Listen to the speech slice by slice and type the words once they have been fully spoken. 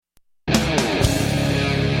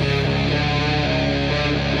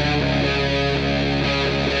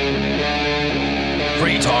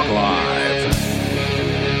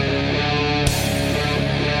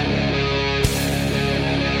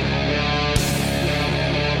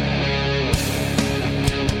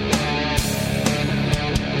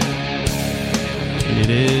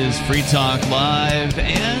Free Talk Live,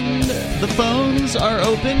 and the phones are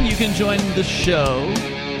open. You can join the show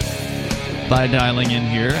by dialing in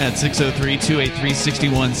here at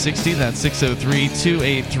 603-283-6160. That's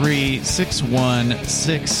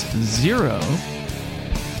 603-283-6160.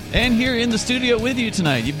 And here in the studio with you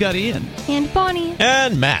tonight, you've got Ian. And Bonnie.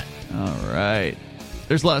 And Matt. All right.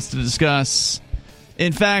 There's lots to discuss.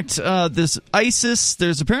 In fact, this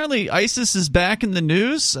ISIS, apparently ISIS is back in the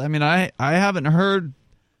news. I mean, I haven't heard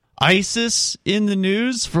ISIS in the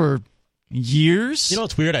news for years. You know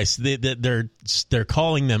what's weird? They're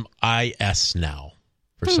calling them IS now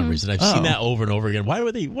for some reason. I've seen that over and over again. Why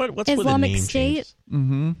were they? What's Islamic with the name State? change?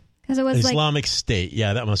 Mm-hmm. Because it was Islamic State.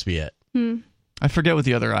 Yeah, that must be it. I forget what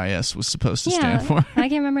the other IS was supposed to stand for. I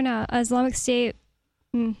can't remember now. Islamic State.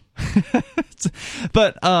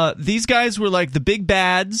 But these guys were like the big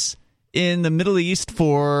bads in the Middle East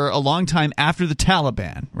for a long time after the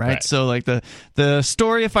Taliban, right? So like the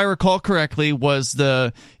story, if I recall correctly, was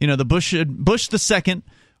the Bush II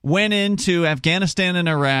went into Afghanistan and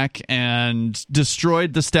Iraq and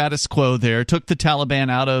destroyed the status quo there, took the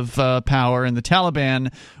Taliban out of power, and the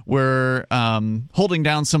Taliban were holding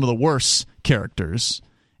down some of the worst characters.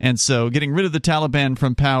 And so getting rid of the Taliban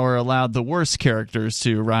from power allowed the worst characters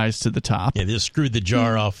to rise to the top. Yeah, they just screwed the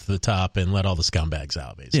jar off the top and let all the scumbags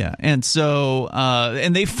out, basically. Yeah, and so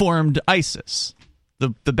and they formed ISIS.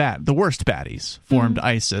 The worst baddies formed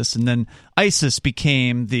ISIS, and then ISIS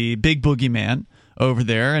became the big boogeyman over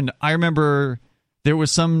there. And I remember there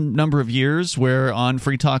was some number of years where on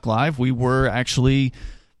Free Talk Live we were actually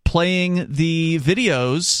playing the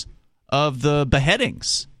videos of the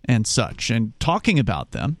beheadings and such, and talking about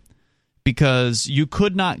them, because you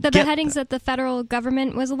could not get... The beheadings that the federal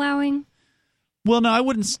government was allowing? Well, no, I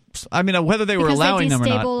wouldn't... I mean, whether they were allowing them or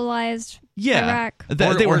not... Because they destabilized Iraq.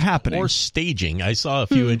 They were happening. Or staging. I saw a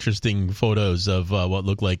few interesting photos of what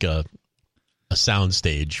looked like a sound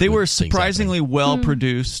stage. They were surprisingly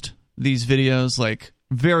well-produced, these videos, like...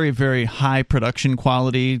 Very, very high production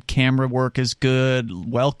quality. Camera work is good,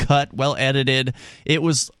 well cut, well edited. It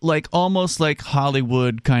was like almost like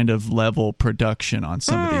Hollywood kind of level production on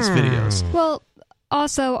some of these videos. Well,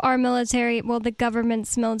 also our military, the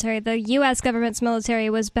government's military, the U.S. government's military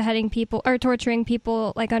was beheading people or torturing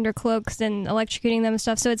people like under cloaks and electrocuting them and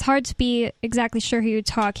stuff. So it's hard to be exactly sure who you're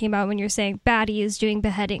talking about when you're saying baddies doing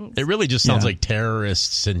beheadings. It really just sounds like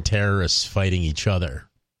terrorists and terrorists fighting each other.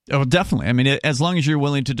 Oh, definitely. I mean, as long as you're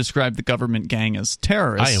willing to describe the government gang as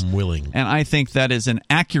terrorists. I am willing. And I think that is an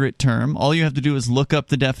accurate term. All you have to do is look up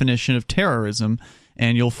the definition of terrorism,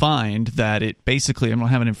 and you'll find that it basically, I don't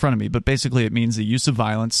have it in front of me, but basically it means the use of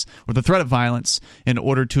violence or the threat of violence in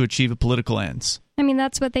order to achieve a political ends. I mean,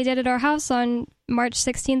 that's what they did at our house on March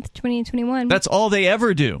 16th, 2021. That's all they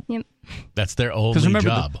ever do. Yep. That's their only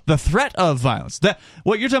job. The threat of violence.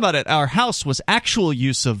 What you're talking about at our house was actual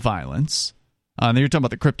use of violence. You're talking about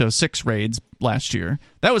the Crypto 6 raids last year.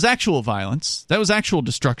 That was actual violence. That was actual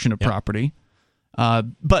destruction of property.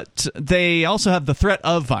 But they also have the threat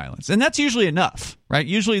of violence. And that's usually enough, right?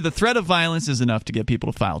 Usually the threat of violence is enough to get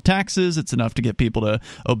people to file taxes. It's enough to get people to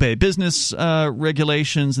obey business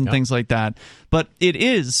regulations and things like that. But it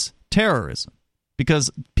is terrorism because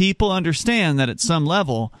people understand that at some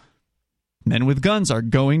level, men with guns are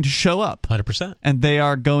going to show up. 100%. And they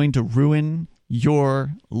are going to ruin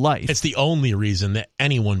your life. It's the only reason that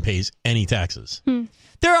anyone pays any taxes.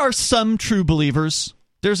 There are some true believers.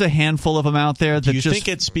 There's a handful of them out there that Do you think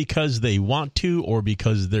it's because they want to, or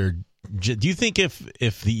because they're... Do you think if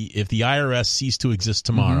the IRS ceased to exist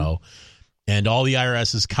tomorrow and all the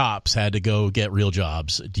IRS's cops had to go get real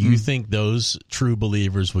jobs, do you think those true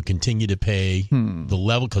believers would continue to pay the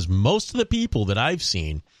level? Because most of the people that I've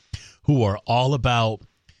seen who are all about...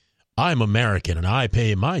 I'm American and I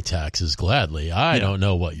pay my taxes gladly. I don't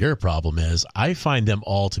know what your problem is. I find them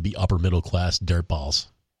all to be upper middle class dirtballs.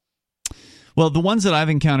 Well, the ones that I've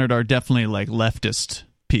encountered are definitely like leftist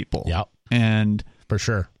people. Yeah. And for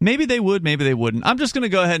sure. Maybe they would, maybe they wouldn't. I'm just going to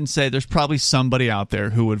go ahead and say there's probably somebody out there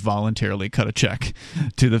who would voluntarily cut a check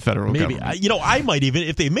to the federal government. I might even,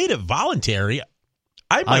 if they made it voluntary,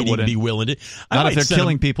 I might even be willing to. Not if they're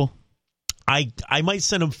killing people. I might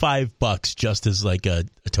send them $5 just as like a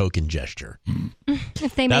token gesture.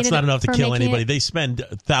 If they That's not enough to kill anybody. They spend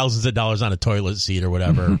thousands of dollars on a toilet seat or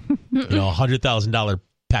whatever. $100,000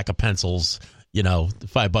 pack of pencils.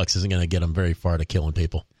 $5 isn't going to get them very far to killing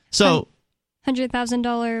people. So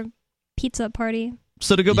 $100,000 pizza party.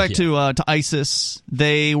 So to go back to ISIS,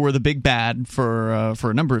 they were the big bad for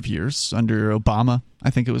a number of years under Obama. I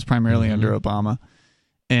think it was primarily under Obama.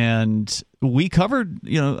 And we covered,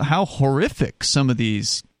 how horrific some of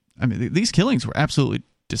these... I mean, these killings were absolutely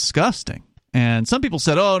disgusting. And some people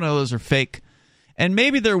said, oh, no, those are fake. And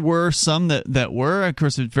maybe there were some that were. Of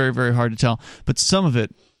course, it's very, very hard to tell. But some of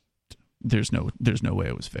it, there's no way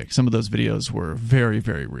it was fake. Some of those videos were very,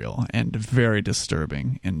 very real and very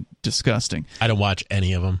disturbing and disgusting. I don't watch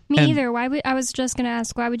any of them. Me either. I was just going to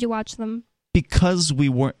ask, why would you watch them? Because we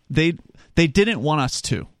weren't. They didn't want us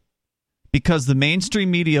to. Because the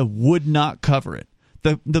mainstream media would not cover it.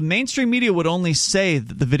 The mainstream media would only say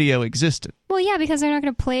that the video existed. Well, yeah, because they're not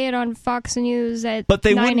going to play it on Fox News at 9 a.m. But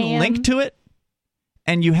they wouldn't link to it,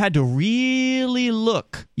 and you had to really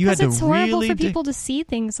look. It's horrible for people to see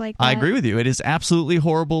things like that. I agree with you. It is absolutely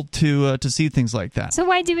horrible to see things like that. So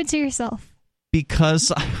why do it to yourself?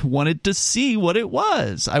 Because I wanted to see what it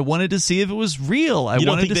was. I wanted to see if it was real. You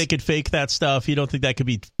don't think they could fake that stuff? You don't think that could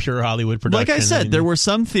be pure Hollywood production? Like I said, there were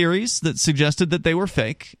some theories that suggested that they were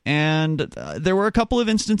fake, and there were a couple of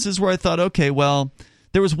instances where I thought, okay, well,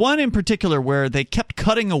 there was one in particular where they kept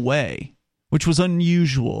cutting away, which was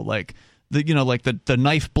unusual. Like the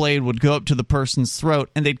knife blade would go up to the person's throat,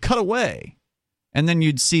 and they'd cut away, and then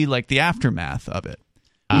you'd see like the aftermath of it.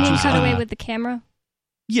 You mean cut away with the camera?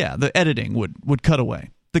 Yeah, the editing would cut away.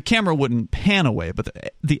 The camera wouldn't pan away, but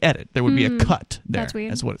the edit, there would be a cut there. That's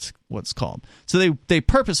weird. That's what's called. So they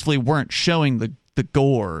purposefully weren't showing the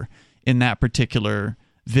gore in that particular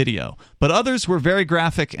video. But others were very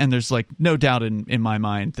graphic, and there's like no doubt in my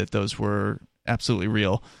mind that those were absolutely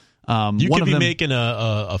real. You could be making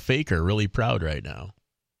a faker really proud right now.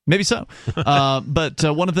 Maybe so. But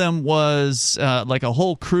one of them was like a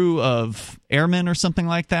whole crew of airmen or something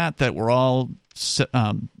like that were all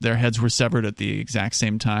their heads were severed at the exact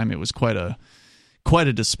same time. It was quite a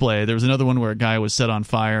display. There was another one where a guy was set on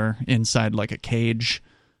fire inside like a cage.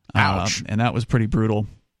 Ouch. And that was pretty brutal.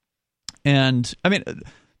 And I mean,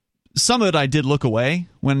 some of it I did look away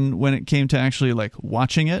when it came to actually like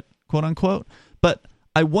watching it, quote unquote. But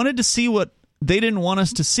I wanted to see what they didn't want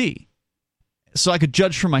us to see, so I could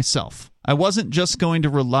judge for myself. I wasn't just going to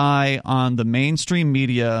rely on the mainstream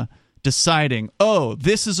media deciding, oh,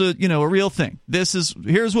 this is a real thing.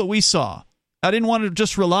 Here's what we saw. I didn't want to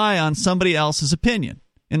just rely on somebody else's opinion.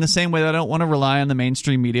 In the same way that I don't want to rely on the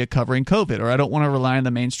mainstream media covering COVID, or I don't want to rely on the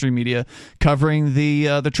mainstream media covering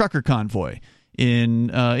the trucker convoy in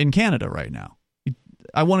Canada right now.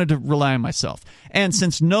 I wanted to rely on myself. And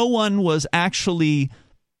since no one was actually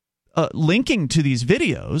linking to these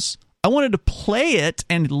videos, I wanted to play it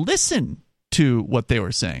and listen to what they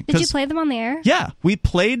were saying. Did you play them on the air? Yeah, we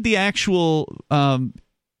played the actual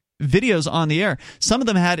videos on the air. Some of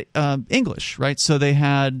them had English, right? So they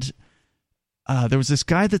had there was this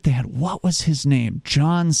guy that they had. What was his name?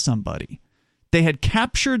 John somebody. They had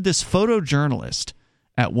captured this photojournalist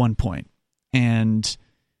at one point, and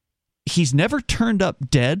he's never turned up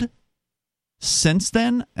dead since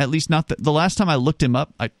then. At least not the last time I looked him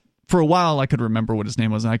up. For a while I could remember what his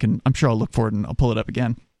name was, and I'm sure I'll look for it and I'll pull it up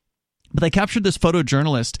again. But they captured this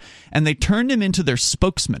photojournalist, and they turned him into their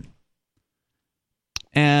spokesman.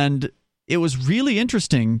 And it was really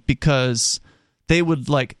interesting because they would,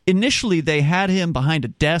 like, initially they had him behind a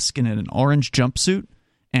desk in an orange jumpsuit,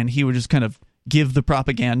 and he would just kind of give the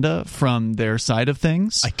propaganda from their side of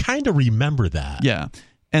things. I kind of remember that. Yeah.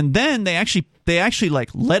 And then they actually like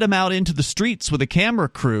let him out into the streets with a camera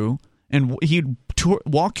crew, and he'd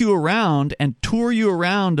walk you around and tour you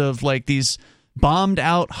around of like these bombed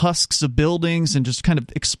out husks of buildings and just kind of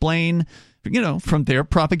explain, from their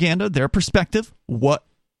propaganda, their perspective, what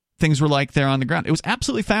things were like there on the ground. It was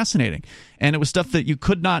absolutely fascinating. And it was stuff that you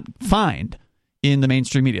could not find in the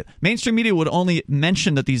mainstream media. Mainstream media would only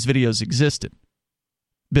mention that these videos existed,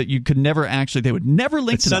 but you could never they would never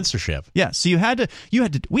link to them. Censorship. Yeah, so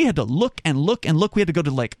we had to look and look and look. We had to go to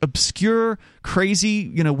like obscure,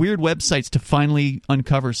 crazy, weird websites to finally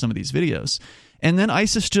uncover some of these videos. And then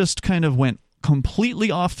ISIS just kind of went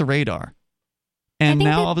completely off the radar. And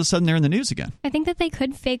now all of a sudden they're in the news again. I think that they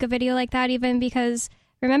could fake a video like that, even because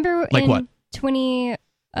remember like in what?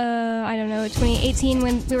 2018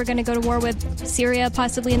 when we were going to go to war with Syria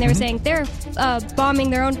possibly, and they were saying they're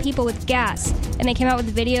bombing their own people with gas, and they came out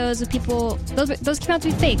with videos of people. Those came out to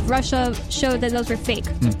be fake. Russia showed that those were fake.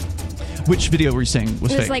 Which video were you saying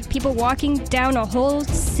was fake? It was like people walking down a whole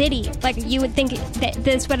city. Like you would think that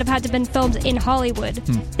this would have had to have been filmed in Hollywood.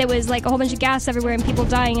 There was like a whole bunch of gas everywhere and people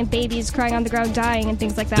dying and babies crying on the ground dying and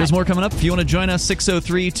things like that. There's more coming up. If you want to join us,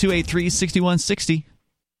 603-283-6160.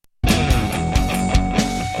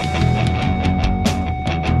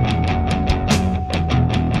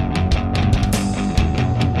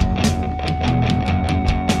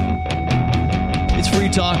 Free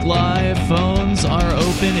Talk Live. Phones are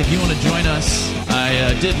open if you want to join us.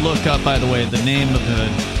 I did look up, by the way, the name of the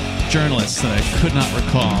journalist that I could not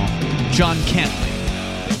recall. John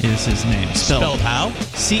Cantlie is his name. Spelled how?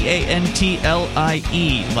 Cantlie,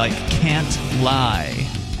 like can't lie.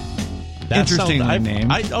 Interestingly named.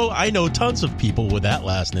 I know tons of people with that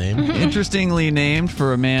last name. Interestingly named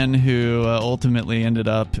for a man who ultimately ended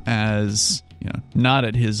up as, not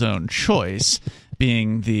at his own choice,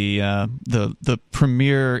 being the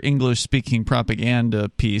premier English-speaking propaganda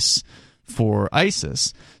piece for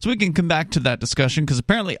ISIS. So we can come back to that discussion because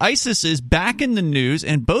apparently ISIS is back in the news,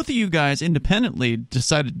 and both of you guys independently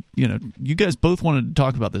decided, you guys both wanted to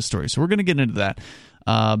talk about this story. So we're going to get into that.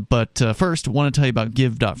 But first, I want to tell you about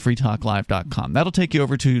give.freetalklive.com. That'll take you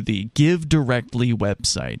over to the Give Directly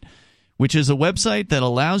website, which is a website that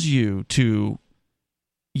allows you to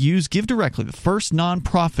use Give Directly, the first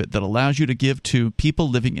nonprofit that allows you to give to people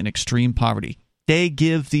living in extreme poverty. They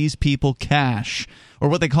give these people cash, or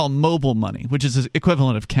what they call mobile money, which is the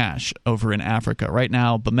equivalent of cash over in Africa. Right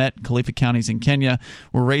now, Bomet, Khalifa counties in Kenya,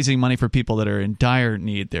 we're raising money for people that are in dire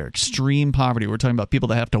need. They're extreme poverty. We're talking about people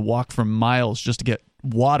that have to walk for miles just to get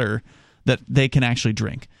water that they can actually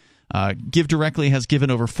drink. Give Directly has given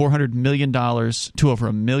over $400 million to over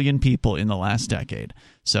 1 million people in the last decade.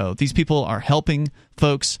 So these people are helping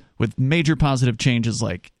folks with major positive changes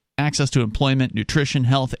like access to employment, nutrition,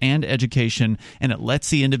 health, and education, and it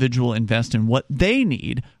lets the individual invest in what they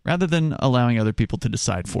need rather than allowing other people to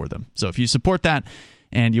decide for them. So if you support that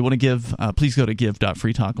and you want to give, please go to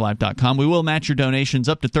give.freetalklive.com. We will match your donations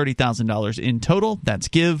up to $30,000 in total. That's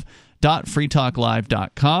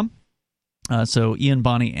give.freetalklive.com. So Ian,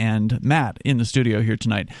 Bonnie, and Matt in the studio here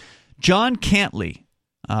tonight. John Cantlie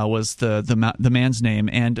was the man's name.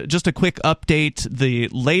 And just a quick update, the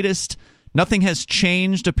latest... Nothing has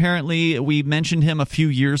changed, apparently. We mentioned him a few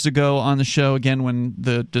years ago on the show, again, when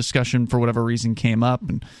the discussion, for whatever reason, came up.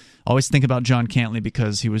 And I always think about John Cantlie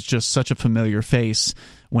because he was just such a familiar face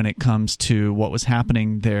when it comes to what was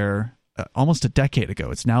happening there almost a decade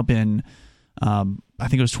ago. It's now been, I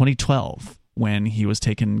think it was 2012 when he was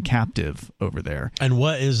taken captive over there. And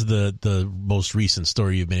what is the most recent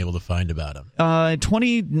story you've been able to find about him? In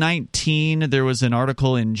 2019, there was an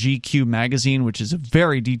article in GQ magazine, which is a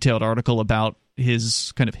very detailed article about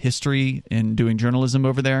his kind of history in doing journalism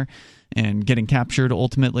over there and getting captured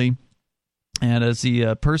ultimately. And as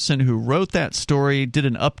the person who wrote that story did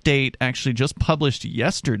an update actually just published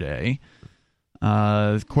yesterday,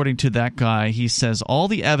 according to that guy, he says, all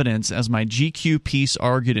the evidence, as my GQ piece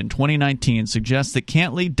argued in 2019, suggests that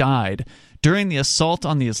Cantlie died during the assault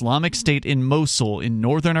on the Islamic State in Mosul in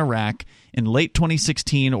northern Iraq in late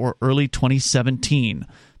 2016 or early 2017,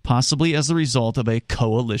 possibly as a result of a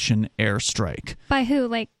coalition airstrike. By who?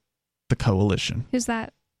 Like the coalition. Who's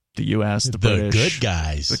that? The U.S., the British. The good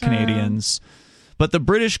guys. The Canadians. But the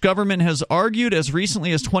British government has argued as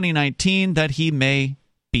recently as 2019 that he may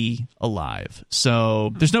be alive.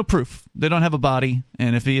 So there's no proof. They don't have a body,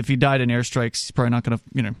 and if he died in airstrikes, he's probably not going to,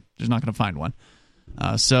 just not going to find one.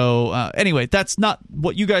 Anyway, that's not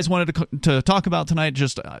what you guys wanted to talk about tonight.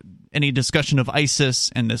 Just any discussion of ISIS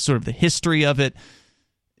and the sort of the history of it,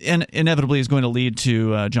 and inevitably is going to lead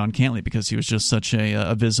to John Cantlie because he was just such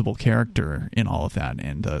a visible character in all of that,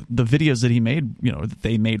 and the videos that he made, that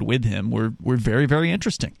they made with him were very, very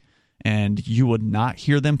interesting. And you would not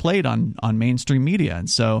hear them played on mainstream media. And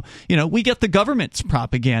so, we get the government's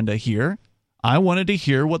propaganda here. I wanted to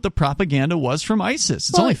hear what the propaganda was from ISIS.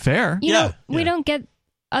 It's only fair. We don't get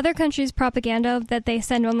other countries' propaganda that they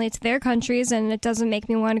send only to their countries, and it doesn't make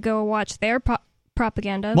me want to go watch their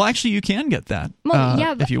propaganda. Well, actually, you can get that.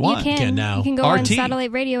 Well, if you want. You can now. You can go RT. on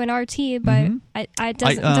satellite radio and RT, but it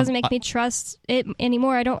doesn't make me trust it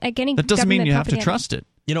anymore. I don't like any. That doesn't mean you have to propaganda. trust it.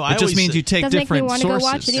 It just means you take different sources. Doesn't make me want to go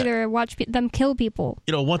watch it either, or watch them kill people.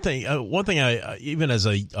 One thing I even as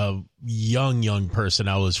a young person,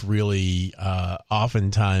 I was really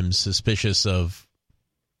oftentimes suspicious of.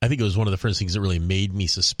 I think it was one of the first things that really made me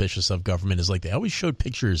suspicious of government is like they always showed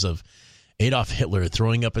pictures of Adolf Hitler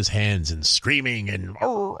throwing up his hands and screaming and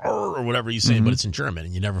or whatever he's saying, but it's in German,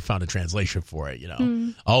 and you never found a translation for it.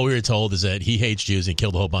 All we were told is that he hates Jews and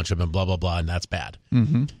killed a whole bunch of them, blah blah blah, and that's bad.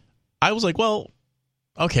 I was like, well.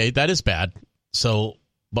 Okay, that is bad. So,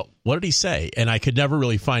 but what did he say? And I could never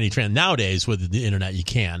really find any trend. Nowadays, with the internet, you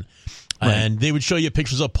can. Right. And they would show you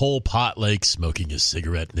pictures of Pol Pot, like, smoking his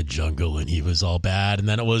cigarette in the jungle, and he was all bad. And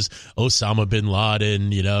then it was Osama bin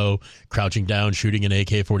Laden, crouching down, shooting an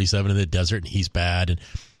AK-47 in the desert, and he's bad. And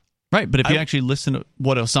right, but if you actually listen to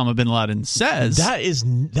what Osama bin Laden says... That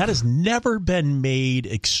has never been made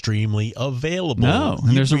extremely available. No,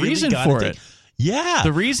 and there's a reason for it. Yeah.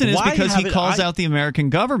 The reason is because he calls out the American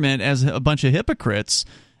government as a bunch of hypocrites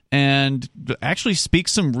and actually speak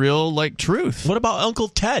some real truth. What about Uncle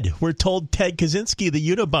Ted? We're told Ted Kaczynski, the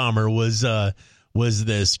Unabomber, was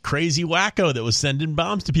this crazy wacko that was sending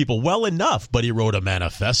bombs to people. Well enough, but he wrote a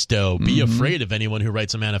manifesto. Be afraid of anyone who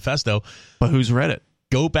writes a manifesto. But who's read it?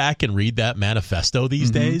 Go back and read that manifesto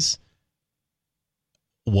these days.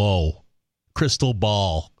 Whoa. Crystal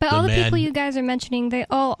ball. But all the people you guys are mentioning, they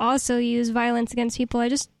all also use violence against people. I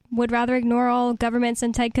just would rather ignore all governments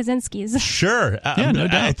and Ted Kaczynski's. Sure. No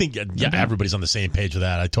doubt. I think everybody's on the same page with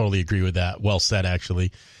that. I totally agree with that. Well said,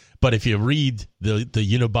 actually. But if you read the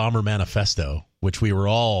Unabomber manifesto, which we were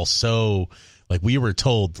all so we were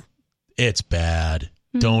told it's bad.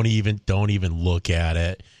 Don't even look at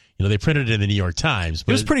it. They printed it in the New York Times.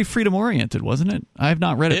 But it was pretty freedom oriented, wasn't it? I have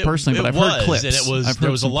not read it personally, but I've heard clips. And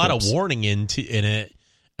there was a lot of warning in it,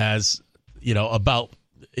 as about.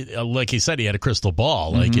 Like he said, he had a crystal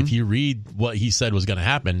ball. If you read what he said was going to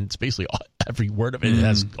happen, it's basically every word of it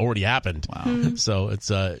has already happened. Wow. So it's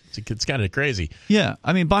kind of crazy. Yeah.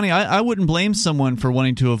 I mean, Bonnie, I wouldn't blame someone for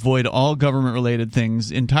wanting to avoid all government-related things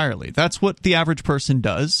entirely. That's what the average person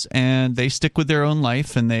does, and they stick with their own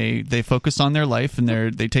life, and they focus on their life, and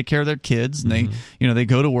they take care of their kids, and they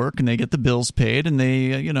go to work, and they get the bills paid, and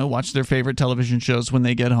they watch their favorite television shows when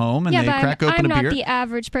they get home, and they crack open a beer. I'm not the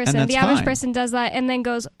average person. The average person does that and then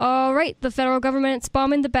goes, all right, the federal government's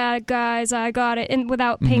bombing the bad guys. I got it. And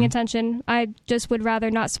without paying attention, I just would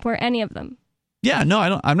rather not support any of them. Yeah, no, I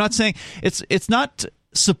don't. I'm not saying it's not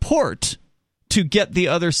support to get the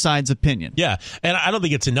other side's opinion. Yeah, and I don't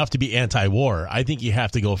think it's enough to be anti-war. I think you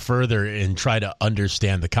have to go further and try to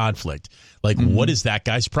understand the conflict. What is that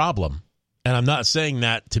guy's problem? And I'm not saying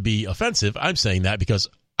that to be offensive. I'm saying that because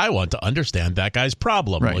I want to understand that guy's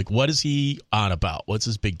problem. Right. What is he on about? What's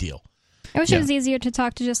his big deal? I wish it was easier to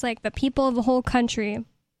talk to just the people of the whole country.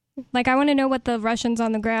 I want to know what the Russians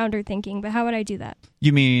on the ground are thinking, but how would I do that?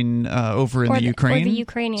 You mean over in the Ukraine or the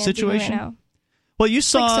Ukrainian situation? Right now. Well, you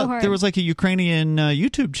saw so there was a Ukrainian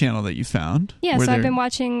YouTube channel that you found. Yeah, so I've been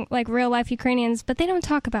watching real life Ukrainians, but they don't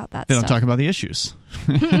talk about that. They don't talk about the issues.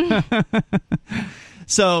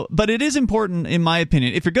 So, but it is important, in my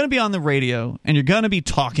opinion, if you're going to be on the radio and you're going to be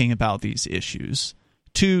talking about these issues,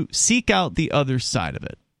 to seek out the other side of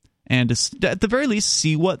it. And to, at the very least,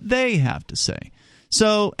 see what they have to say.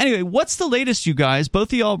 So, anyway, what's the latest, you guys?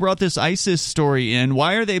 Both of y'all brought this ISIS story in.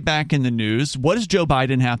 Why are they back in the news? What does Joe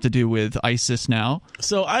Biden have to do with ISIS now?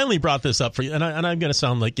 So, I only brought this up for you, and I'm going to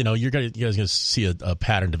sound like, you guys are going to see a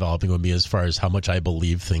pattern developing with me as far as how much I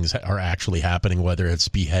believe things are actually happening, whether it's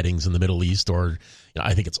beheadings in the Middle East or,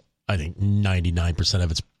 I think 99%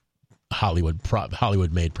 of it's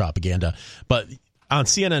Hollywood-made propaganda. But on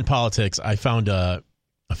CNN Politics, I found a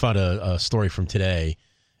story from today.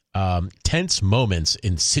 Tense moments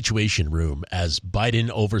in Situation Room as Biden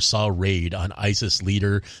oversaw raid on ISIS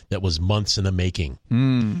leader that was months in the making.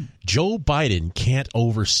 Joe Biden can't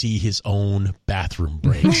oversee his own bathroom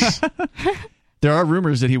breaks. There are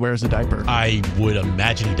rumors that he wears a diaper. I would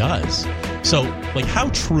imagine he does. So, how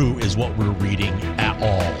true is what we're reading at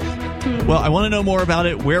all? Well, I want to know more about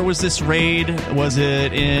it. Where was this raid? Was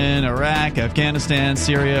it in Iraq, Afghanistan,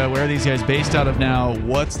 Syria? Where are these guys based out of now?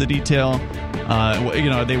 What's the detail?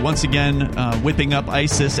 Are they once again whipping up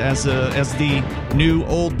ISIS as the new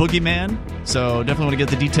old boogeyman? So definitely want to get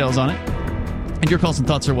the details on it. And your calls and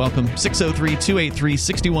thoughts are welcome.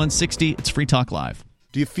 603-283-6160. It's Free Talk Live.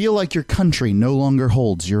 Do you feel like your country no longer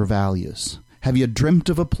holds your values? Have you dreamt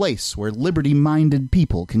of a place where liberty-minded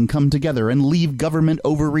people can come together and leave government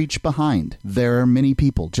overreach behind? There are many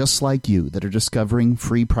people just like you that are discovering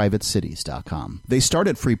freeprivatecities.com. They start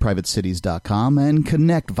at freeprivatecities.com and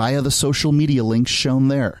connect via the social media links shown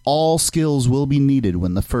there. All skills will be needed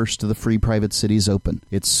when the first of the Free Private Cities open.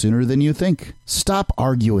 It's sooner than you think. Stop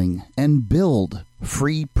arguing and build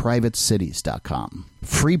freeprivatecities.com.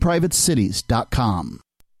 freeprivatecities.com.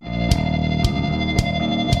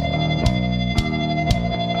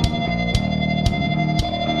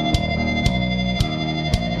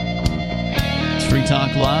 Free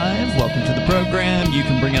Talk Live. Welcome to the program. You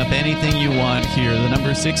can bring up anything you want here. The number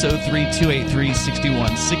is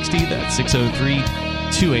 603-283-6160. That's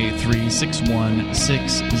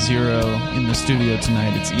 603-283-6160. In the studio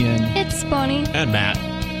tonight, it's Ian. It's Bonnie. And Matt.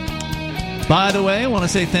 By the way, I want to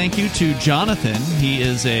say thank you to Jonathan. He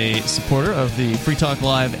is a supporter of the Free Talk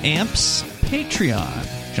Live AMPS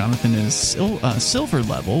Patreon. Jonathan is silver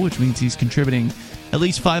level, which means he's contributing at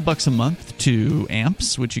least $5 a month to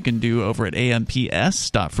AMPS, which you can do over at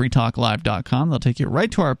amps.freetalklive.com. They'll take you right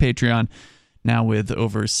to our Patreon. now with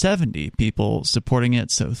over 70 people supporting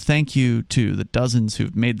it. So thank you to the dozens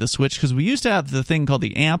who've made the switch, because we used to have the thing called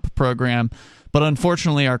the AMP program, but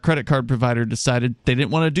unfortunately our credit card provider decided they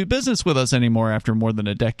didn't want to do business with us anymore after more than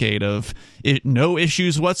a decade of no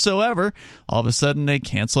issues whatsoever. All of a sudden they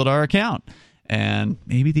canceled our account. And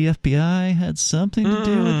maybe the FBI had something to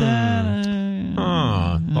do with that.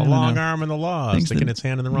 The long arm and the law sticking its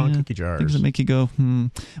hand in the wrong cookie jars. Things that make you go,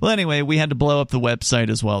 Well, anyway, we had to blow up the website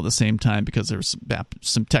as well at the same time because there was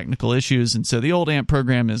some technical issues. And so the old AMP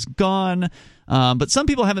program is gone. But some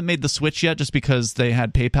people haven't made the switch yet just because they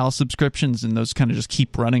had PayPal subscriptions, and those kind of just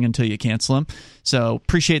keep running until you cancel them. So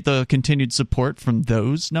appreciate the continued support from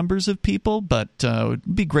those numbers of people, but it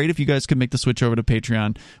would be great if you guys could make the switch over to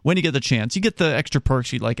Patreon when you get the chance. You get the extra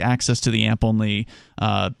perks. You'd like access to the AMP-only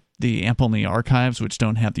archives, which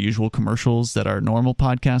don't have the usual commercials that our normal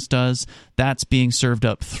podcast does. That's being served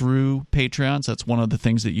up through Patreon, so that's one of the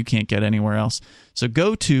things that you can't get anywhere else. So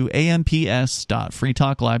go to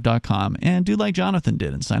amps.freetalklive.com and do like Jonathan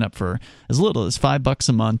did and sign up for as little as $5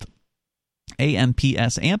 a month.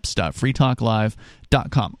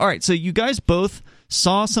 amps.freetalklive.com. All right, so you guys both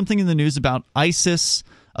saw something in the news about ISIS.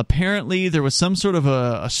 Apparently there was some sort of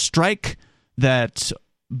a strike that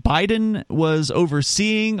Biden was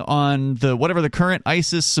overseeing on whatever the current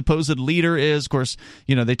ISIS supposed leader is. Of course,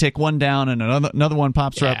 they take one down and another one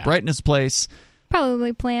pops up right in his place.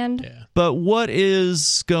 Probably planned. Yeah. But what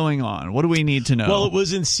is going on? What do we need to know? Well, it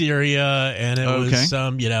was in Syria, and it was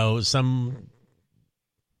some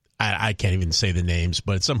I can't even say the names,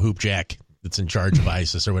 but it's some hoopjack that's in charge of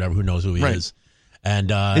ISIS or whatever. Who knows who he is?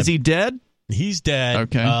 And is he dead? He's dead.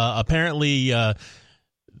 Okay. Apparently,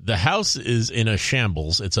 the house is in a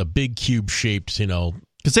shambles. It's a big cube-shaped,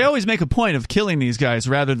 Because they always make a point of killing these guys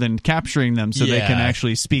rather than capturing them so they can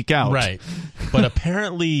actually speak out. Right. But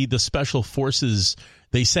apparently the special forces,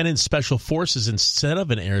 they sent in special forces instead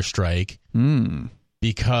of an airstrike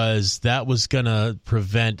because that was going to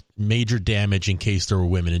prevent major damage in case there were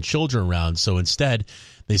women and children around. So instead,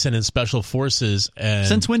 they sent in special forces. And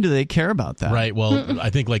since when do they care about that? Right. Well, I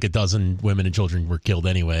think like a dozen women and children were killed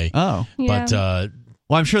anyway. Oh. Yeah. But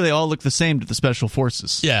well, I'm sure they all look the same to the special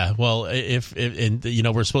forces. Yeah, well, if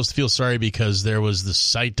we're supposed to feel sorry because there was the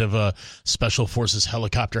sight of a special forces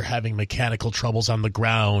helicopter having mechanical troubles on the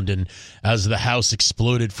ground, and as the house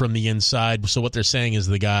exploded from the inside. So what they're saying is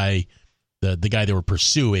the guy they were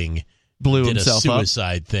pursuing blew did himself a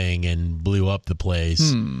suicide thing and blew up the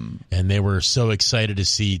place. And they were so excited to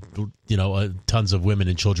see tons of women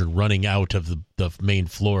and children running out of the main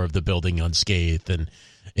floor of the building unscathed and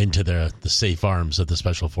into the safe arms of the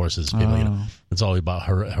special forces. People, it's all about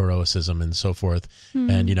heroism and so forth.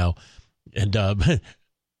 And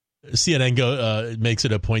CNN makes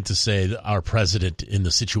it a point to say that our president in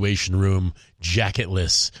the Situation Room,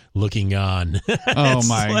 jacketless, looking on. Oh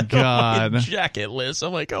my God, jacketless!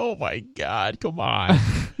 I'm like, oh my God, come on,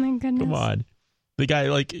 my goodness, come on. The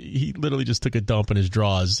guy, he literally just took a dump in his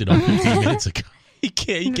drawers, 15 minutes ago. He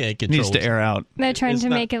can't control. Needs to air out. They're trying to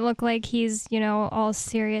make it look like he's, all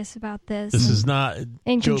serious about this. This is not.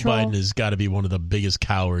 In Joe control. Biden has got to be one of the biggest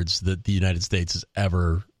cowards that the United States has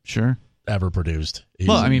ever produced.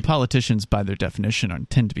 Politicians, by their definition,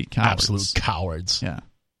 tend to be cowards. Absolute cowards. Yeah.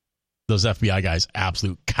 Those FBI guys,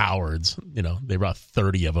 absolute cowards. They brought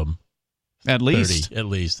 30 of them. At least. 30, at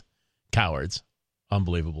least. Cowards.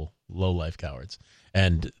 Unbelievable. Low-life cowards.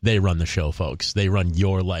 And they run the show, folks. They run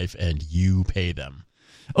your life, and you pay them.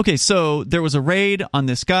 Okay, so there was a raid on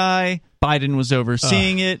this guy. Biden was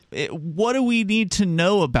overseeing it. What do we need to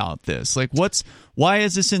know about this? Why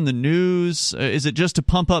is this in the news? Is it just to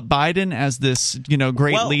pump up Biden as this,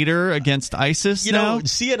 great leader against ISIS now?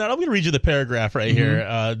 See, and I'm going to read you the paragraph right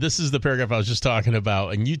here. This is the paragraph I was just talking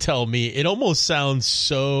about, and you tell me. It almost sounds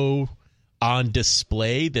so on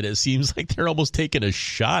display that it seems like they're almost taking a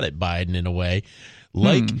shot at Biden in a way.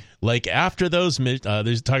 Like after those, they're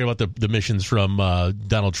talking about the missions from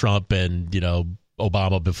Donald Trump and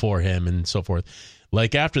Obama before him and so forth.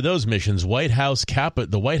 Like after those missions, the White House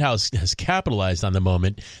has capitalized on the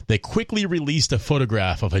moment. They quickly released a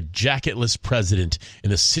photograph of a jacketless president in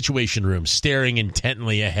the Situation Room, staring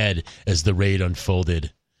intently ahead as the raid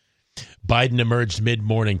unfolded. Biden emerged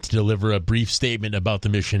mid-morning to deliver a brief statement about the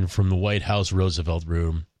mission from the White House Roosevelt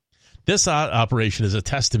Room. This operation is a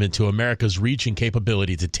testament to America's reach and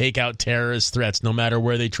capability to take out terrorist threats no matter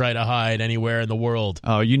where they try to hide anywhere in the world.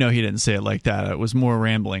 Oh, he didn't say it like that. It was more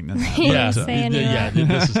rambling than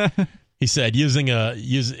that. He said,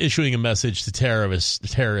 issuing a message to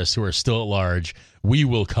terrorists who are still at large, we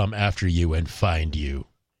will come after you and find you.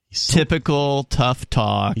 Typical tough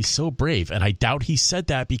talk. He's so brave, and I doubt he said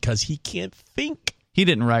that because he can't think. He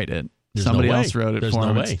didn't write it. Somebody else wrote it for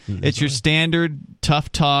him. It's your standard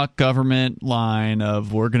tough talk government line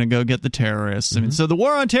of we're going to go get the terrorists. I mean, so the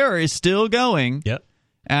war on terror is still going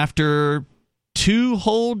after 2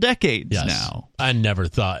 whole decades now. I never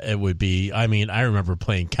thought it would be. I mean, I remember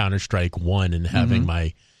playing Counter-Strike 1 and having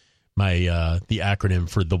the acronym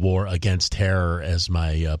for the war against terror as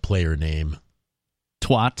my player name.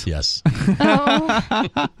 Twat. Yes. Oh.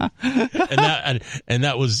 and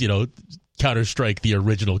that was, Counter-Strike, the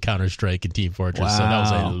original Counter-Strike in Team Fortress. Wow. So that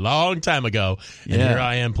was a long time ago. And here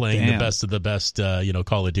I am playing the best of the best,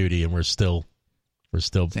 Call of Duty, and we're still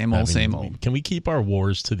same old. Can we keep our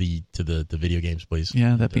wars to the video games, please?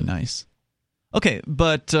 Yeah, that'd be nice. Okay,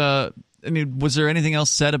 but was there anything else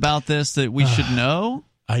said about this that we should know?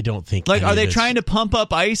 I don't think. Like, are they trying to pump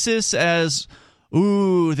up ISIS as,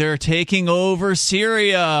 ooh, they're taking over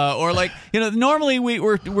Syria, or like, normally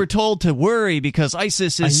we're told to worry because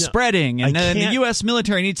ISIS is spreading, and then the U.S.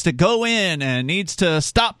 military needs to go in and needs to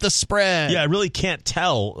stop the spread. Yeah, I really can't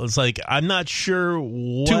tell. It's like I'm not sure.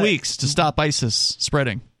 2 weeks to stop ISIS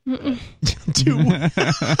spreading. We'll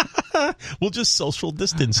just social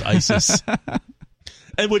distance ISIS,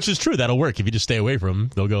 and which is true. That'll work if you just stay away from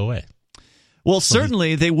them. They'll go away. Well,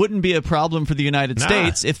 certainly they wouldn't be a problem for the United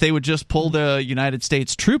States if they would just pull the United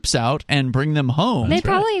States troops out and bring them home. They'd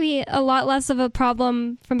probably be a lot less of a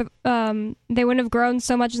problem they wouldn't have grown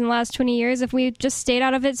so much in the last 20 years if we just stayed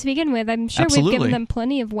out of it to begin with. I'm sure we've given them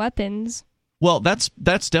plenty of weapons. Well, that's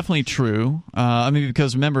definitely true.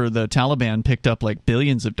 Because remember, the Taliban picked up like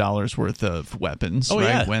billions of dollars worth of weapons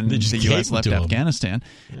when the U.S. left Afghanistan.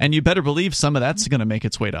 And you better believe some of that's going to make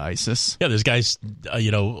its way to ISIS. Yeah, there's guys,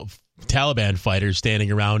 Taliban fighters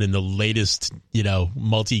standing around in the latest,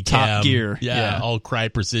 multicam top gear, all cry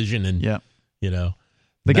precision, and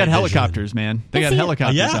they got helicopters, man. They got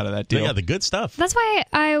helicopters out of that deal. Yeah, the good stuff. That's why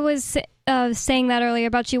I was saying that earlier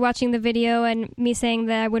about you watching the video and me saying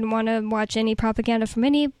that I wouldn't want to watch any propaganda from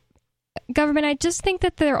any government. I just think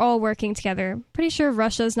that they're all working together. Pretty sure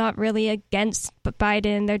Russia's not really against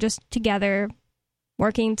Biden. They're just together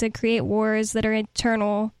working to create wars that are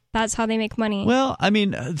eternal. That's how they make money. Well, I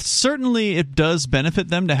mean, certainly it does benefit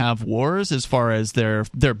them to have wars as far as their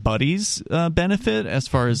buddies benefit, as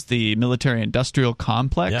far as the military-industrial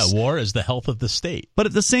complex. Yeah, war is the health of the state. But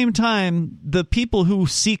at the same time, the people who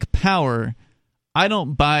seek power, I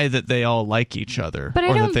don't buy that they all like each other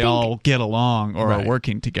or that they all get along or are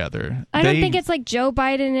working together. I don't think it's like Joe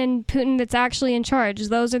Biden and Putin that's actually in charge.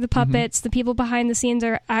 Those are the puppets. The people behind the scenes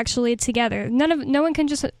are actually together. No one can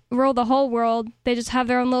just rule the whole world. They just have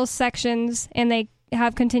their own little sections, and they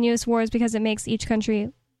have continuous wars because it makes each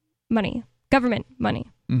country money. Government money.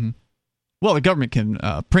 Mm-hmm. Well, the government can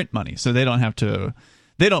print money, so they don't have to...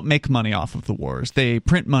 They don't make money off of the wars. They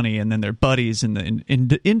print money, and then their buddies in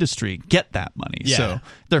the industry get that money. Yeah. So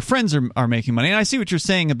their friends are making money. And I see what you're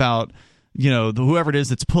saying about, whoever it is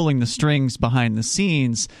that's pulling the strings behind the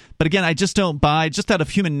scenes. But again, I just don't buy, just out of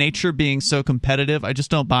human nature being so competitive, I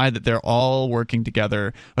just don't buy that they're all working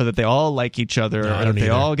together or that they all like each other or that they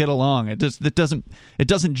all get along. It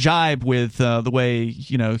doesn't jibe with the way,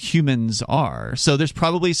 humans are. So there's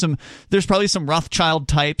probably some Rothschild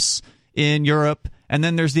types in Europe. And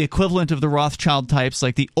then there's the equivalent of the Rothschild types,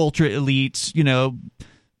 like the ultra elite,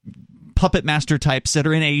 puppet master types that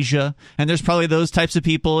are in Asia. And there's probably those types of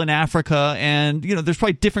people in Africa. And, there's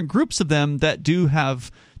probably different groups of them that do have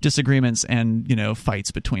disagreements and,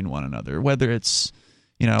 fights between one another. Whether it's,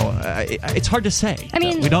 it's hard to say. I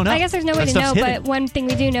mean, we don't know. I guess there's no way to know, but one thing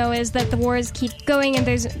we do know is that the wars keep going and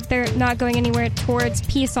they're not going anywhere towards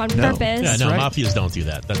peace on purpose. Yeah, no, mafias don't do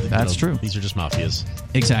that. That's true. These are just mafias.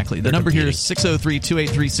 Exactly. The number here is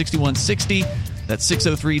 603-283-6160. That's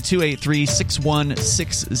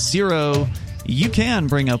 603-283-6160. You can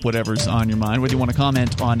bring up whatever's on your mind, whether you want to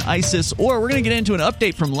comment on ISIS, or we're going to get into an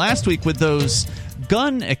update from last week with those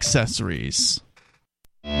gun accessories.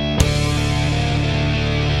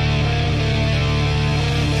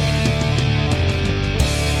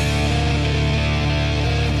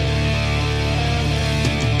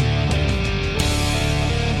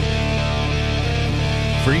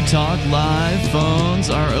 Free Talk Live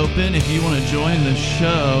phones are open. If you want to join the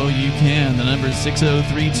show, you can. The number is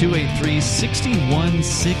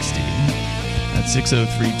 603-283-6160. That's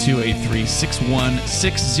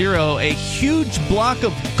 603-283-6160. A huge block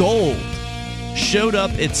of gold showed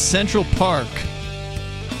up at Central Park.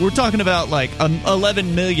 We're talking about like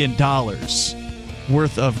 $11 million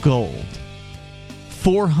worth of gold.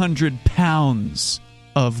 400 pounds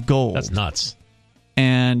of gold. That's nuts.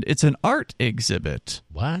 and it's an art exhibit.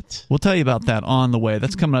 What? We'll tell you about that on the way.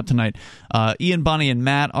 That's coming up tonight. Ian, Bonnie, and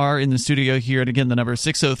Matt are in the studio here. And again, the number is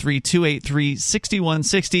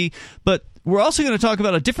 603-283-6160. But we're also going to talk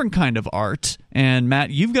about a different kind of art. And Matt,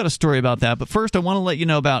 you've got a story about that. But first, I want to let you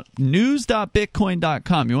know about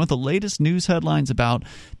news.bitcoin.com. You want the latest news headlines about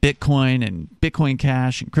Bitcoin and Bitcoin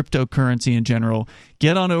Cash and cryptocurrency in general,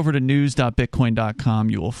 get on over to news.bitcoin.com.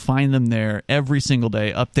 You will find them there every single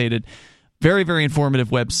day, updated. Very, very informative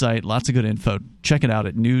website. Lots of good info. Check it out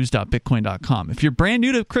at news.bitcoin.com. If you're brand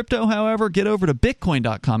new to crypto, however, get over to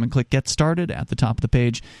bitcoin.com and click Get Started at the top of the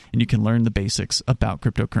page, and you can learn the basics about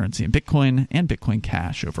cryptocurrency and Bitcoin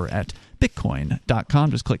Cash over at bitcoin.com.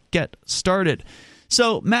 Just click Get Started.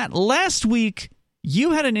 So, Matt, last week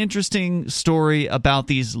you had an interesting story about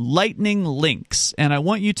these lightning links, and I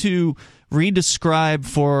want you to redescribe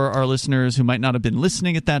for our listeners who might not have been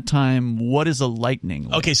listening at that time, what is a lightning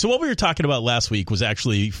link? Okay, so what we were talking about last week was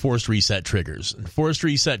actually forced reset triggers. Forced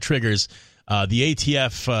reset triggers, the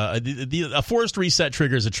ATF, a forced reset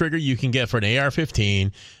trigger is a trigger you can get for an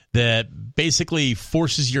AR-15 that basically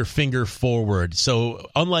forces your finger forward. So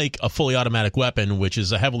unlike a fully automatic weapon, which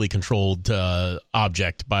is a heavily controlled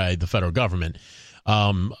object by the federal government,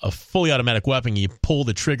 a fully automatic weapon, you pull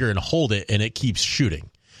the trigger and hold it, and it keeps shooting.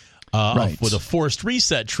 Right. With a forced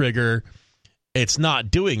reset trigger, it's not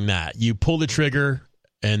doing that. You pull the trigger,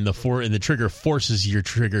 and the trigger forces your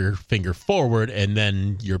trigger finger forward, and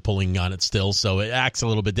then you're pulling on it still. So it acts a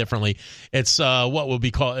little bit differently. It's what would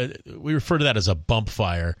be called, we refer to that as a bump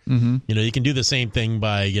fire. Mm-hmm. You can do the same thing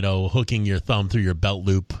by hooking your thumb through your belt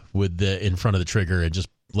loop in front of the trigger and just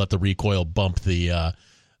let the recoil bump the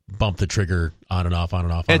trigger on and off, on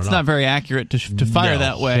and off. It's not very accurate to fire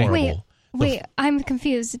that way. Horrible. Wait, I'm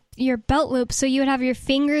confused. Your belt loop, so you would have your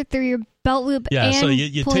finger through your belt loop and so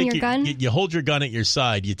you pulling take your gun? You hold your gun at your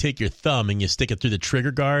side, you take your thumb and you stick it through the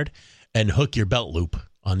trigger guard and hook your belt loop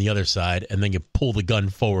on the other side, and then you pull the gun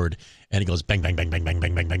forward, and it goes bang, bang, bang, bang, bang,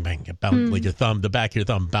 bang, bang, bang, bang. It like your thumb, the back of your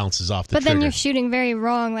thumb bounces off the trigger. But then you're shooting very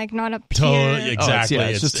wrong, like not up here. Totally, exactly.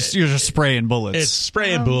 You're just spraying bullets. It's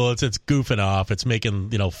spraying bullets. It's goofing off. It's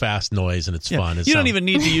making fast noise, and it's fun. You don't even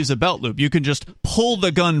need to use a belt loop. You can just pull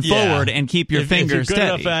the gun forward and keep your finger if you're steady.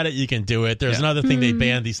 good enough at it, you can do it. There's another thing they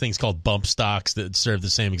banned, these things called bump stocks that serve the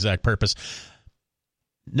same exact purpose.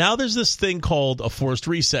 Now there's this thing called a forced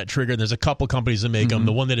reset trigger, and there's a couple companies that make them.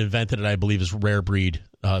 The one that invented it, I believe, is Rare Breed.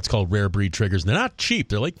 It's called Rare Breed triggers, and they're not cheap.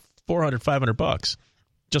 They're like $400-$500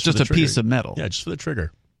 just for the a trigger. Piece of metal. Yeah, just for the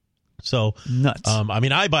trigger. So nuts.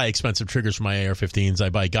 I buy expensive triggers for my AR-15s.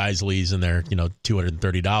 I buy Geisleys, and they're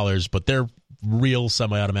 $230, but they're real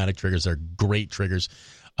semi-automatic triggers. They're great triggers.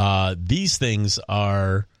 These things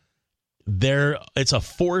are. It's a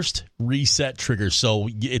forced reset trigger, so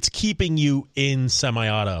it's keeping you in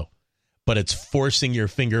semi-auto, but it's forcing your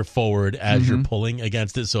finger forward as you're pulling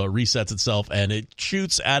against it, so it resets itself, and it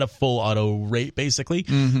shoots at a full auto rate, basically,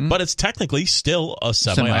 but it's technically still a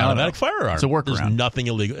semi-automatic firearm. It's a workaround. There's nothing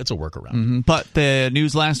illegal. It's a workaround. But the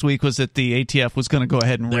news last week was that the ATF was going to go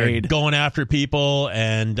ahead and raid. They're going after people,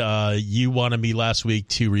 and you wanted me last week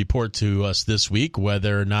to report to us this week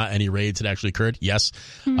whether or not any raids had actually occurred. Yes.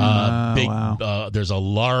 There's a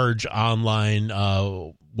large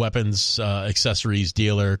online weapons accessories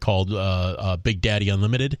dealer called Big Daddy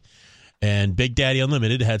Unlimited, and Big Daddy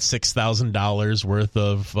Unlimited had $6,000 worth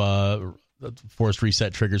of forced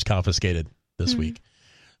reset triggers confiscated this week.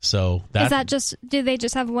 So is that just? Do they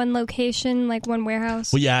just have one location, like one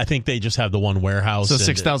warehouse? Well, yeah, I think they just have the one warehouse. So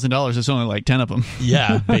 $6,000 is only like 10 of them.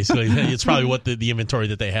 Yeah, basically, it's probably what the inventory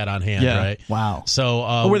that they had on hand, right? Wow.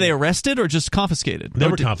 So were they arrested or just confiscated? They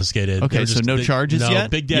were confiscated. Okay, so no charges yet?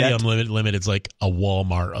 Big Daddy Unlimited's like a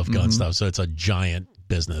Walmart of gun stuff, so it's a giant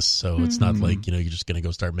business. So it's not like you're just going to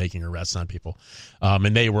go start making arrests on people.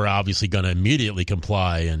 And they were obviously going to immediately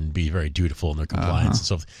comply and be very dutiful in their compliance.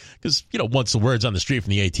 So because once the word's on the street from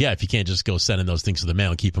the ATF, you can't just go sending those things to the mail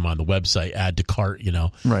and keep them on the website, add to cart.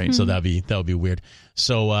 Right. So that would be weird.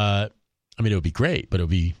 So it would be great, but it would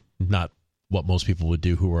be not what most people would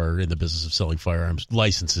do who are in the business of selling firearms.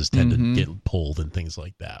 Licenses tend to get pulled and things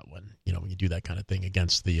like that when you do that kind of thing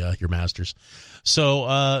against your masters.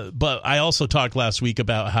 So, but I also talked last week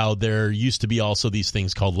about how there used to be also these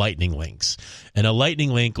things called lightning links, and a lightning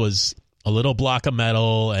link was a little block of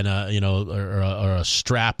metal and or a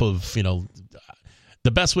strap of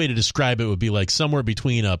the best way to describe it would be like somewhere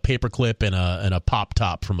between a paperclip and a pop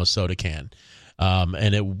top from a soda can,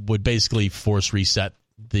 and it would basically force reset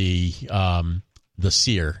the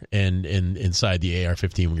sear and inside the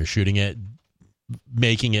AR-15 when you're shooting it,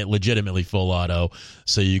 making it legitimately full auto,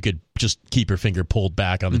 so you could just keep your finger pulled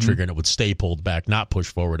back on the trigger and it would stay pulled back, not push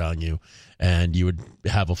forward on you, and you would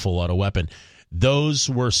have a full auto weapon. Those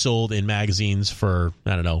were sold in magazines for,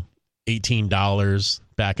 I don't know, $18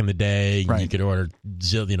 back in the day. Right. You could order,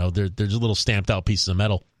 there's little stamped out pieces of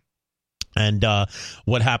metal. And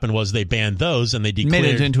what happened was they banned those, and they declared,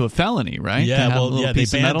 made it into a felony, right? Yeah, they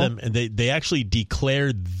banned them, and they actually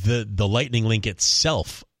declared the Lightning Link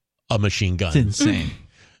itself a machine gun. It's insane.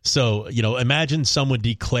 So, imagine someone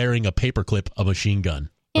declaring a paperclip a machine gun,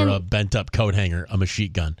 or a bent up coat hanger a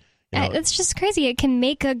machine gun. It's just crazy. It can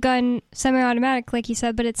make a gun semi-automatic, like you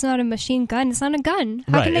said, but it's not a machine gun. It's not a gun.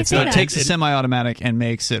 How can they say that? It takes a semi-automatic and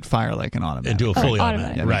makes it fire like an automatic. And do a fully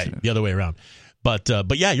automatic. Yeah, right, the other way around. But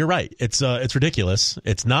yeah, you're right. It's ridiculous.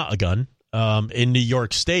 It's not a gun. In New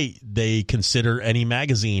York State, they consider any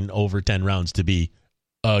magazine over 10 rounds to be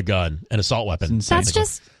a gun, an assault weapon. That's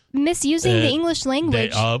just misusing the English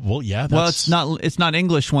language. It's not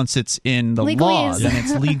English once it's in the legalese. laws, and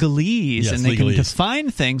it's legalese, Yes, and they legalese. can define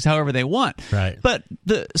things however they want. Right. But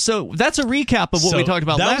so that's a recap of what we talked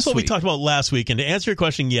about last week. That's what we talked about last week. And to answer your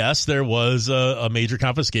question, yes, there was a major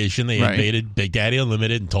confiscation. They invaded Big Daddy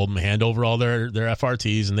Unlimited and told them to hand over all their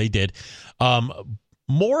FRTs, and they did.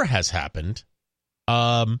 More has happened.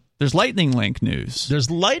 There's Lightning Link news.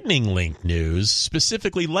 There's Lightning Link news,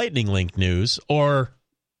 specifically Lightning Link news, or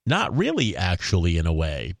not really, actually, in a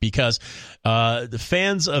way, because the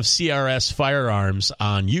fans of CRS Firearms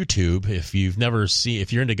on YouTube, if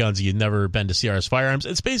you're into guns, you've never been to CRS Firearms,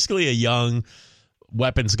 it's basically a young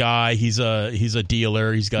weapons guy. He's a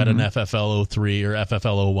dealer. He's got an FFL 03 or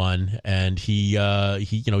FFL 01, and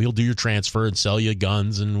he'll do your transfer and sell you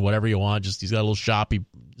guns and whatever you want. Just he's got a little shop,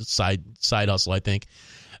 side hustle, I think.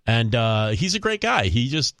 And he's a great guy.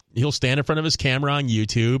 He'll stand in front of his camera on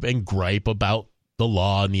YouTube and gripe about the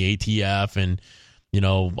law and the ATF and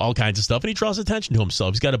all kinds of stuff, and he draws attention to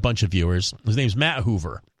himself. He's got a bunch of viewers. His name's Matt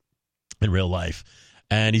Hoover in real life,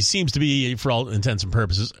 and he seems to be, for all intents and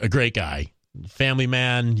purposes, a great guy, family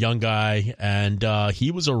man, young guy, and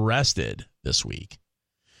he was arrested this week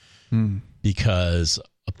because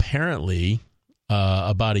apparently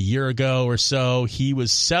about a year ago or so, he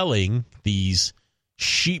was selling these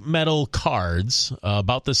sheet metal cards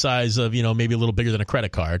about the size of maybe a little bigger than a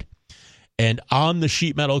credit card. And on the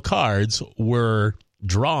sheet metal cards were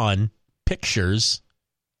drawn pictures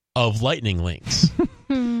of lightning links.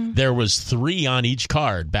 There was 3 on each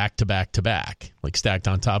card, back to back to back, like stacked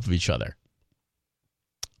on top of each other.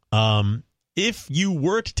 If you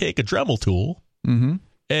were to take a Dremel tool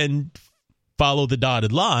and follow the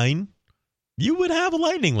dotted line, you would have a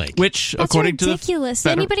lightning link. Which, that's according ridiculous. to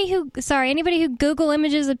the Anybody who Google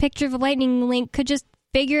images a picture of a lightning link could just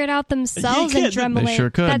figure it out themselves in Dremel. They sure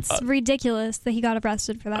could. That's ridiculous that he got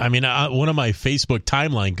arrested for that. I mean, one of my Facebook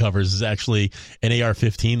timeline covers is actually an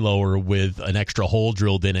AR-15 lower with an extra hole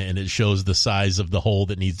drilled in it, and it shows the size of the hole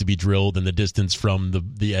that needs to be drilled and the distance from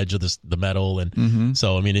the edge of the metal. And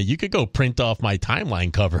so, I mean, you could go print off my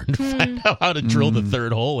timeline cover and find out how to drill the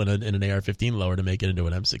third hole in an AR-15 lower to make it into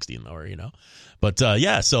an M16 lower, But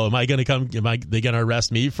yeah, so am I going to come? They going to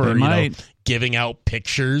arrest me for giving out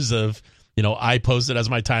pictures of? I posted as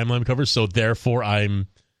my timeline cover, so therefore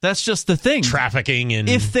that's just the thing. Trafficking and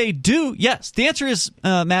if they do, yes. The answer is,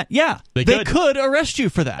 Matt, yeah. They could arrest you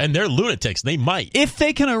for that. And they're lunatics. They might. If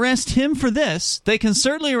they can arrest him for this, they can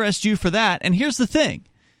certainly arrest you for that. And here's the thing.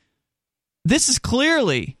 This is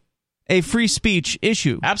clearly a free speech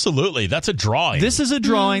issue. Absolutely. That's a drawing. This is a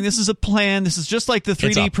drawing. This is a plan. This is just like the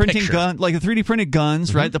 3D printing gun, like the 3D printed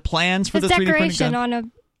guns, right? The plans for the 3D printed gun. On a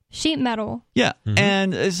sheet metal. Yeah,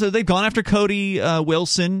 and so they've gone after Cody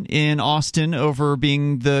Wilson in Austin over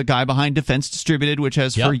being the guy behind Defense Distributed, which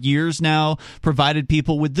has for years now provided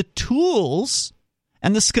people with the tools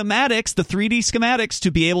and the schematics, the 3D schematics,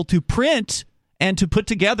 to be able to print and to put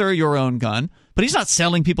together your own gun. But he's not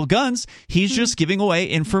selling people guns. He's just giving away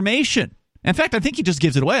information. In fact, I think he just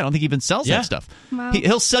gives it away. I don't think he even sells that stuff. Wow.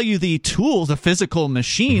 He'll sell you the tools, the physical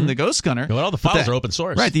machine, the Ghost Gunner. Well, all the files are open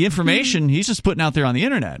source. Right, the information he's just putting out there on the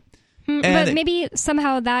internet. But maybe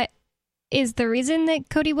somehow that is the reason that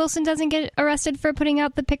Cody Wilson doesn't get arrested for putting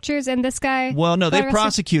out the pictures, and this guy... Well, no, they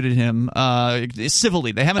prosecuted him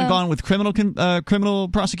civilly. They haven't gone with criminal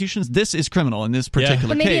prosecutions. This is criminal in this particular case.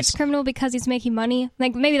 But maybe it's criminal because he's making money.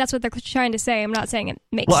 Like, maybe that's what they're trying to say. I'm not saying it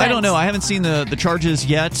makes sense. Well, I don't know. I haven't seen the charges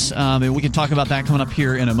yet. And we can talk about that coming up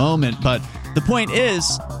here in a moment. But the point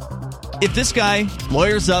is, if this guy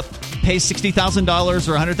lawyers up, pays $60,000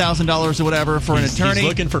 or $100,000 or whatever for an attorney. He's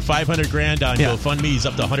looking for $500,000 on GoFundMe. He's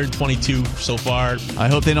up to 122 so far. I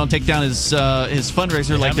hope they don't take down his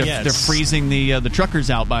fundraiser like they're freezing the truckers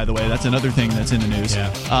out, by the way. That's another thing that's in the news.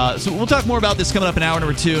 Yeah. So we'll talk more about this coming up in hour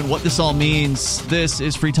number 2 and what this all means. This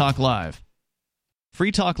is Free Talk Live.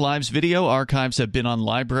 Free Talk Live's video archives have been on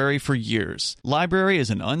Library for years. Library is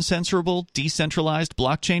an uncensorable, decentralized,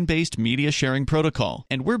 blockchain-based media sharing protocol,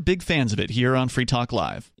 and we're big fans of it here on Free Talk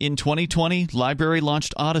Live. In 2020, Library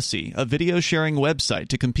launched Odyssey, a video sharing website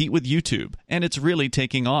to compete with YouTube, and it's really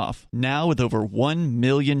taking off. Now with over 1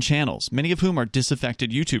 million channels, many of whom are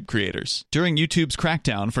disaffected YouTube creators. During YouTube's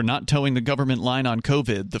crackdown for not towing the government line on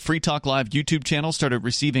COVID, the Free Talk Live YouTube channel started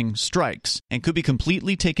receiving strikes and could be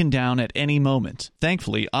completely taken down at any moment.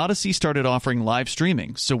 Thankfully, Odyssey started offering live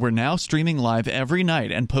streaming, so we're now streaming live every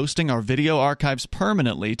night and posting our video archives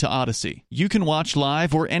permanently to Odyssey. You can watch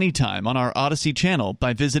live or anytime on our Odyssey channel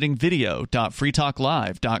by visiting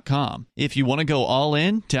video.freetalklive.com. If you want to go all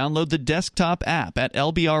in, download the desktop app at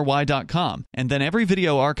lbry.com, and then every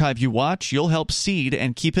video archive you watch, you'll help seed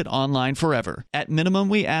and keep it online forever. At minimum,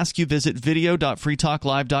 we ask you visit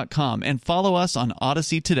video.freetalklive.com and follow us on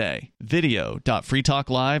Odyssey today.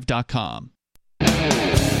 video.freetalklive.com.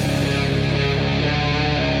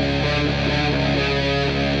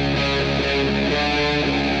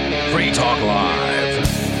 Free Talk Live.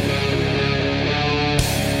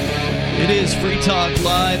 It is Free Talk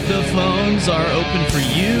Live. The phones are open for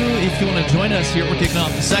you. If you want to join us here, we're kicking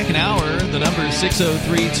off the second hour. The number is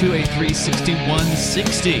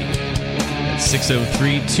 603-283-6160. That's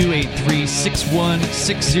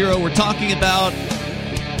 603-283-6160. We're talking about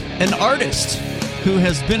an artist who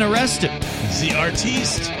has been arrested. The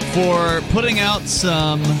artiste. For putting out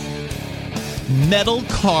some metal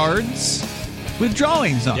cards with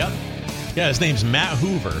drawings on them. Yeah, his name's Matt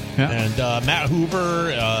Hoover. Yeah. And Matt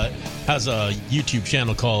Hoover has a YouTube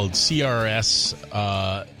channel called CRS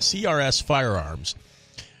Firearms.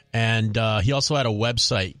 And he also had a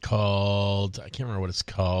website called, I can't remember what it's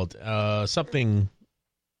called, something,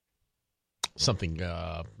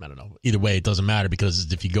 I don't know. Either way, it doesn't matter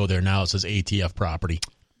because if you go there now, it says ATF property.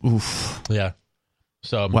 Oof. Yeah.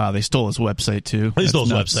 So wow, they stole his website too. They stole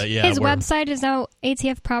his website. Yeah, his website is now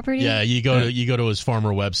ATF property. Yeah, you go to his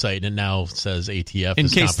former website and it now says ATF. In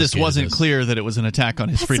case this wasn't clear that it was an attack on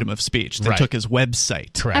his freedom of speech, they took his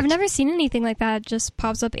website. Correct. I've never seen anything like that. It just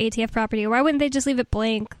pops up ATF property. Why wouldn't they just leave it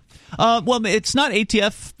blank? Well, it's not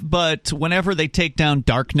ATF, but whenever they take down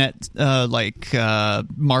darknet,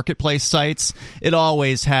 marketplace sites, it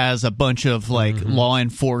always has a bunch of law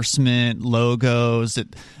enforcement logos.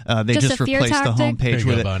 They just replace the homepage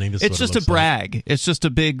with it. It's just a brag. Like. It's just a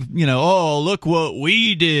big, oh, look what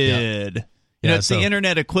we did. Yep. It's the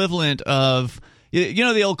internet equivalent of.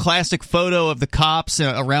 The old classic photo of the cops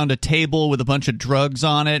around a table with a bunch of drugs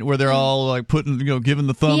on it, where they're all like putting, giving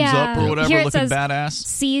the thumbs up or whatever, here looking says badass.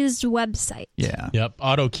 Seized website. Yeah. Yep.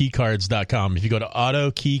 Autokeycards.com. If you go to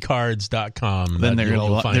autokeycards.com, then they're going to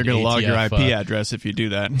log your IP address if you do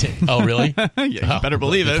that. Oh, really? Yeah, you better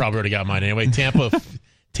believe it. They probably already got mine anyway.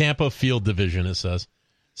 Tampa Field Division, it says.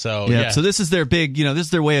 So So this is their big, this is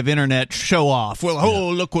their way of internet show off.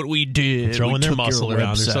 Well, look what we did. Throwing their muscle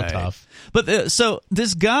around. They're so tough. But so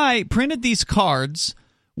this guy printed these cards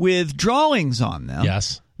with drawings on them.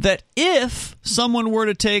 Yes. That if someone were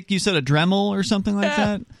to take, you said a Dremel or something like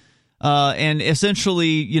that, and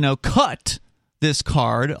essentially, cut this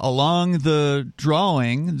card along the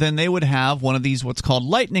drawing, then they would have one of these what's called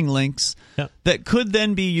lightning links that could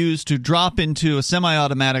then be used to drop into a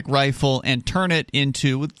semi-automatic rifle and turn it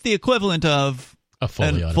into the equivalent of a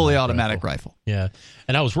fully automatic rifle. Yeah.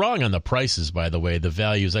 And I was wrong on the prices, by the way, the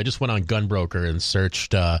values. I just went on Gunbroker and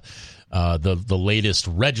searched the latest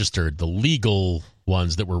registered, the legal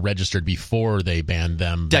ones that were registered before they banned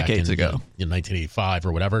them decades ago in 1985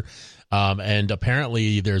 or whatever. And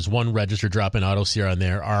apparently there's one registered drop-in auto Sierra on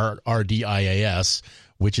there, RDIAS,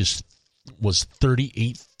 which was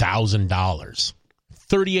 $38,000.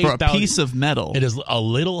 $38,000 for a piece of metal. It is a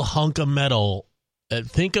little hunk of metal.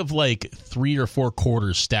 Think of like 3 or 4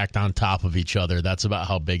 quarters stacked on top of each other. That's about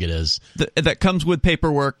how big it is. That comes with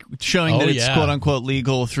paperwork showing that it's quote unquote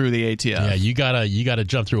legal through the ATF. Yeah, you gotta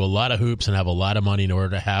jump through a lot of hoops and have a lot of money in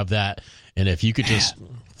order to have that. And if you could just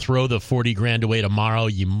throw the $40,000 away tomorrow,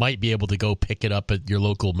 you might be able to go pick it up at your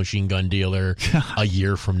local machine gun dealer a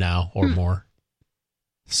year from now or more.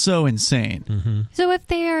 So insane. Mm-hmm. So if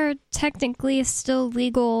they are technically still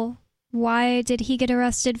legal, why did he get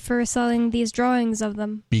arrested for selling these drawings of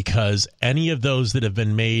them? Because any of those that have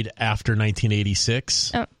been made after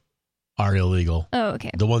 1986 are illegal. Oh,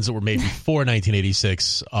 okay. The ones that were made before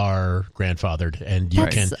 1986 are grandfathered, and you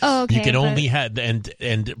can only have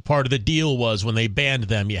and part of the deal was when they banned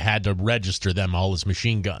them, you had to register them all as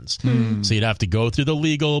machine guns. So you'd have to go through the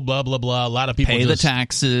legal blah blah blah. A lot of people pay the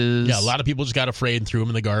taxes. Yeah, a lot of people just got afraid and threw them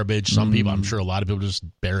in the garbage. Some people, I'm sure, a lot of people just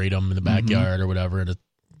buried them in the backyard or whatever, and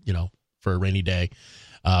for a rainy day.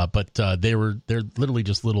 But they're literally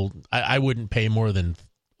just little. I wouldn't pay more than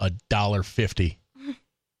 $1.50.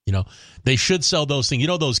 You know, they should sell those things. You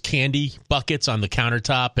know, those candy buckets on the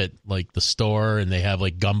countertop at like the store, and they have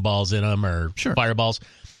like gumballs in them or fireballs.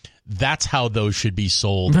 That's how those should be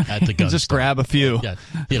sold at the gun Just store. grab a few. Yeah,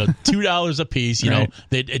 you know, $2 a piece. You know,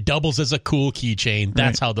 it doubles as a cool keychain.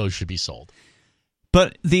 That's how those should be sold.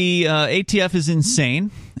 But the ATF is insane,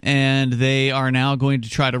 and they are now going to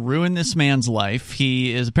try to ruin this man's life.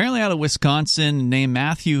 He is apparently out of Wisconsin, named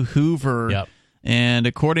Matthew Hoover. Yep. And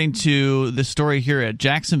according to the story here at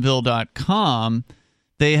Jacksonville.com,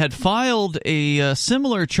 they had filed a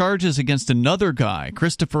similar charges against another guy,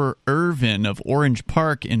 Christopher Irvin of Orange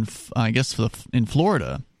Park in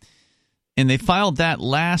Florida. And they filed that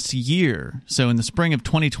last year. So in the spring of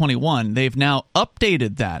 2021, they've now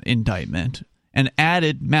updated that indictment and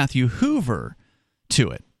added Matthew Hoover to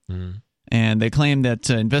it. Mm. And they claim that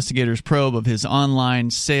investigators' probe of his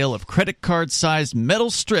online sale of credit card-sized metal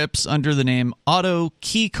strips under the name Auto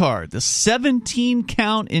Keycard, the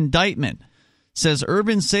 17-count indictment, says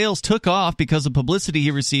Irvin's sales took off because of publicity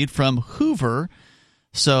he received from Hoover.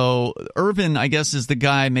 So Irvin, I guess, is the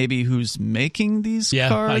guy maybe who's making these cards?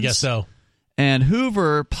 Yeah, I guess so. And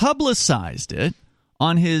Hoover publicized it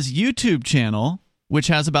on his YouTube channel, which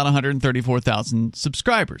has about 134,000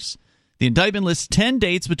 subscribers. The indictment lists 10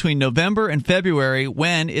 dates between November and February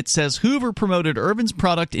when it says Hoover promoted Irvin's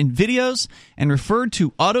product in videos and referred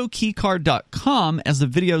to AutoKeycard.com as the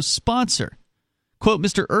video's sponsor. Quote,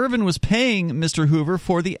 Mr. Irvin was paying Mr. Hoover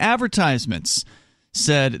for the advertisements,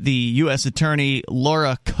 said the U.S. Attorney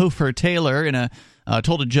Laura Cofer-Taylor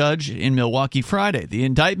told a judge in Milwaukee Friday. The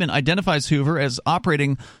indictment identifies Hoover as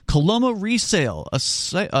operating Coloma Resale, a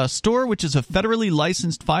store which is a federally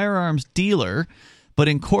licensed firearms dealer. But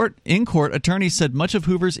in court, attorneys said much of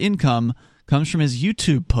Hoover's income comes from his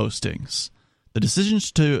YouTube postings. The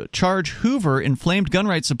decisions to charge Hoover inflamed gun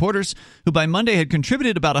rights supporters who by Monday had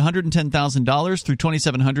contributed about $110,000 through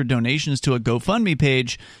 2,700 donations to a GoFundMe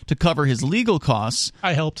page to cover his legal costs.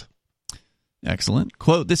 I helped. Excellent.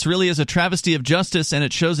 Quote, this really is a travesty of justice, and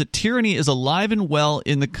it shows that tyranny is alive and well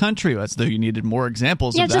in the country. That's though you needed more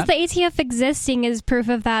examples of that. Yeah, just the ATF existing is proof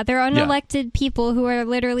of that. They're unelected people who are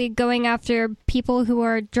literally going after people who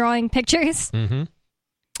are drawing pictures. Mm-hmm.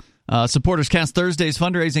 Supporters cast Thursday's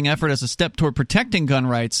fundraising effort as a step toward protecting gun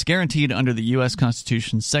rights guaranteed under the U.S.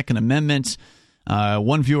 Constitution's Second Amendment.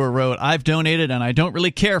 One viewer wrote, I've donated, and I don't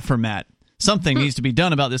really care for Matt. Something needs to be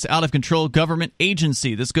done about this out-of-control government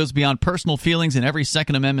agency. This goes beyond personal feelings, and every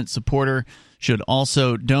Second Amendment supporter should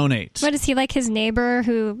also donate. What, is he like his neighbor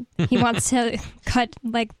who he wants to cut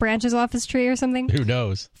like branches off his tree or something? Who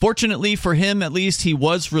knows? Fortunately for him, at least, he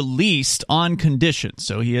was released on condition.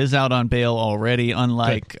 So he is out on bail already,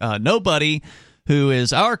 unlike Nobody, who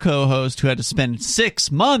is our co-host, who had to spend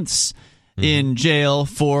 6 months in jail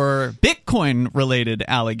for Bitcoin-related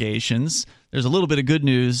allegations. There's a little bit of good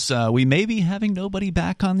news. We may be having Nobody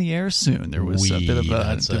back on the air soon. There was a bit of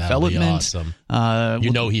a development. Awesome.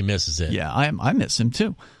 You know he misses it. Yeah, I miss him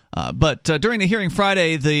too. But during the hearing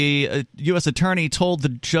Friday, the U.S. attorney told the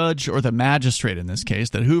judge, or the magistrate in this case,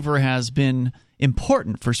 that Hoover has been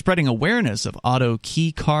important for spreading awareness of auto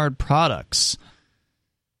key card products.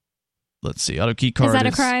 Let's see, auto key card is that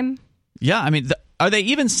a crime? Yeah, I mean, are they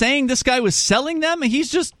even saying this guy was selling them?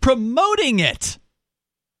 He's just promoting it.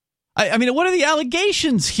 I mean, what are the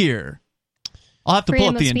allegations here? I'll have to pull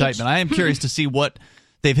up the indictment. I am curious to see what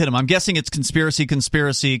they've hit him. I'm guessing it's conspiracy.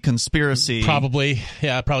 Probably.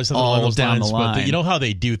 Yeah, probably something all along those down lines. the line. But you know how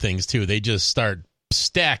they do things, too. They just start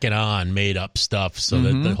stacking on made-up stuff so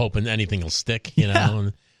that they're hoping anything will stick, you know.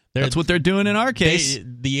 And that's what they're doing in our case.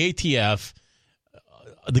 The ATF,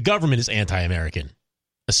 the government is anti-American,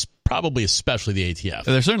 probably especially the ATF.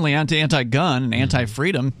 They're certainly anti-gun and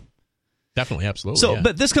anti-freedom. Definitely, absolutely. So,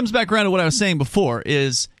 but this comes back around to what I was saying before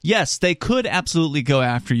is, yes, they could absolutely go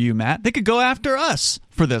after you, Matt. They could go after us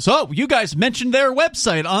for this. Oh, you guys mentioned their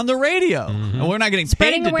website on the radio. And we're not getting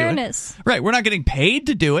paid to awareness. Do it. Right, we're not getting paid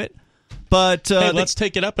to do it. But hey, let's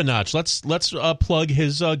take it up a notch. Let's plug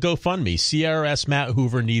his GoFundMe. CRS Matt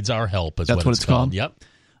Hoover needs our help. That's what it's called. Yep.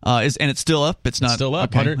 And it's still up? It's not still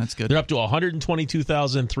up. Okay, that's good. They're up to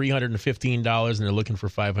 $122,315, and they're looking for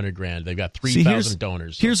 $500,000. They've got 3,000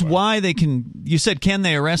 donors. Here's why they can. You said, can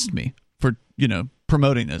they arrest me for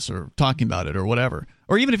promoting this or talking about it or whatever,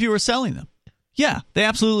 or even if you were selling them? Yeah, they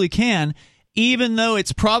absolutely can. Even though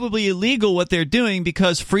it's probably illegal what they're doing,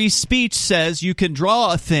 because free speech says you can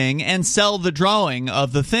draw a thing and sell the drawing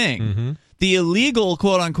of the thing. The illegal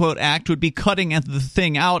quote-unquote act would be cutting the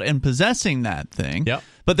thing out and possessing that thing. Yep.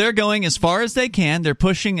 But they're going as far as they can. They're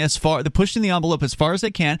pushing the envelope as far as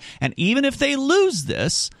they can. And even if they lose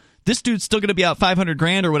this dude's still going to be out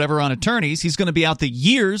 $500,000 or whatever on attorneys. He's going to be out the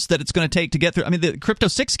years that it's going to take to get through. I mean, the Crypto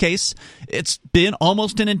 6 case, it's been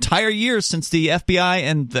almost an entire year since the FBI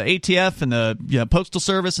and the ATF and the Postal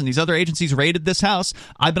Service and these other agencies raided this house.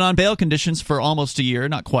 I've been on bail conditions for almost a year,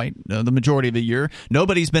 not quite, the majority of a year.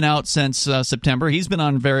 Nobody's been out since September. He's been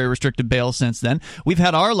on very restricted bail since then. We've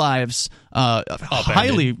had our lives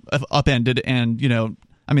highly upended and,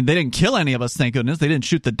 I mean, they didn't kill any of us, thank goodness. They didn't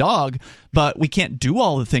shoot the dog, but we can't do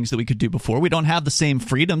all the things that we could do before. We don't have the same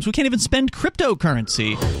freedoms. We can't even spend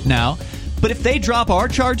cryptocurrency now. But if they drop our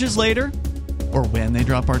charges later, or when they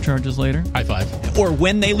drop our charges later, high five, or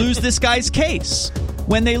when they lose this guy's case,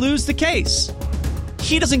 when they lose the case,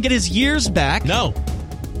 he doesn't get his years back. No.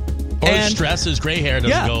 Or his stress, his gray hair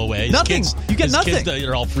doesn't go away. His Nothing. You get nothing. Kids,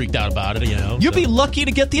 they're all freaked out about it, You'll be lucky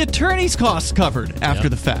to get the attorney's costs covered after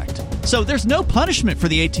the fact. So there's no punishment for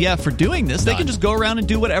the ATF for doing this. They can just go around and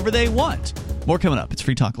do whatever they want. More coming up. It's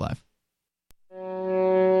Free Talk Live.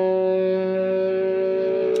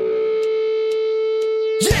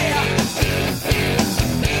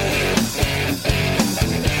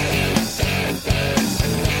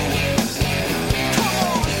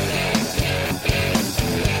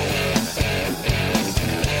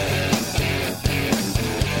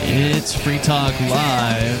 It's Free Talk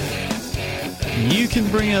Live. You can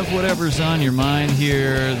bring up whatever's on your mind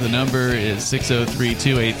here. The number is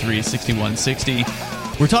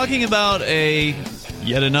 603-283-6160. We're talking about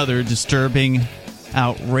yet another disturbing,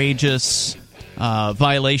 outrageous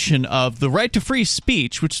violation of the right to free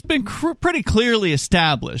speech, which has been pretty clearly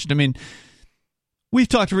established. I mean, we've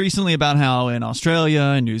talked recently about how in Australia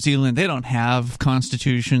and New Zealand, they don't have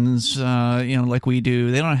constitutions, like we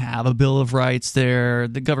do. They don't have a Bill of Rights there.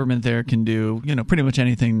 The government there can do, pretty much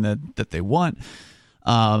anything that they want.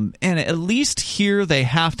 And at least here, they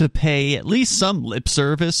have to pay at least some lip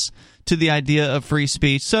service to the idea of free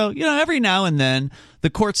speech. So, every now and then, the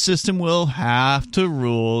court system will have to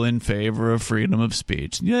rule in favor of freedom of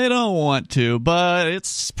speech. They don't want to, but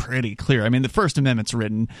it's pretty clear. I mean, the First Amendment's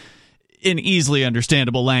written in easily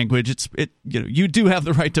understandable language. You do have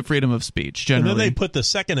the right to freedom of speech, generally. And then they put the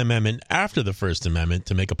Second Amendment after the First Amendment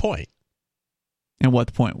to make a point. And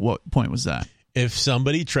what point? What point was that? If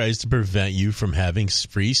somebody tries to prevent you from having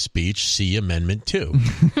free speech, see Amendment 2.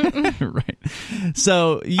 Right.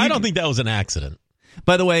 So I don't think that was an accident.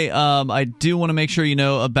 By the way, I do want to make sure you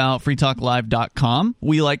know about freetalklive.com.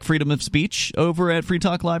 We like freedom of speech over at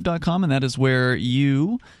freetalklive.com, and that is where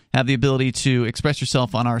you have the ability to express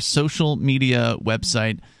yourself on our social media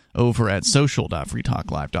website over at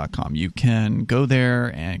social.freetalklive.com. You can go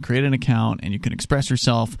there and create an account, and you can express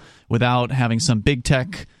yourself without having some big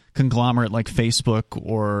tech conglomerate like Facebook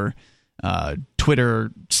or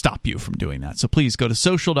Twitter stop you from doing that. So please go to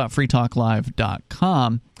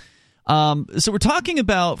social.freetalklive.com. So we're talking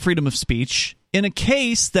about freedom of speech in a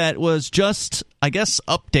case that was just, I guess,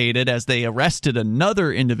 updated as they arrested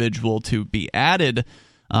another individual to be added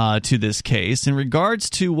to this case in regards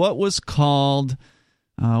to what was called,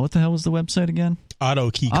 what the hell was the website again?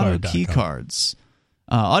 AutoKeycard.com. AutoKeycards.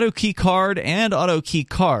 AutoKeycard and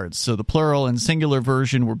AutoKeycards. So the plural and singular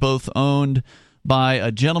version were both owned by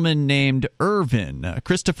a gentleman named Irvin,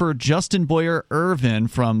 Christopher Justin Boyer Irvin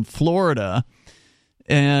from Florida.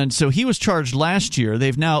 And so he was charged last year.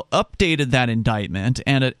 They've now updated that indictment,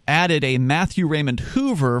 and it added a Matthew Raymond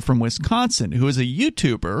Hoover from Wisconsin, who is a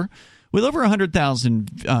YouTuber with over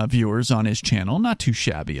 100,000 viewers on his channel. Not too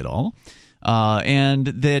shabby at all. And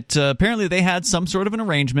that apparently they had some sort of an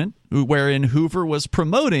arrangement wherein Hoover was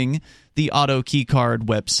promoting the AutoKeycard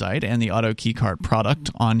website and the AutoKeycard product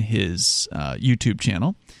on his YouTube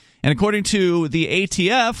channel. And according to the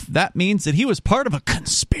ATF, that means that he was part of a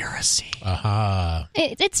conspiracy. Aha.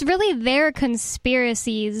 It's really their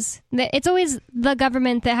conspiracies. It's always the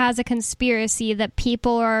government that has a conspiracy that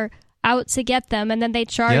people are out to get them, and then they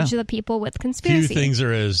charge the people with conspiracy. Few things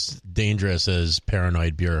are as dangerous as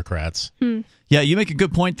paranoid bureaucrats. Yeah, you make a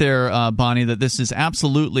good point there, Bonnie, that this is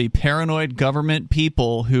absolutely paranoid government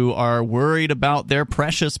people who are worried about their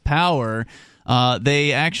precious power.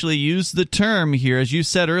 They actually use the term here, as you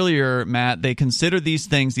said earlier, Matt, they consider these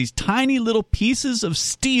things, these tiny little pieces of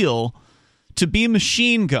steel, to be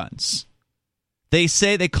machine guns. They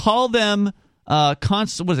call them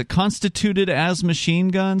constituted as machine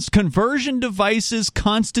guns? Conversion devices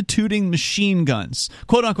constituting machine guns.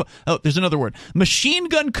 Quote unquote. Oh, there's another word. Machine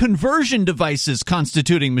gun conversion devices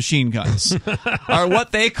constituting machine guns are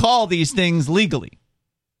what they call these things legally.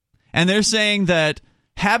 And they're saying that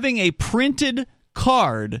having a printed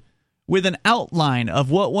card with an outline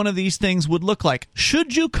of what one of these things would look like,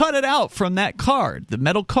 should you cut it out from that card, the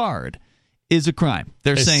metal card, is a crime.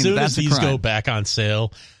 They're saying that's a crime. As soon as these go back on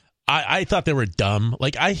sale, I thought they were dumb.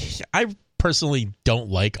 Like, I personally don't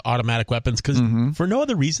like automatic weapons because for no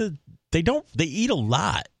other reason, they eat a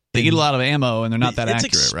lot. They eat a lot of ammo, and they're not that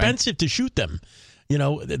accurate, It's expensive to shoot them. You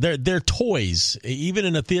know, they're toys. Even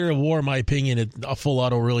in a theater of war, in my opinion, a full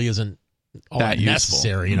auto really isn't all that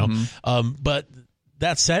necessary. You know, but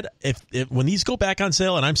that said, if when these go back on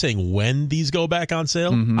sale, and I'm saying when these go back on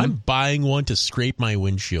sale, I'm buying one to scrape my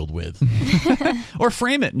windshield with, or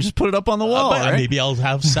frame it and just put it up on the wall. Right? Maybe I'll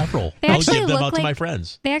have several. I'll give them out to my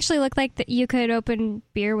friends. They actually look like that you could open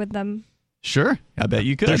beer with them. Sure, I bet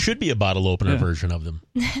you could. There should be a bottle opener version of them.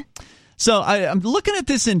 So I'm looking at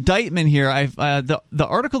this indictment here. The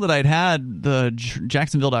article that I'd had, the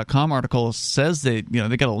Jacksonville.com article, says they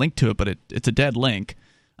got a link to it, but it's a dead link.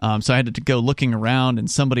 So I had to go looking around, and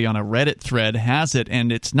somebody on a Reddit thread has it,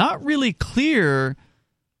 and it's not really clear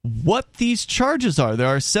what these charges are. There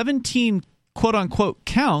are 17 quote-unquote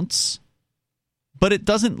counts, but it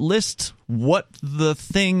doesn't list what the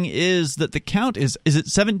thing is that the count is. Is it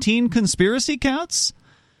 17 conspiracy counts?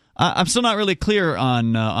 I'm still not really clear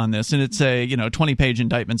on this, and it's a 20-page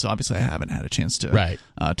indictment, so obviously I haven't had a chance to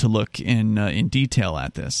look in detail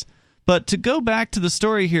at this. But to go back to the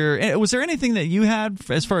story here, was there anything that you had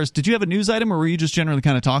as far as, did you have a news item, or were you just generally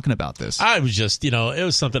kind of talking about this? I was just, it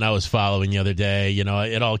was something I was following the other day.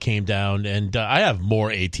 It all came down, and I have more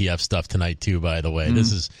ATF stuff tonight too, by the way.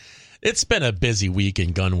 It's been a busy week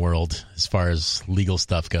in gun world as far as legal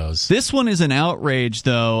stuff goes. This one is an outrage,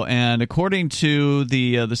 though, and according to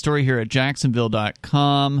the story here at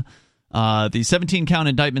Jacksonville.com, the 17-count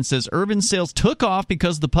indictment says Urban Sales took off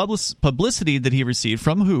because of the publicity that he received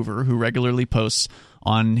from Hoover, who regularly posts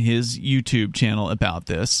on his YouTube channel about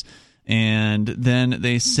this. And then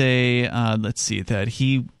they say, that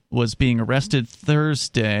he was being arrested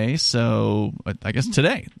Thursday, so I guess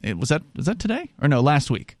today. Was that today? Or no, last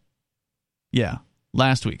week. Yeah,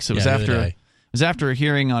 last week. So it was after a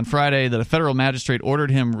hearing on Friday that a federal magistrate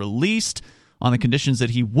ordered him released on the conditions that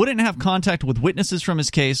he wouldn't have contact with witnesses from his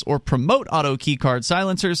case or promote auto keycard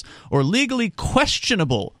silencers or legally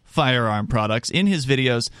questionable firearm products in his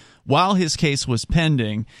videos while his case was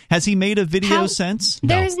pending. Has he made a video since?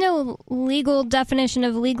 There's no legal definition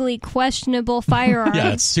of legally questionable firearms.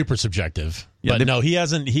 Yeah, it's super subjective. Yeah, but no, he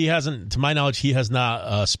hasn't, to my knowledge, he has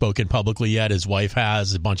not spoken publicly yet. His wife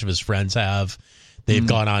has. A bunch of his friends have. They've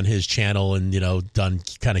gone on his channel and, done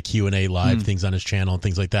kind of Q&A live things on his channel and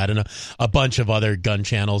things like that. And a bunch of other gun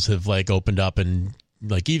channels have, opened up and,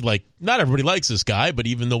 not everybody likes this guy, but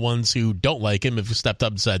even the ones who don't like him have stepped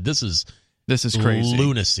up and said, this is crazy.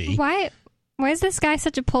 Lunacy. Why is this guy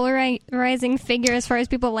such a polarizing figure as far as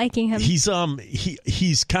people liking him? He's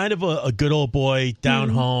kind of a good old boy down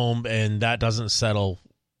home, and that doesn't settle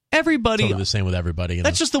everybody. Totally the same with everybody.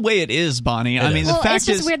 That's just the way it is, Bonnie. The fact it's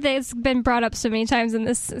just weird that it's been brought up so many times in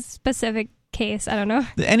this specific case. I don't know.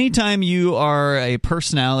 Anytime you are a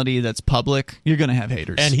personality that's public, you're going to have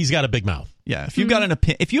haters. And he's got a big mouth. Yeah, if you've got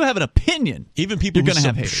if you have an opinion, even people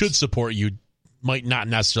who should support you might not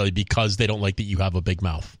necessarily because they don't like that you have a big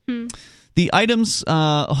mouth. The items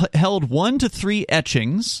held 1 to 3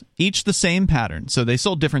 etchings, each the same pattern. So they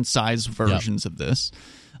sold different size versions of this.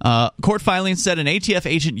 Court filings said an ATF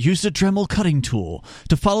agent used a Dremel cutting tool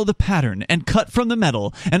to follow the pattern and cut from the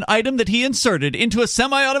metal an item that he inserted into a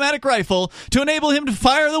semi-automatic rifle to enable him to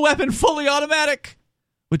fire the weapon fully automatic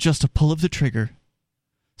with just a pull of the trigger.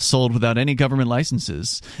 Sold without any government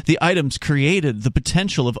licenses, the items created the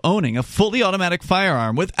potential of owning a fully automatic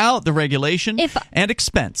firearm without the regulation and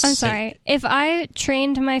expense. I'm sorry. If I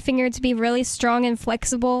trained my finger to be really strong and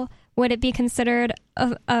flexible, would it be considered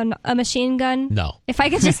a machine gun? No. If I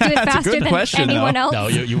could just do it faster than anyone else? No,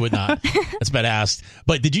 you would not. That's been asked.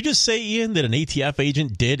 But did you just say, Ian, that an ATF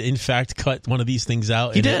agent did, in fact, cut one of these things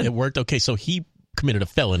out? He did. It worked? Okay, so he committed a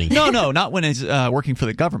felony. No, not when he's working for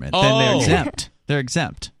the government. Then they're exempt. They're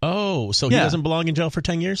exempt. Oh, so he doesn't belong in jail for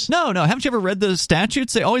 10 years? No. Haven't you ever read the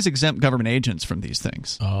statutes? They always exempt government agents from these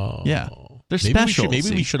things. Oh. Yeah. They're special. Maybe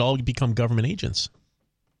we should all become government agents.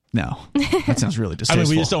 No. That sounds really distasteful.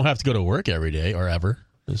 We just don't have to go to work every day or ever.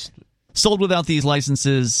 Sold without these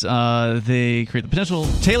licenses, they create the potential.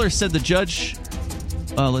 Taylor said the judge,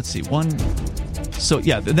 let's see, So,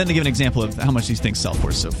 then they give an example of how much these things sell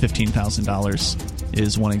for. So, $15,000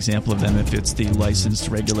 is one example of them if it's the licensed,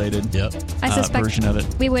 regulated I suspect version of it.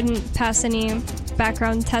 We wouldn't pass any strict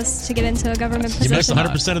background tests to get into a government position. You miss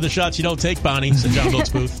 100% of the shots you don't take, Bonnie, said John Wilkes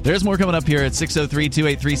Booth. There's more coming up here at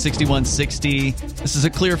 603-283-6160. This is a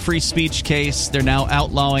clear free speech case. They're now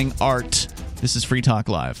outlawing art. This is Free Talk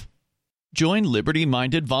Live. Join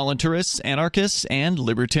liberty-minded voluntarists, anarchists, and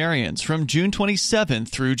libertarians from June 27th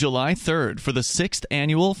through July 3rd for the 6th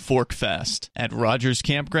annual Fork Fest at Rogers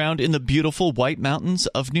Campground in the beautiful White Mountains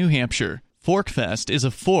of New Hampshire. Fork Fest is a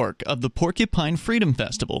fork of the Porcupine Freedom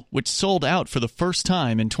Festival, which sold out for the first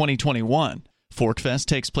time in 2021. Fork Fest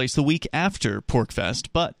takes place the week after Pork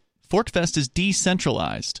Fest, but Fork Fest is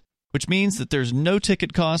decentralized, which means that there's no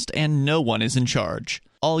ticket cost and no one is in charge.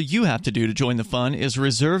 All you have to do to join the fun is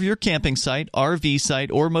reserve your camping site, RV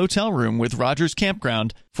site, or motel room with Rogers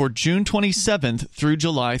Campground for June 27th through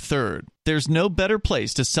July 3rd. There's no better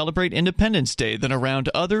place to celebrate Independence Day than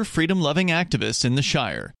around other freedom-loving activists in the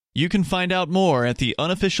Shire. You can find out more at the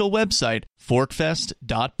unofficial website,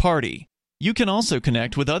 forkfest.party. You can also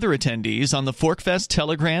connect with other attendees on the Forkfest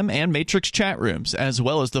Telegram and Matrix chat rooms, as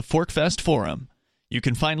well as the Forkfest Forum. You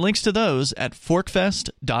can find links to those at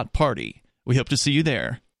forkfest.party. We hope to see you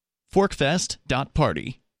there.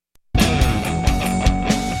 Forkfest.party.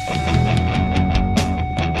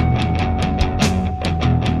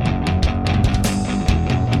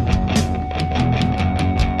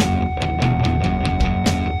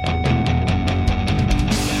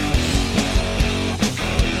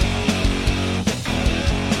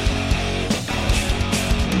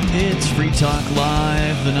 It's Free Talk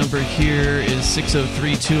Live. The number here is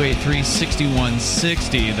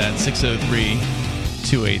 603-283-6160. That's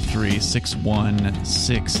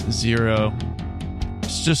 603-283-6160.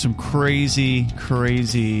 It's just some crazy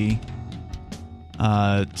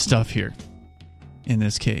stuff here in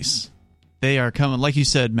this case. They are coming, like you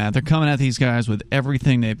said, Matt, they're coming at these guys with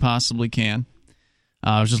everything they possibly can.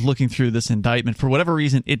 I was just looking through this indictment. For whatever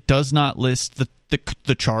reason, it does not list the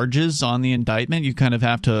charges on the indictment. You kind of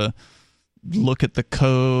have to look at the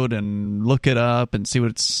code and look it up and see what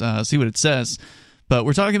it says. But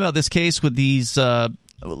we're talking about this case with these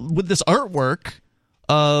with this artwork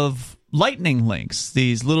of lightning links,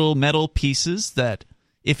 these little metal pieces that,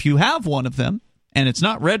 if you have one of them and it's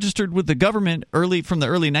not registered with the government from the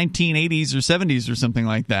early 1980s or 70s or something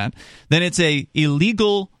like that, then it's a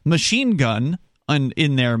illegal machine gun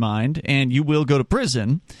in their mind, and you will go to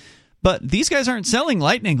prison. But these guys aren't selling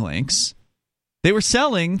lightning links. They were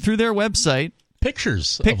selling through their website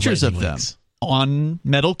pictures of them on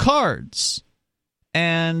metal cards.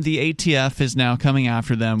 And the ATF is now coming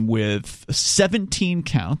after them with 17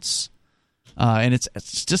 counts. And it's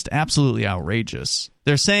just absolutely outrageous.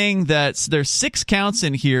 They're saying that there's 6 counts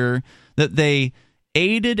in here that they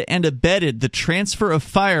aided and abetted the transfer of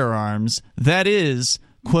firearms, that is,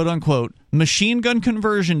 quote unquote, machine gun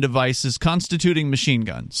conversion devices constituting machine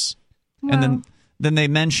guns. Wow. And then they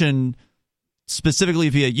mention specifically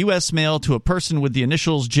via U.S. mail to a person with the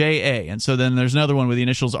initials J.A. And so then there's another one with the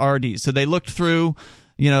initials R.D. So they looked through,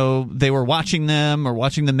 they were watching them or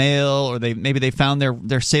watching the mail, or maybe they found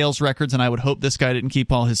their sales records, and I would hope this guy didn't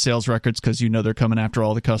keep all his sales records because they're coming after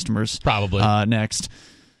all the customers probably next.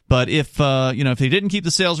 But if they didn't keep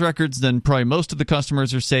the sales records, then probably most of the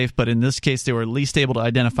customers are safe. But in this case, they were at least able to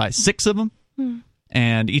identify 6 of them.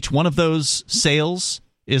 And each one of those sales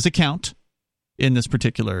is a count in this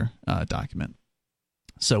particular document.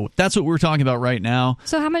 So that's what we're talking about right now.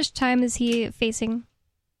 So how much time is he facing?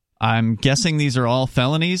 I'm guessing these are all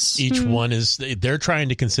felonies. Each one they're trying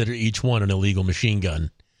to consider each one an illegal machine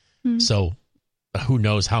gun. So who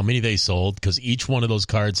knows how many they sold, because each one of those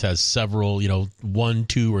cards has several, 1,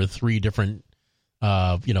 2, or 3 different,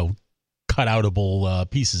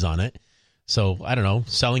 cutoutable pieces on it. So I don't know,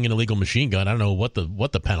 selling an illegal machine gun. I don't know what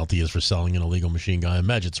the penalty is for selling an illegal machine gun. I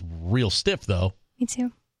imagine it's real stiff, though. Me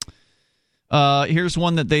too. Here's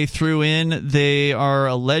one that they threw in. They are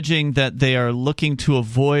alleging that they are looking to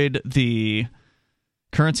avoid the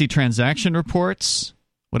currency transaction reports,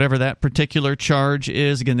 whatever that particular charge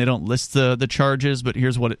is. Again, they don't list the charges, but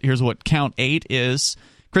here's what count 8 is.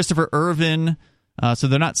 Christopher Irvin. So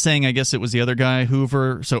they're not saying, I guess it was the other guy,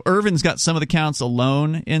 Hoover. So Irvin's got some of the counts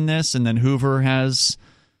alone in this, and then Hoover has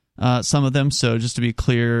some of them. So just to be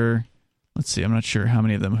clear, let's see, I'm not sure how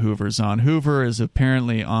many of them Hoover's on. Hoover is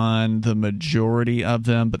apparently on the majority of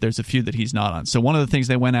them, but there's a few that he's not on. So one of the things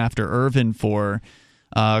they went after Irvin for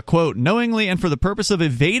quote, knowingly and for the purpose of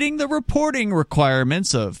evading the reporting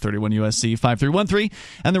requirements of 31 U.S.C. 5313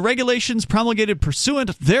 and the regulations promulgated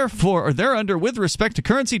pursuant therefore or thereunder with respect to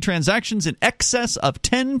currency transactions in excess of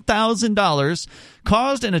 $10,000,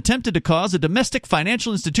 caused and attempted to cause a domestic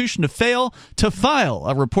financial institution to fail to file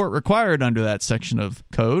a report required under that section of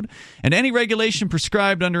code, and any regulation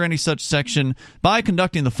prescribed under any such section by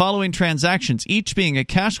conducting the following transactions, each being a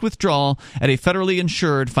cash withdrawal at a federally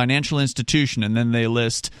insured financial institution. And then they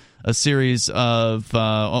list a series of,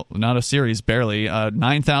 not a series, barely,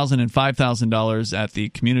 $9,000 and $5,000 at the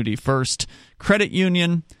Community First Credit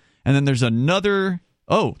Union. And then there's another,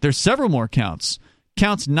 there's several more counts.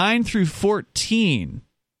 Counts 9 through 14.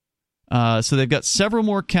 So they've got several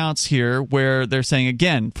more counts here where they're saying,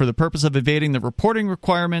 again, for the purpose of evading the reporting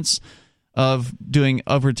requirements of doing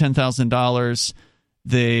over $10,000,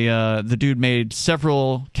 the dude made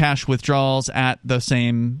several cash withdrawals at the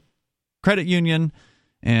same credit union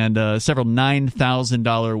and several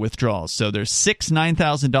 $9,000 withdrawals. So there's 6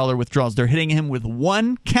 $9,000 withdrawals. They're hitting him with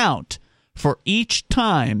one count for each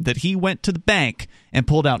time that he went to the bank and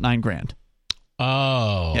pulled out $9,000.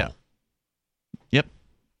 Oh. Yeah. Yep.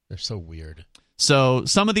 They're so weird. So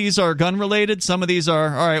some of these are gun-related. Some of these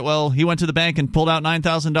are, all right, well, he went to the bank and pulled out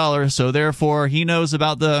 $9,000, so therefore he knows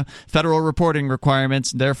about the federal reporting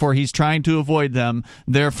requirements, therefore he's trying to avoid them,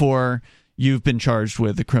 therefore you've been charged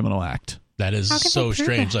with a criminal act. That is so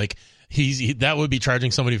strange. Like, that would be charging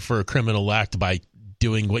somebody for a criminal act by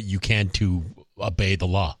doing what you can to obey the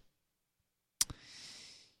law.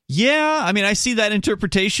 Yeah, I mean, I see that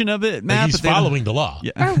interpretation of it, Matt. He's following the law.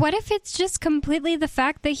 Yeah. Or what if it's just completely the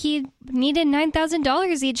fact that he needed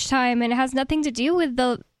 $9,000 each time and it has nothing to do with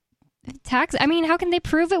the tax? I mean, how can they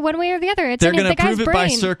prove it one way or the other? It's They're in the going to prove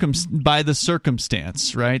guy's it brain. by the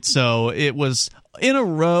circumstance, right? So it was in a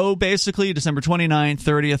row, basically, December 29th,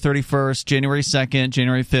 30th, 31st, January 2nd,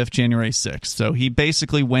 January 5th, January 6th. So he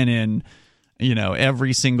basically went in,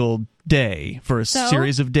 every single day for a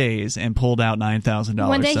series of days and pulled out $9,000.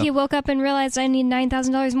 One day he woke up and realized, I need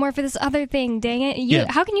 $9,000 more for this other thing. Dang it.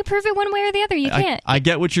 How can you prove it one way or the other? You can't. I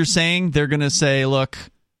get what you're saying. They're going to say, look,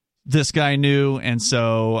 this guy knew, and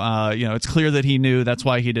so it's clear that he knew. That's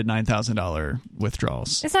why he did $9,000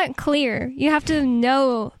 withdrawals. It's not clear. You have to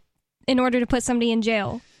know in order to put somebody in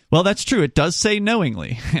jail. Well, that's true. It does say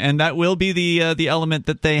knowingly, and that will be the element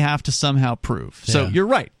that they have to somehow prove. So you're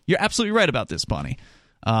right. You're absolutely right about this, Bonnie.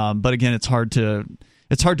 But again, it's hard to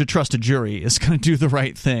trust a jury is going to do the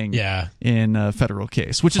right thing in a federal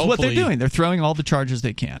case, which is what they're doing. They're throwing all the charges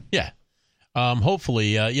they can. Yeah.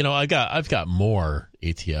 Hopefully, I've got more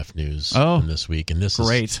ATF news from this week, and this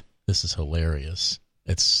is hilarious.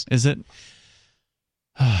 Is it?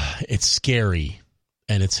 It's scary.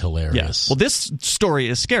 And it's hilarious. Yeah. Well, this story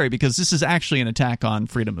is scary because this is actually an attack on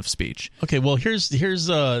freedom of speech. Okay, well, here's the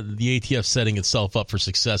ATF setting itself up for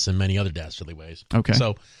success in many other dastardly ways. Okay.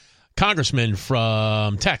 So, Congressman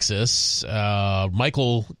from Texas,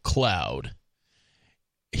 Michael Cloud,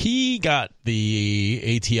 he got the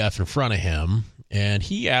ATF in front of him, and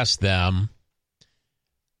he asked them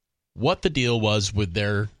what the deal was with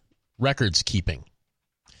their records keeping.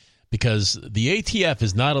 Because the ATF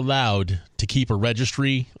is not allowed to keep a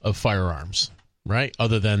registry of firearms, right?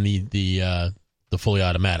 Other than the fully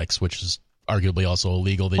automatics, which is arguably also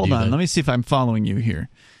illegal. Hold on, let me see if I'm following you here.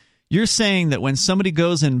 You're saying that when somebody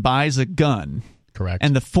goes and buys a gun, correct,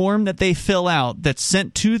 and the form that they fill out that's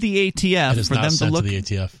sent to the ATF is for not them sent to look to the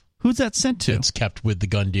ATF. Who's that sent to? It's kept with the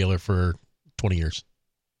gun dealer for 20 years.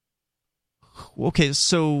 Okay,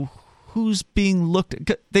 so who's being looked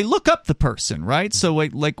at? They look up the person, right? So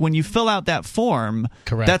like when you fill out that form,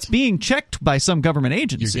 correct, that's being checked by some government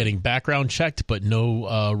agency. You're getting background checked, but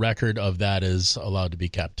no record of that is allowed to be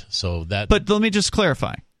kept. So that. But let me just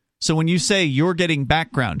clarify. So when you say you're getting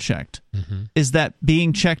background checked, is that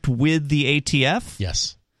being checked with the ATF?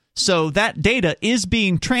 Yes. So that data is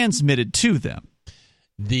being transmitted to them.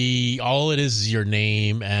 All it is your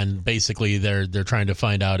name, and basically they're trying to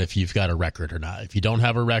find out if you've got a record or not. If you don't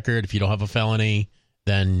have a record, if you don't have a felony,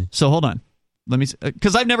 then so hold on, let me,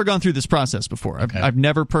 because I've never gone through this process before. Okay. I've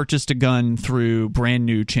never purchased a gun through brand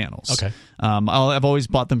new channels. Okay, I've always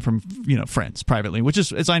bought them from friends privately, which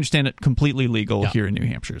is, as I understand it, completely legal here in New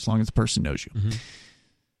Hampshire as long as the person knows you.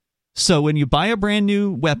 So when you buy a brand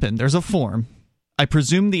new weapon, there's a form. I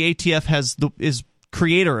presume the ATF is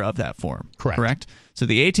creator of that form. Correct. So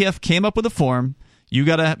the ATF came up with a form. You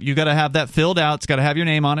gotta have that filled out. It's got to have your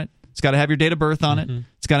name on it. It's got to have your date of birth on it.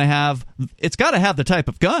 It's got to have the type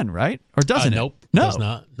of gun, right? Or doesn't it? Nope. No. Does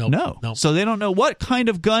not. Nope. No. So they don't know what kind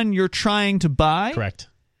of gun you're trying to buy. Correct.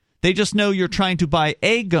 They just know you're trying to buy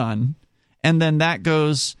a gun, and then that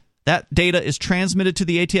goes that data is transmitted to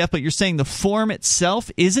the ATF, but you're saying the form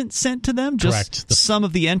itself isn't sent to them? Just Correct. some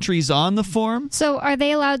of the entries on the form? So are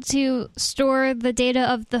they allowed to store the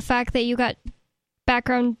data of the fact that you got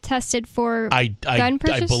background tested for gun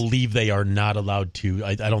purchase? I believe they are not allowed to.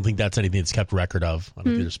 I don't think that's anything that's kept record of. I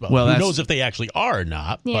don't think there's, well, who knows if they actually are or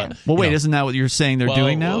not. Yeah. But, Well, wait, isn't that what you're saying they're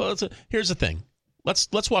doing now? Well, here's the thing.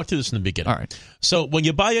 Let's walk through this in the beginning. All right. So when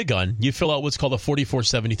you buy a gun, you fill out what's called a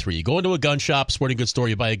 4473. You go into a gun shop, sporting goods store,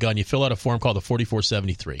 you buy a gun, you fill out a form called a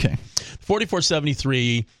 4473. Okay.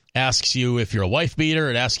 4473 asks you if you're a wife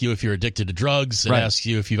beater. It asks you if you're addicted to drugs. It asks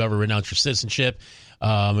you if you've ever renounced your citizenship,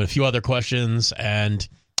 and a few other questions. And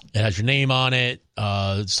it has your name on it,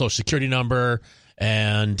 social security number,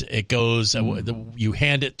 and it goes. You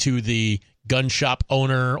hand it to the gun shop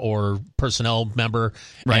owner or personnel member,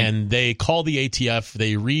 and they call the ATF.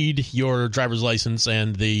 They read your driver's license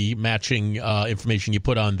and the matching information you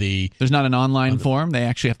put on the... There's not an online form. They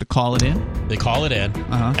actually have to call it in? They call it in,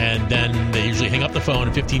 and then they usually hang up the phone,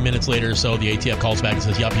 and 15 minutes later or so, the ATF calls back and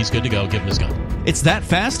says, yep, he's good to go. Give him his gun. It's that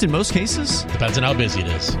fast in most cases? Depends on how busy it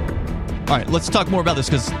is. All right, let's talk more about this,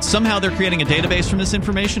 because somehow they're creating a database from this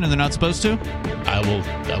information and they're not supposed to? We'll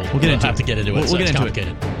get into it. We'll get it's into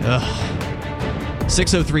complicated. It.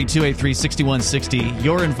 603-283-6160.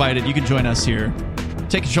 You're invited. You can join us here.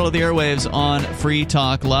 Take control of the airwaves on Free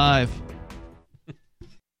Talk Live.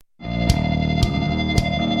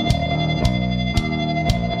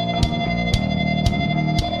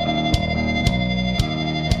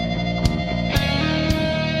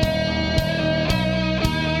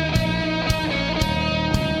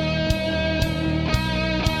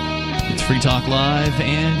 Free Talk Live,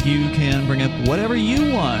 and you can bring up whatever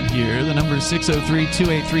you want here. The number is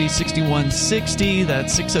 603-283-6160.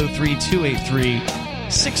 That's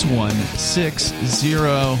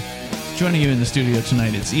 603-283-6160. Joining you in the studio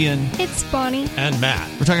tonight, it's Ian. It's Bonnie. And Matt.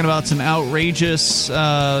 We're talking about some outrageous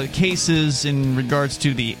cases in regards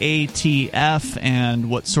to the ATF and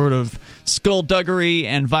what sort of skullduggery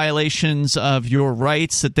and violations of your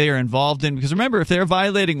rights that they are involved in. Because remember, if they're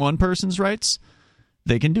violating one person's rights,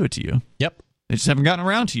 they can do it to you. Yep. They just haven't gotten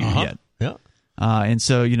around to you yet. Yeah. And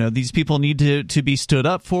so, these people need to be stood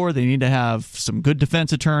up for. They need to have some good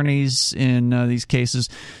defense attorneys in these cases.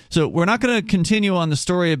 So we're not going to continue on the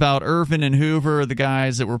story about Irvin and Hoover, the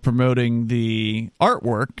guys that were promoting the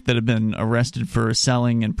artwork that have been arrested for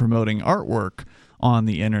selling and promoting artwork on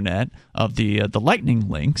the internet of the lightning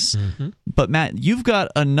links. But Matt, you've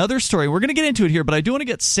got another story. We're going to get into it here, but I do want to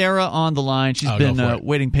get Sarah on the line. She's been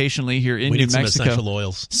waiting patiently here in New Mexico. We need some essential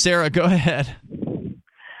oils. Sarah, go ahead.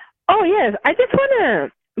 Oh yes, I just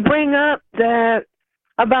want to bring up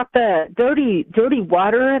about the dirty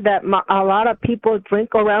water that a lot of people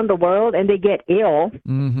drink around the world, and they get ill.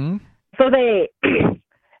 So they,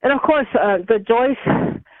 and of course, the Joyce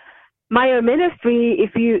Meyer ministry,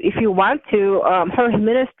 if you want to, her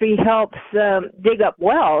ministry helps dig up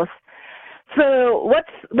wells. So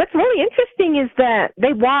what's really interesting is that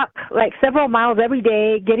they walk like several miles every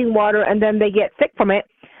day getting water, and then they get sick from it.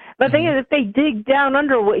 But the thing is, if they dig down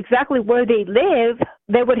under exactly where they live,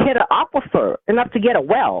 they would hit an aquifer enough to get a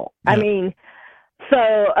well. Yeah. I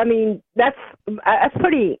mean, that's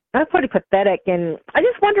pretty pathetic. And I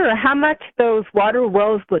just wonder how much those water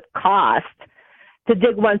wells would cost to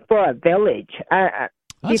dig one for a village.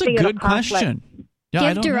 That's a good question.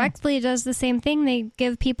 Give Directly does the same thing. They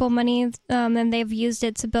give people money, and they've used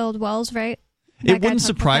it to build wells, right? It wouldn't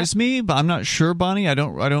surprise me, but I'm not sure, Bonnie. I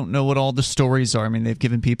don't know what all the stories are. I mean, they've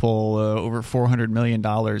given people over $400 million,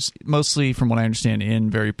 mostly, from what I understand, in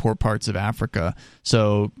very poor parts of Africa.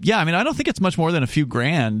 So, yeah, I mean, I don't think it's much more than a few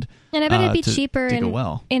grand. And I bet it'd be cheaper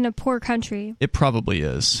in a poor country. It probably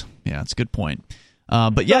is. Yeah, it's a good point.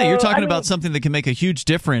 But yeah, you're talking about something that can make a huge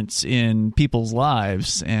difference in people's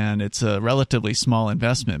lives, and it's a relatively small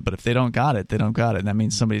investment. But if they don't got it, they don't got it. And that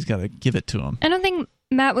means somebody's got to give it to them. I don't think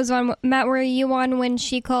Matt was on. Matt, were you on when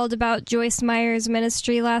she called about Joyce Meyer's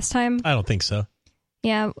ministry last time? I don't think so.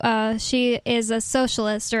 Yeah, she is a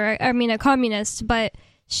socialist, a communist, but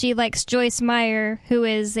she likes Joyce Meyer, who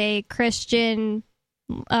is a Christian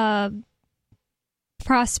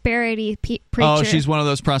prosperity preacher. Oh, she's one of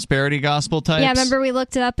those prosperity gospel types? Yeah, remember we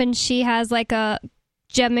looked it up, and she has like a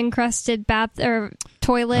gem-encrusted bath or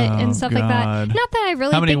toilet and stuff like that. Not that I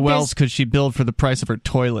really How many wells could she build for the price of her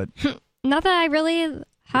toilet? Not that I really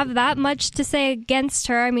have that much to say against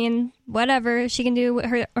her. I mean, whatever. She can do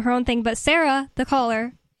her own thing. But Sarah, the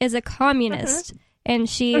caller, is a communist, and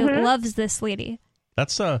she loves this lady.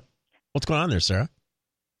 That's what's going on there, Sarah?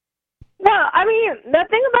 Well, I mean, the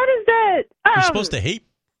thing about it is that you're supposed to hate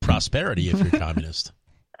prosperity if you're communist.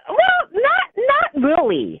 Well, not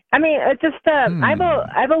really. I mean, it's just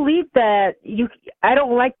I believe that I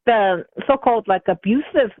don't like the so-called like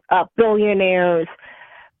abusive billionaires,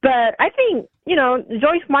 but I think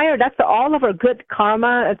Joyce Meyer. That's all of her good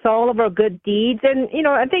karma. It's all of her good deeds, and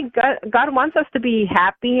I think God wants us to be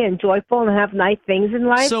happy and joyful and have nice things in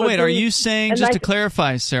life. So wait, are you saying, just to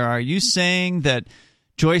clarify, Sarah, are you saying that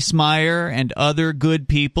Joyce Meyer and other good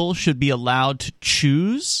people should be allowed to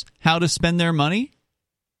choose how to spend their money?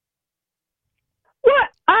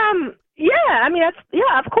 Yeah, I mean,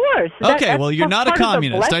 of course. Okay, well, you're not a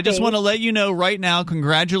communist. I just want to let you know right now,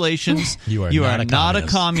 congratulations. You are not a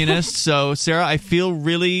communist. So, Sarah, I feel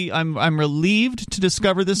I'm relieved to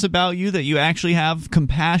discover this about you, that you actually have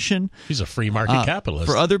compassion. He's a free market capitalist.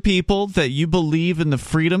 For other people, that you believe in the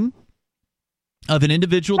freedom of an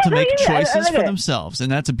individual to make choices for themselves,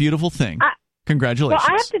 and that's a beautiful thing. Congratulations.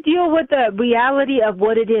 Well, I have to deal with the reality of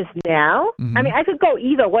what it is now. Mm-hmm. I mean, I could go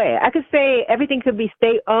either way. I could say everything could be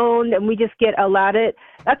state-owned and we just get allotted.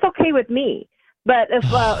 That's okay with me. But if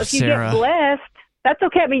you get blessed, that's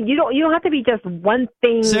okay. I mean, you don't have to be just one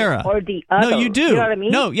thing or the other. No, you do. You know what I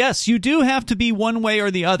mean? No, yes, you do have to be one way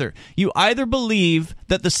or the other. You either believe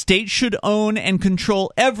that the state should own and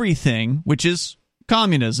control everything, which is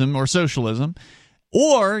communism or socialism,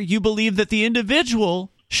 or you believe that the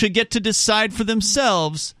individual should get to decide for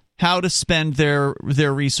themselves how to spend their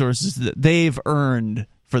resources that they've earned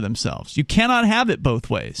for themselves. You cannot have it both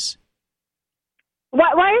ways. Why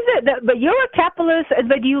is it that, but you're a capitalist,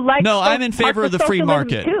 but you like... No, I'm in favor of the free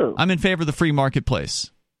market. Too. I'm in favor of the free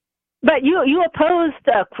marketplace. But you oppose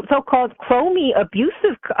so-called crony,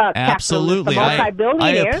 abusive Absolutely.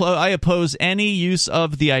 multi-billionaires. I oppose any use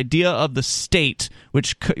of the idea of the state,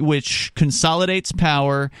 which consolidates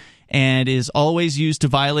power and is always used to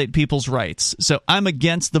violate people's rights. So I'm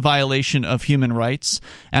against the violation of human rights,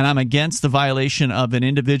 and I'm against the violation of an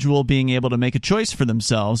individual being able to make a choice for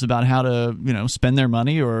themselves about how to, spend their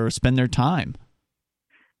money or spend their time.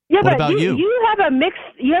 Yeah, what but about you? You have a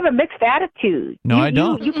mixed attitude. No, I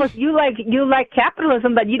don't. You like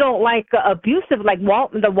capitalism, but you don't like abusive, like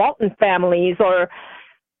the Walton families or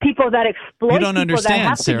people that exploit you don't people understand, that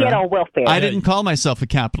have Sarah. to get on welfare. I didn't call myself a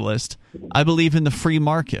capitalist. I believe in the free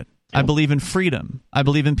market. I believe in freedom. I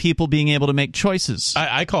believe in people being able to make choices.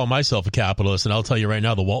 I call myself a capitalist, and I'll tell you right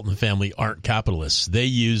now, the Walton family aren't capitalists. They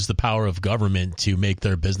use the power of government to make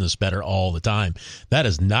their business better all the time. That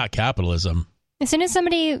is not capitalism. As soon as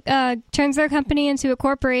somebody turns their company into a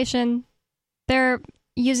corporation, they're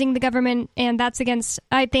using the government, and that's against,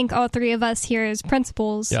 I think, all three of us here's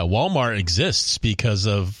principles. Yeah, Walmart exists because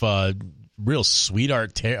of real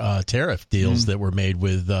sweetheart tariff deals that were made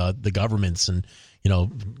with the governments and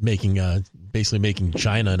basically making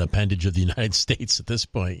China an appendage of the United States at this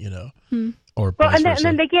point, or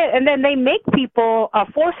and then they make people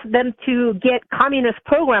force them to get communist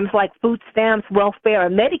programs like food stamps, welfare,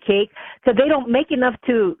 and Medicaid, because they don't make enough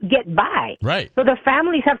to get by. Right. So the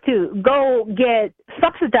families have to go get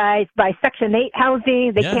subsidized by Section 8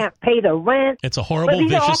 housing. They can't pay the rent. It's a horrible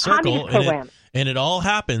vicious circle, and it all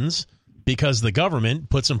happens because the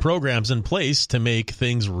government put some programs in place to make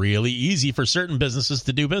things really easy for certain businesses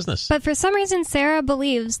to do business. But for some reason, Sarah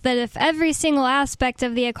believes that if every single aspect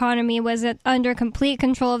of the economy was under complete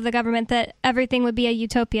control of the government, that everything would be a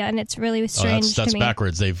utopia, and it's really strange to me. That's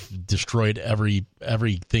backwards. They've destroyed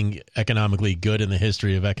everything economically good in the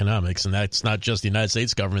history of economics, and that's not just the United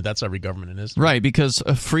States government, that's every government in history. Right, because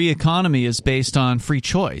a free economy is based on free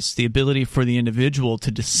choice, the ability for the individual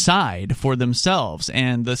to decide for themselves,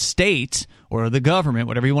 and the state or the government,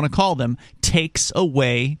 whatever you want to call them, takes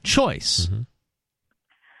away choice. Mm-hmm.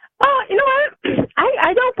 Oh, you know what?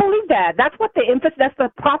 I don't believe that. That's what the emphasis. That's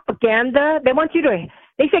the propaganda. They want you to.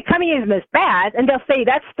 They say communism is bad, and they'll say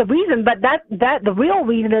that's the reason. But that the real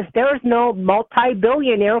reason is there is no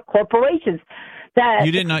multi-billionaire corporations that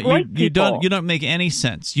you don't make any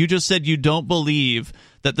sense. You just said you don't believe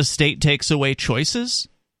that the state takes away choices.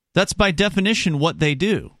 That's by definition what they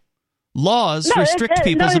do. Laws restrict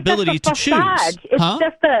people's ability to choose.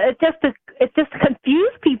 It's just to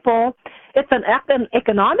confuse people. It's an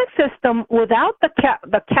economic system without the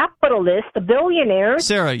capitalists, the billionaires.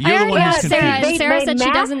 Sarah, you're the one who's confused. Sarah said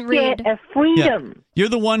she doesn't read. As freedom. Yeah. You're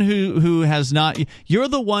the one who has not. You're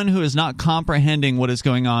the one who is not comprehending what is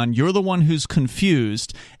going on. You're the one who's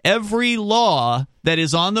confused. Every law that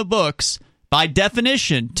is on the books, by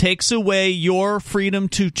definition, takes away your freedom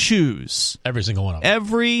to choose. Every single one of them.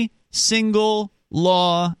 Every single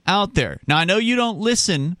law out there. Now, I know you don't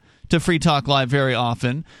listen to Free Talk Live very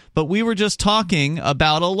often, but we were just talking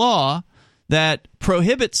about a law that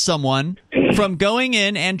prohibits someone from going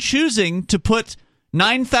in and choosing to put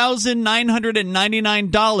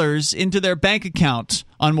 $9,999 into their bank account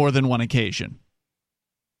on more than one occasion.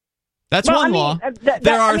 That's one law.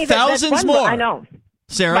 There are thousands more. I know,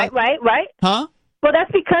 Sarah. Right. Huh? Well,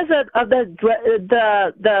 that's because of the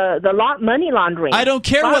money laundering. I don't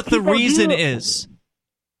care what the reason is.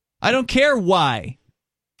 I don't care why.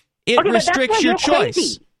 It restricts your choice.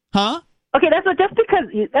 Crazy. Huh? Okay, just because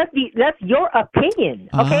that's your opinion.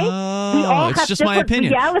 Okay, we all it's have just my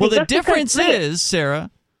opinion. Reality. Well, the difference is,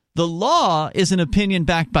 Sarah, the law is an opinion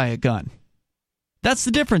backed by a gun. That's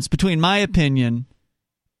the difference between my opinion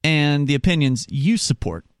and the opinions you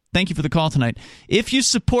support. Thank you for the call tonight. If you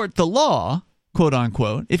support the law, quote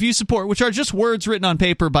unquote, if you support, which are just words written on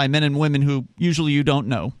paper by men and women who usually you don't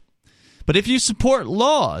know, but if you support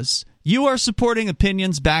laws, you are supporting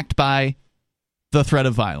opinions backed by the threat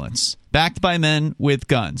of violence, backed by men with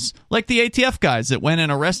guns, like the ATF guys that went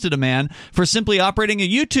and arrested a man for simply operating a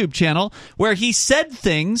YouTube channel where he said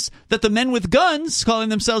things that the men with guns, calling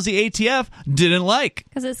themselves the ATF, didn't like.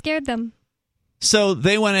 Because it scared them. So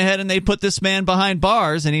they went ahead and they put this man behind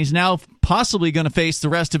bars, and he's now possibly going to face the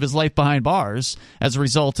rest of his life behind bars as a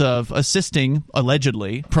result of assisting,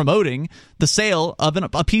 allegedly, promoting the sale of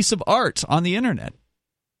a piece of art on the internet.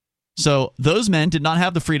 So those men did not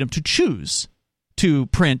have the freedom to choose to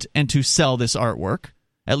print and to sell this artwork.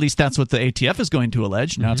 At least that's what the ATF is going to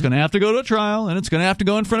allege. Now it's going to have to go to a trial, and it's going to have to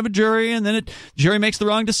go in front of a jury, and then the jury makes the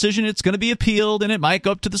wrong decision. It's going to be appealed, and it might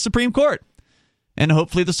go up to the Supreme Court. And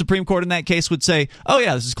hopefully the Supreme Court in that case would say, oh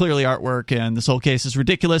yeah, this is clearly artwork, and this whole case is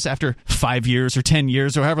ridiculous after 5 years or 10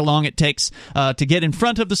 years or however long it takes to get in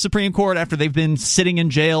front of the Supreme Court after they've been sitting in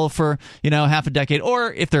jail for, half a decade.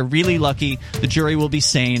 Or if they're really lucky, the jury will be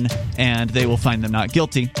sane and they will find them not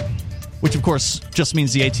guilty. Which, of course, just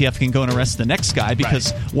means the ATF can go and arrest the next guy,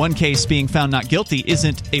 because one case being found not guilty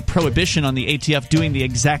isn't a prohibition on the ATF doing the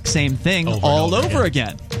exact same thing all over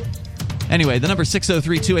again. Anyway, the number is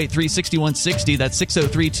 603-283-6160. That's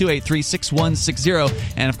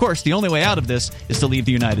 603-283-6160. And, of course, the only way out of this is to leave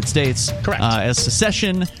the United States. Correct. As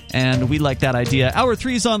secession, and we like that idea. Hour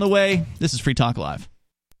 3 is on the way. This is Free Talk Live.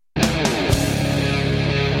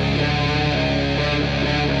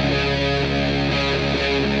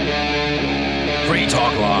 Free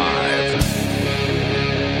Talk Live.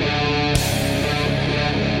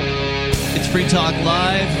 It's Free Talk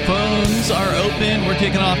Live. Phones are open. We're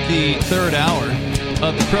kicking off the third hour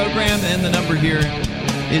of the program, and the number here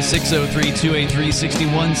is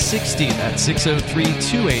 603-283-6160. That's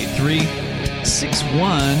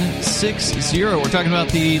 603-283-6160. We're talking about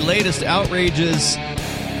the latest outrages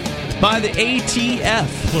by the ATF.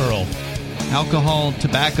 Plural. Alcohol,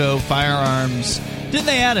 tobacco, firearms. Didn't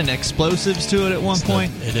they add an explosives to it at one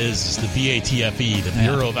point? It is the BATFE, the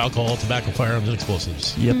Bureau of Alcohol, Tobacco, Firearms, and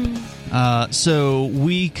Explosives. Yep. So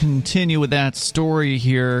we continue with that story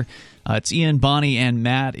here. It's Ian, Bonnie, and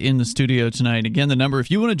Matt in the studio tonight. Again, the number, if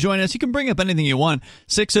you want to join us, you can bring up anything you want.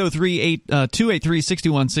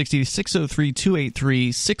 603-283-6160,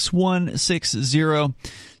 603-283-6160.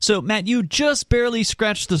 So, Matt, you just barely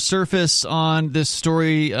scratched the surface on this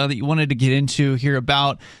story that you wanted to get into here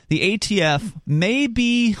about the ATF may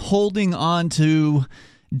be holding on to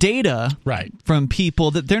data from people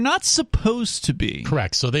that they're not supposed to be.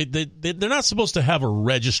 Correct. So they're not supposed to have a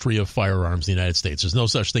registry of firearms in the United States. There's no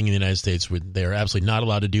such thing in the United States. They're absolutely not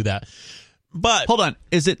allowed to do that. But hold on.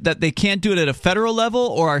 Is it that they can't do it at a federal level,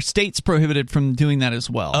 or are states prohibited from doing that as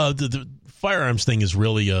well? The firearms thing is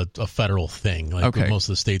really a federal thing. Most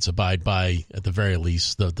of the states abide by, at the very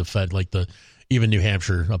least, the Fed, even New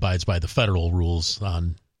Hampshire abides by the federal rules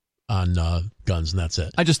on guns, and that's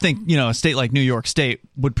it. I just think, a state like New York State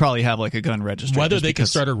would probably have a gun registry. Whether they can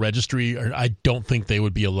start a registry, or I don't think they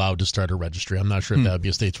would be allowed to start a registry. I'm not sure if that would be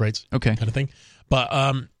a states' rights kind of thing.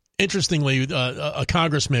 But interestingly, a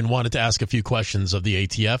congressman wanted to ask a few questions of the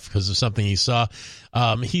ATF because of something he saw.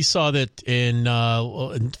 He saw that in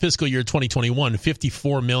fiscal year 2021,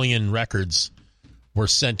 54 million records were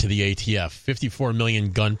sent to the ATF. 54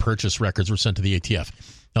 million gun purchase records were sent to the ATF.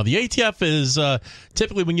 Now, the ATF is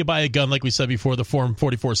typically, when you buy a gun, like we said before, the Form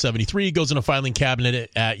 4473 goes in a filing cabinet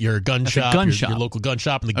at your gun shop, your local gun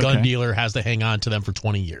shop, and the gun dealer has to hang on to them for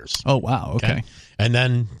 20 years. Oh, wow. Okay. And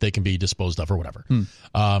then they can be disposed of or whatever.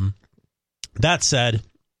 That said,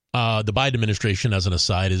 the Biden administration, as an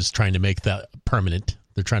aside, is trying to make that permanent.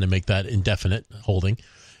 They're trying to make that indefinite holding.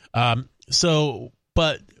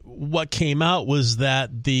 But what came out was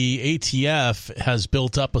that the ATF has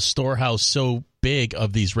built up a storehouse so big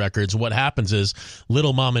of these records. What happens is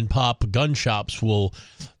little mom and pop gun shops will,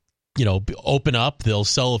 open up, they'll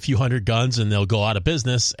sell a few hundred guns and they'll go out of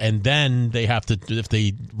business. And then they have to, if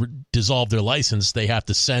they dissolve their license, they have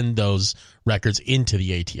to send those records into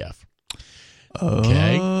the ATF.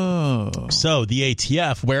 Okay. Oh. So the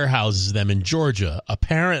ATF warehouses them in Georgia.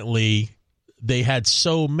 Apparently, they had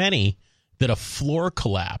so many that a floor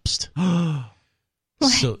collapsed.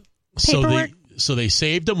 So they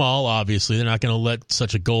saved them all. Obviously, they're not going to let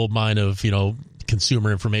such a gold mine of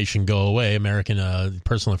consumer information go away. American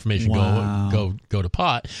personal information go to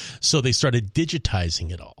pot. So they started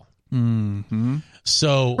digitizing it all. Mm-hmm.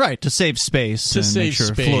 So to save space, make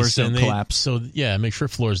sure floors don't collapse. So make sure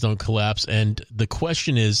floors don't collapse. And the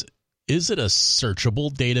question is it a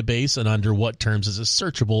searchable database, and under what terms is it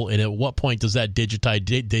searchable, and at what point does that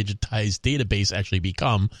digitized database actually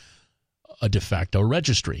become a de facto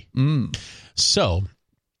registry? So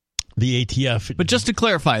the ATF, but just to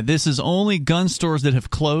clarify, this is only gun stores that have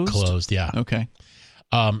closed. Yeah. Okay.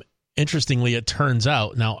 Interestingly, it turns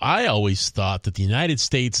out, now I always thought that the United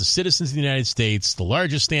States, the citizens of the United States, the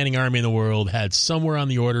largest standing army in the world, had somewhere on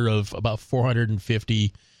the order of about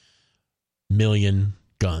 450 million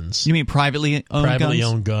guns. You mean privately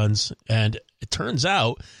owned guns? And it turns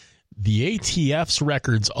out the ATF's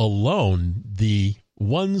records alone, the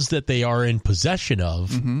ones that they are in possession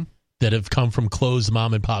of, that have come from closed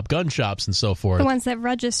mom and pop gun shops and so forth, the ones that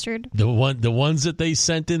registered, the ones that they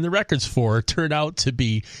sent in the records for, turned out to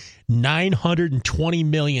be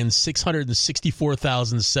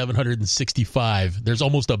 920,664,765. There's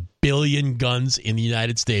almost 1 billion guns in the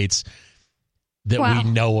United States that we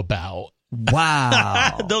know about.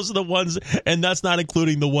 Wow. Those are the ones, and that's not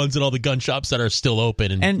including the ones at all the gun shops that are still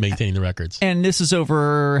open and maintaining the records. And this is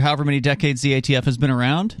over however many decades the ATF has been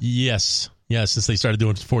around? Yes. Yeah, since they started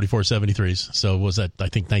doing 4473s. So was that, I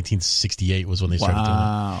think 1968 was when they started doing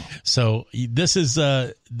that. So this is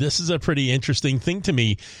a pretty interesting thing to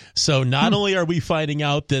me. So not only are we finding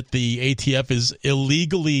out that the ATF is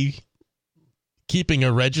illegally keeping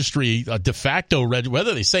a registry, a de facto registry,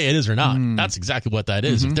 whether they say it is or not, that's exactly what that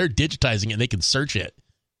is. If they're digitizing it, they can search it.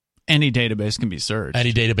 Any database can be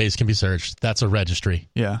searched. That's a registry.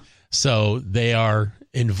 Yeah. So they are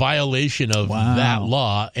in violation of that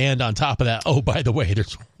law. And on top of that, oh, by the way,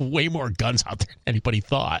 there's way more guns out there than anybody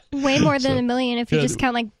thought. Way more than a million if you just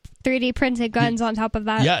count 3D printed guns on top of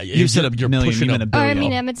that. Yeah, you said a million, you meant a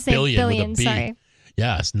billion. I meant to say billion, sorry.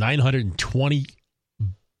 Yeah, it's 920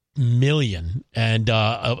 million, and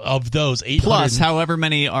of those 800 plus however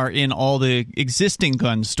many are in all the existing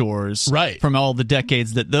gun stores from all the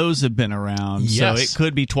decades that those have been around. So it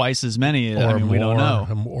could be twice as many, or we don't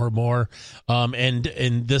know, or more.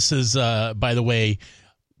 And this is by the way,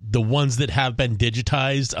 the ones that have been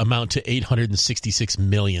digitized amount to 866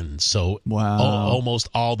 million. So almost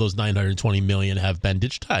all those 920 million have been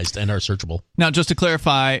digitized and are searchable. Now, just to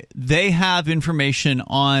clarify, they have information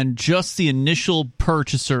on just the initial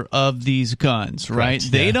purchaser of these guns, right?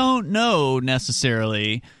 Correct, they don't know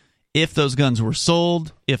necessarily if those guns were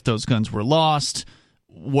sold, if those guns were lost,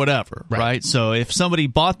 whatever, right? So if somebody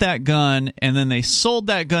bought that gun and then they sold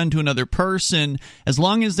that gun to another person, as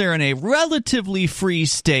long as they're in a relatively free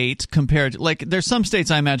state compared to, like, there's some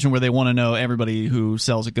states I imagine where they want to know everybody who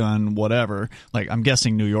sells a gun, whatever. Like, I'm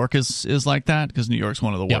guessing New York is like that, because New York's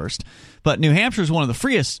one of the worst. But New Hampshire is one of the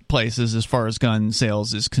freest places as far as gun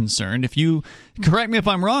sales is concerned. If you, correct me if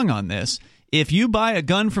I'm wrong on this, if you buy a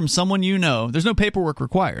gun from someone you know, there's no paperwork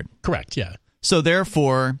required. Correct, yeah. So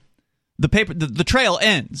therefore, the trail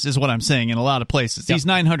ends, is what I'm saying, in a lot of places. These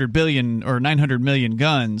 900 billion or 900 million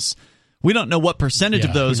guns, we don't know what percentage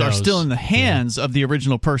of those are still in the hands of the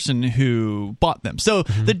original person who bought them. So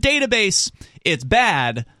the database, it's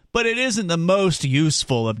bad, but it isn't the most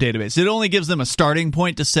useful of databases. It only gives them a starting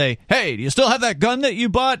point to say, hey, do you still have that gun that you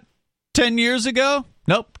bought 10 years ago?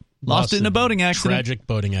 Nope. Lost it in a boating accident. Tragic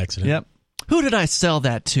boating accident. Yep. Who did I sell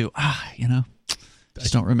that to? I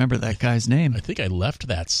just don't remember that guy's name. I think I left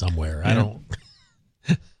that somewhere. I don't.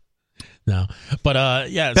 No, but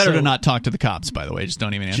better to not talk to the cops. By the way, just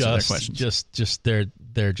don't even answer their questions. Just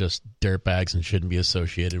they're just dirtbags and shouldn't be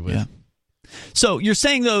associated with. Yeah. So you're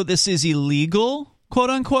saying though this is illegal, quote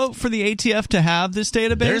unquote, for the ATF to have this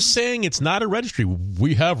database? They're saying it's not a registry.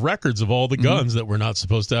 We have records of all the guns that we're not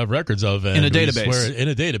supposed to have records of, and in a database. In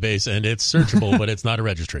a database, and it's searchable, but it's not a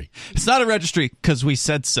registry. It's not a registry because we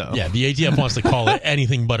said so. Yeah, the ATF wants to call it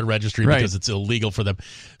anything but a registry because it's illegal for them.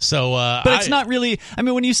 So, but it's not really. I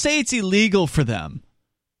mean, when you say it's illegal for them,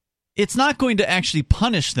 it's not going to actually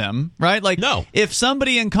punish them, right? Like, no. If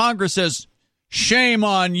somebody in Congress says, shame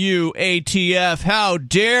on you, ATF, how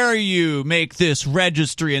dare you make this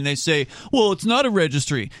registry? And they say, well, it's not a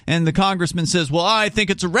registry. And the congressman says, well, I think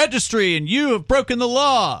it's a registry and you have broken the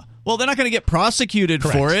law. Well, they're not going to get prosecuted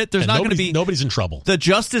Correct. for it. There's And not going to be... Nobody's in trouble. The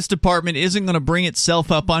Justice Department isn't going to bring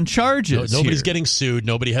itself up on charges. Nobody's here. getting sued.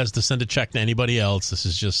 Nobody has to send a check to anybody else. This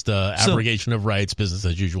is just abrogation of rights, business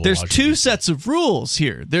as usual. There's two sets of rules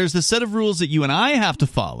here. There's the set of rules that you and I have to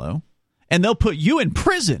follow, and they'll put you in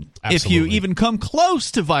prison if you even come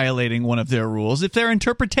close to violating one of their rules, if their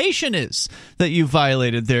interpretation is that you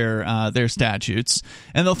violated their statutes.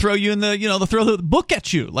 And they'll throw you in they'll throw the book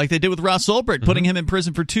at you, like they did with Ross Ulbricht, putting him in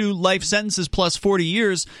prison for 2 life sentences plus 40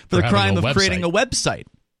 years for the crime of creating a website.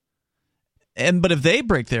 But if they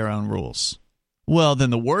break their own rules, well, then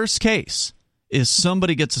the worst case is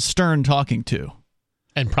somebody gets a stern talking to.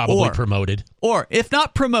 And probably promoted. Or, if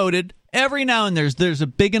not promoted, every now and there's a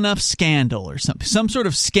big enough scandal or something. Some sort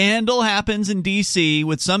of scandal happens in D.C.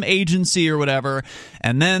 with some agency or whatever,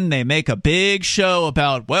 and then they make a big show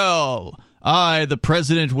about, well, the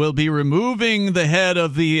president will be removing the head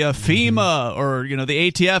of the FEMA or,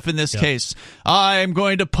 the ATF in this case. I'm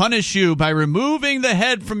going to punish you by removing the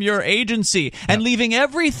head from your agency and leaving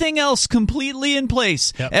everything else completely in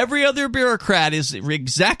place. Every other bureaucrat is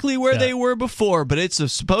exactly where they were before, but it's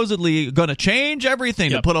supposedly going to change everything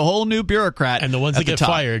to put a whole new bureaucrat. And the ones that get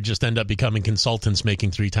fired just end up becoming consultants making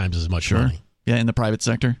 3 times as much money. Yeah, in the private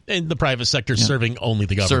sector. In the private sector, serving only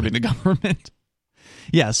the government. Serving the government.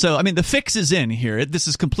 Yeah, so, I mean, the fix is in here. This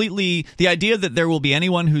is completely – the idea that there will be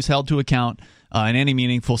anyone who's held to account in any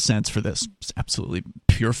meaningful sense for this is absolutely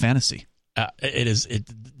pure fantasy. It is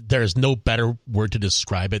 – there is no better word to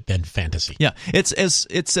describe it than fantasy. Yeah, it's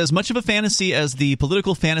as much of a fantasy as the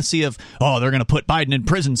political fantasy of, they're going to put Biden in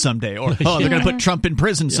prison someday, or, they're going to put Trump in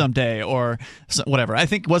prison someday, or whatever. I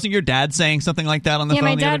think – wasn't your dad saying something like that on the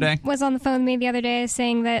phone the other day? My dad was on the phone with me the other day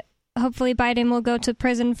saying that hopefully Biden will go to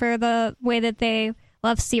prison for the way that they –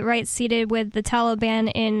 right seated with the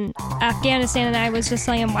Taliban in Afghanistan, and I was just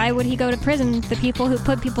telling him, why would he go to prison? The people who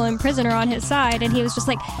put people in prison are on his side, and he was just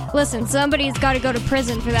like, listen, somebody's got to go to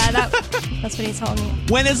prison for that. That's what he's telling me.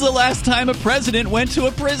 When is the last time a president went to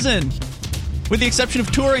a prison? With the exception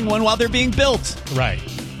of touring one while they're being built. Right.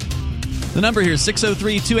 The number here is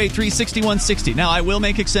 603-283-6160. Now, I will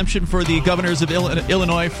make exception for the governors of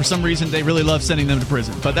Illinois. For some reason, they really love sending them to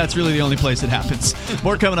prison, but that's really the only place it happens.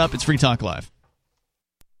 More coming up. It's Free Talk Live.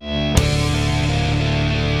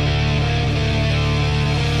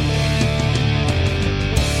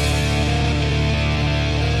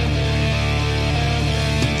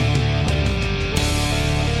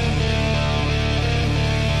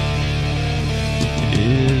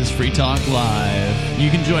 Free Talk Live. You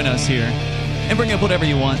can join us here and bring up whatever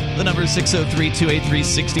you want. The number is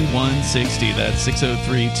 603-283-6160. That's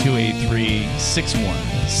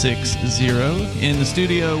 603-283-6160. In the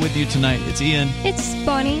studio with you tonight, it's Ian. It's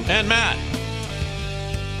Bonnie. And Matt.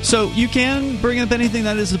 So you can bring up anything.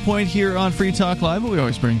 That is the point here on Free Talk Live, but we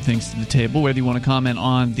always bring things to the table, whether you want to comment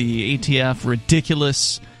on the ATF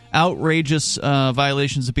ridiculous, outrageous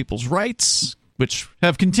violations of people's rights, which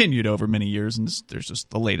have continued over many years, and there's just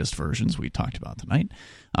the latest versions we talked about tonight.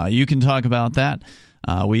 You can talk about that.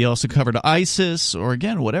 We also covered ISIS, or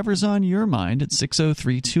again, whatever's on your mind at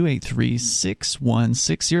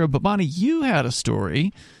 603-283-6160. But Bonnie, you had a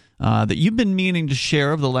story that you've been meaning to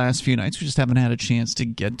share over the last few nights. We just haven't had a chance to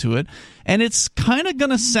get to it. And it's kind of going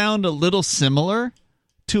to sound a little similar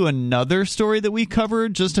to another story that we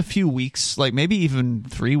covered just a few weeks, like maybe even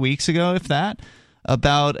 3 weeks ago, if that,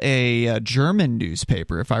 about a German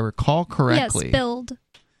newspaper, if I recall correctly. Yes, Bild.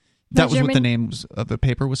 That was what the name of the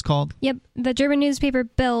paper was called? Yep. The German newspaper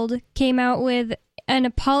Bild came out with an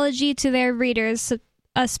apology to their readers,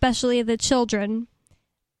 especially the children,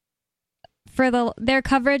 for their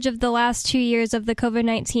coverage of the last 2 years of the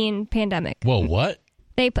COVID-19 pandemic. Whoa, what?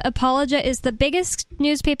 They apologize. It's the biggest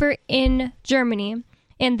newspaper in Germany,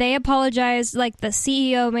 and they apologized. Like, the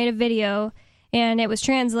CEO made a video, and it was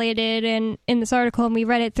translated in this article, and we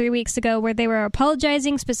read it 3 weeks ago, where they were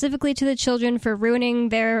apologizing specifically to the children for ruining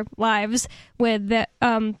their lives with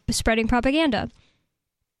spreading propaganda.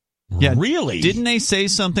 Yeah, really? Didn't they say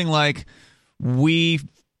something like, we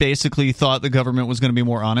basically thought the government was going to be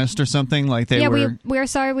more honest or something? Like they were... we're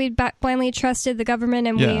sorry we blindly trusted the government,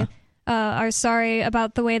 and we are sorry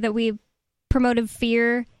about the way that we promoted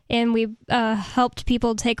fear, and we helped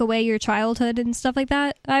people take away your childhood and stuff like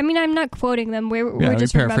that. I mean, I'm not quoting them. We're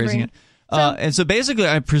just paraphrasing it. And so basically,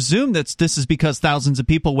 I presume that this is because thousands of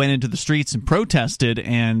people went into the streets and protested,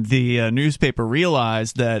 and the newspaper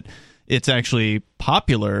realized that it's actually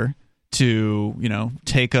popular to,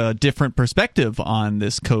 take a different perspective on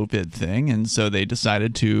this COVID thing, and so they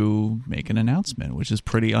decided to make an announcement, which is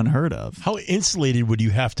pretty unheard of. How insulated would you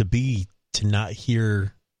have to be to not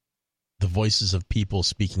hear the voices of people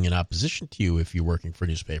speaking in opposition to you if you're working for a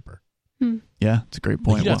newspaper. Yeah, it's a great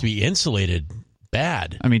point. You'd have to be insulated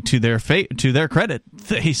bad. I mean, to their credit,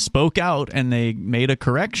 they spoke out and they made a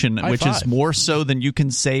correction, which is more so than you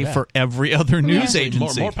can say for every other news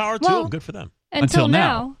agency. More power to them. Good for them. Until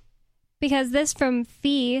now. Because this from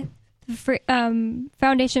FEE,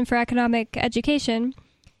 Foundation for Economic Education,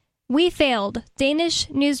 we failed. Danish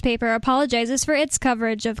newspaper apologizes for its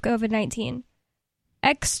coverage of COVID-19.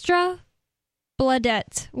 Extra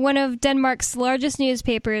Bladet, one of Denmark's largest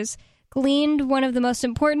newspapers, gleaned one of the most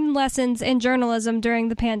important lessons in journalism during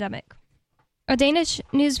the pandemic. A Danish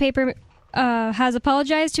newspaper has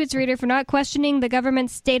apologized to its reader for not questioning the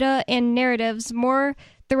government's data and narratives more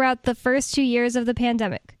throughout the first 2 years of the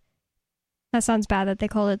pandemic. That sounds bad that they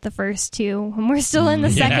called it the first two when we're still in the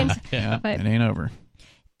second. Yeah, it ain't over.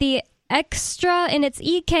 The Extra, and it's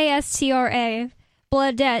EKSTRA,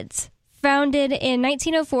 Bladet, founded in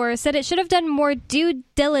 1904, said it should have done more due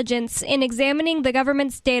diligence in examining the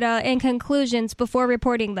government's data and conclusions before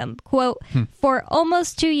reporting them. Quote, for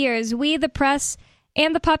almost 2 years, we, the press,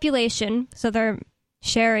 and the population, so they're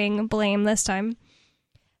sharing blame this time,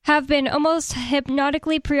 have been almost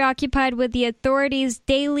hypnotically preoccupied with the authorities'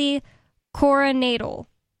 daily coronatal.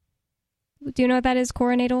 Do you know what that is,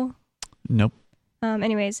 coronatal? Nope.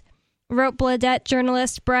 Anyways, wrote Bladet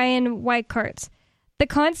journalist Brian Weichart. The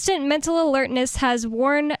constant mental alertness has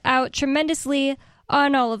worn out tremendously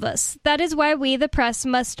on all of us. That is why we, the press,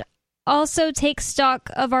 must also take stock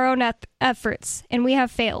of our own efforts, and we have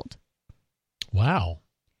failed. Wow,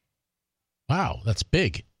 that's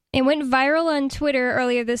big. It went viral on Twitter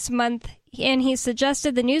earlier this month, and he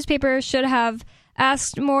suggested the newspaper should have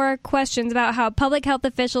asked more questions about how public health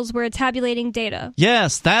officials were tabulating data.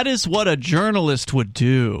 Yes, that is what a journalist would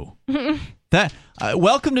do.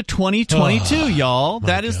 Welcome to 2022, y'all.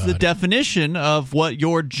 That is the definition of what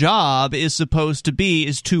your job is supposed to be,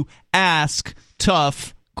 is to ask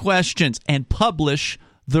tough questions and publish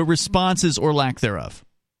the responses or lack thereof.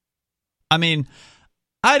 I mean,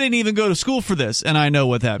 I didn't even go to school for this, and I know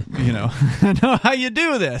what that, I know how you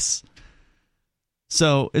do this.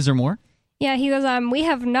 So, is there more? Yeah, he goes on, we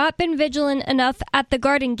have not been vigilant enough at the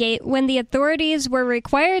Garden Gate when the authorities were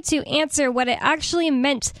required to answer what it actually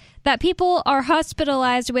meant that people are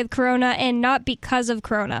hospitalized with corona and not because of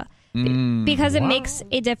corona. Because it makes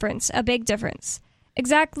a difference, a big difference.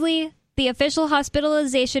 Exactly, the official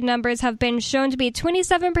hospitalization numbers have been shown to be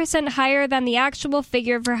 27% higher than the actual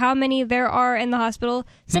figure for how many there are in the hospital,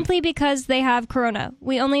 simply because they have corona.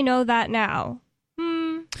 We only know that now.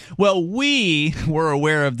 Well, we were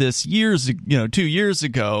aware of this 2 years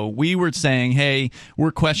ago. We were saying, hey,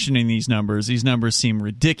 we're questioning these numbers. These numbers seem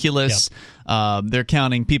ridiculous. Yep. They're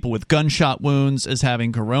counting people with gunshot wounds as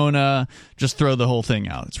having corona. Just throw the whole thing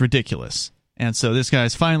out. It's ridiculous. And so this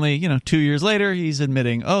guy's finally, 2 years later, he's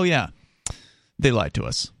admitting, oh, yeah, they lied to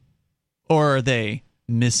us. Or they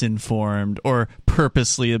misinformed or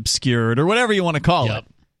purposely obscured or whatever you want to call it.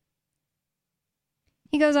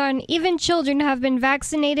 He goes on, even children have been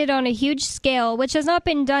vaccinated on a huge scale, which has not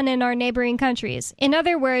been done in our neighboring countries. In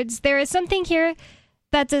other words, there is something here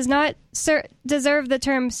that does not deserve the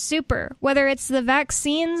term super. Whether it's the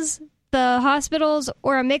vaccines, the hospitals,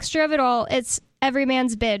 or a mixture of it all, it's every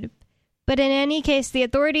man's bid. But in any case, the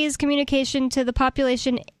authorities' communication to the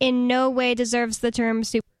population in no way deserves the term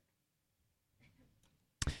super.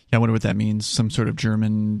 Yeah, I wonder what that means. Some sort of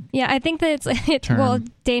German. Yeah, I think that it's well,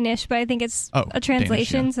 Danish, but I think it's a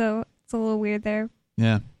translation, Danish, so it's a little weird there.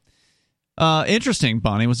 Yeah. Interesting,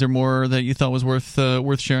 Bonnie. Was there more that you thought was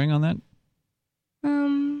worth sharing on that?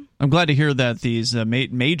 I'm glad to hear that these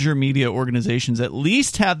major media organizations at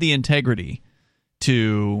least have the integrity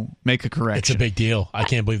to make a correction. It's a big deal. I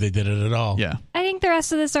can't believe they did it at all. Yeah. I think the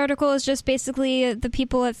rest of this article is just basically the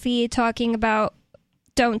people at FEE talking about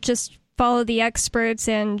don't just follow the experts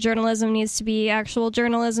and journalism needs to be actual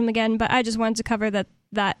journalism again, but I just wanted to cover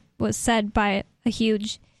that was said by a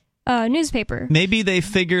huge newspaper. Maybe they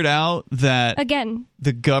figured out that again,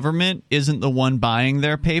 the government isn't the one buying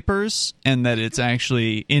their papers and that it's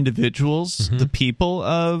actually individuals, the people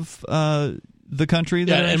of the country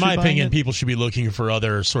that are in my opinion, it. people should be looking for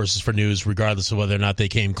other sources for news regardless of whether or not they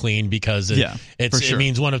came clean, because it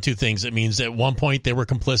means one of two things. It means at one point they were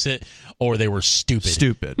complicit or they were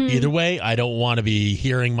stupid. Either way, I don't want to be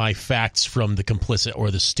hearing my facts from the complicit or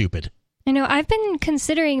the stupid. I know, I've been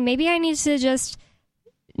considering maybe I need to just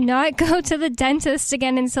not go to the dentist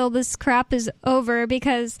again until this crap is over,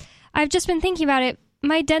 because I've just been thinking about it.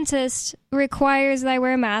 My dentist requires that I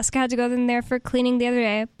wear a mask. I had to go in there for cleaning the other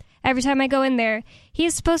day. Every time I go in there,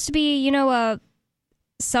 he's supposed to be,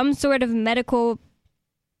 some sort of medical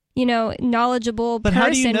knowledgeable But person. how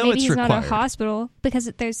do you know Maybe it's he's not a required? hospital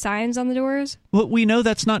because there's signs on the doors. Well, we know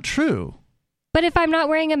that's not true. But if I'm not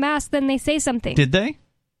wearing a mask, then they say something. Did they?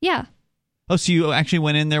 Yeah. Oh, so you actually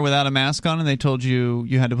went in there without a mask on, and they told you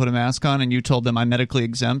you had to put a mask on, and you told them I'm medically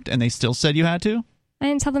exempt, and they still said you had to? I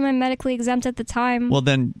didn't tell them I'm medically exempt at the time. Well,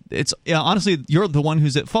 then honestly, you're the one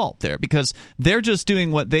who's at fault there, because they're just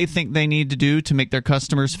doing what they think they need to do to make their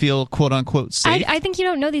customers feel "quote unquote" safe. I think you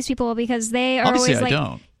don't know these people because they are Obviously, always I like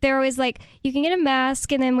don't. they're always like, you can get a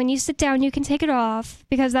mask, and then when you sit down, you can take it off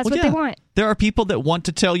because that's what they want. There are people that want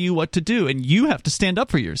to tell you what to do, and you have to stand up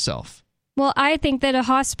for yourself. Well, I think that a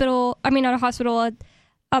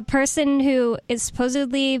person who is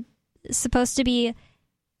supposed to be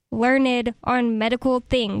learned on medical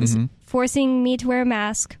things, forcing me to wear a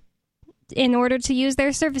mask in order to use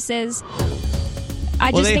their services.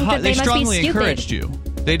 I just think that they must be strongly stupid. Encouraged you.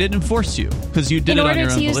 They didn't force you because you did it on your own in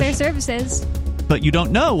order to use their volition. services. But you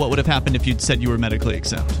don't know what would have happened if you'd said you were medically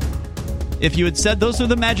exempt. If you had said those are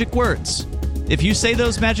the magic words, if you say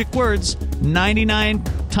those magic words, 99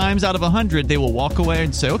 times out of 100, they will walk away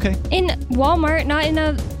and say, okay. In Walmart, not in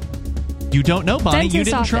a You don't know, Bonnie. You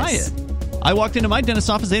didn't dentist try office. it. I walked into my dentist's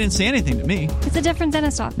office. They didn't say anything to me. It's a different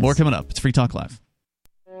dentist office. More coming up. It's Free Talk Live.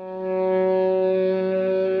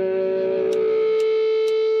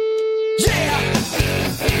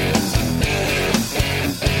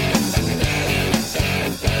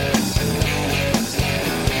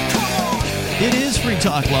 It is Free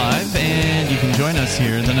Talk Live, and you can join us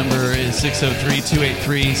here. The number is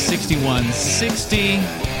 603-283-6160.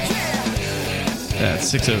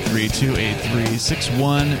 That's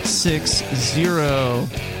 603-283-6160.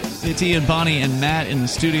 It's Ian, Bonnie, and Matt in the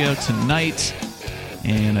studio tonight.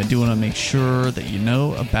 And I do want to make sure that you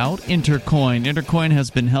know about Intercoin. Intercoin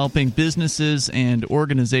has been helping businesses and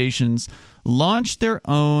organizations launch their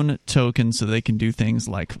own tokens so they can do things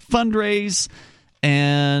like fundraise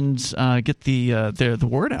and get the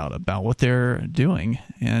word out about what they're doing.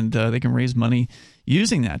 And they can raise money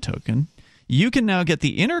using that token. You can now get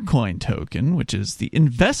the Intercoin token, which is the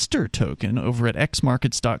investor token, over at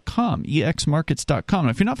xmarkets.com, exmarkets.com.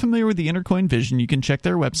 Now, if you're not familiar with the Intercoin vision, you can check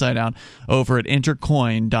their website out over at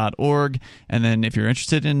intercoin.org. And then if you're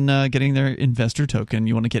interested in getting their investor token,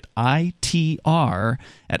 you want to get ITR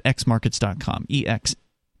at xmarkets.com,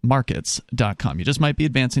 exmarkets.com. You just might be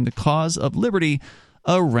advancing the cause of liberty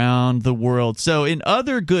around the world. So in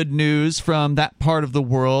other good news from that part of the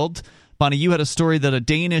world, Bonnie, you had a story that a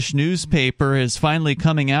Danish newspaper is finally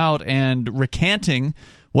coming out and recanting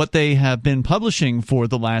what they have been publishing for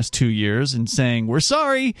the last 2 years and saying, we're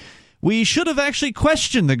sorry, we should have actually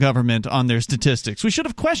questioned the government on their statistics. We should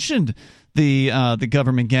have questioned the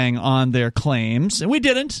government gang on their claims, and we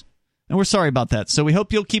didn't, and we're sorry about that. So we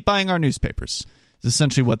hope you'll keep buying our newspapers, is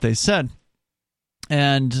essentially what they said.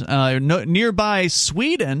 And nearby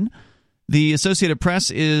Sweden, the Associated Press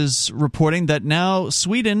is reporting that now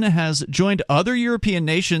Sweden has joined other European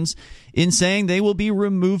nations in saying they will be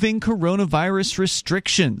removing coronavirus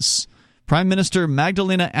restrictions. Prime Minister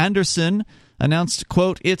Magdalena Andersson announced,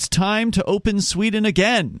 quote, "It's time to open Sweden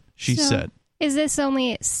again," she said. Is this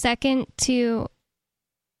only second to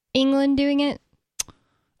England doing it?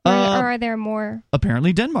 Or are there more?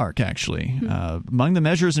 Apparently Denmark, actually. Among the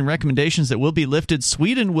measures and recommendations that will be lifted,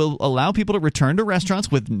 Sweden will allow people to return to restaurants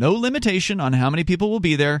with no limitation on how many people will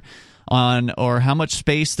be there or how much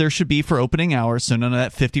space there should be for opening hours. So none of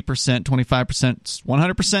that 50%, 25%,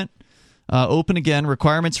 100%. Open again.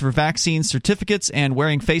 Requirements for vaccine certificates and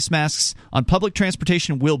wearing face masks on public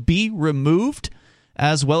transportation will be removed,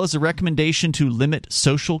 as well as a recommendation to limit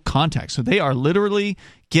social contact. So they are literally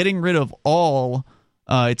getting rid of all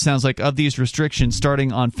it sounds like, of these restrictions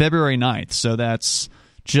starting on February 9th. So that's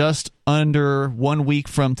just under 1 week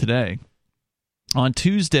from today. On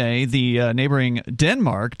Tuesday, the neighboring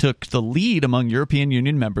Denmark took the lead among European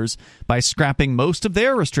Union members by scrapping most of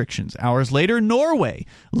their restrictions. Hours later, Norway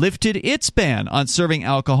lifted its ban on serving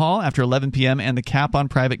alcohol after 11 p.m. and the cap on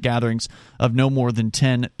private gatherings of no more than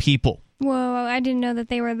 10 people. Whoa, I didn't know that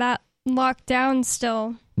they were that locked down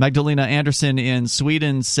still. Magdalena Andersson in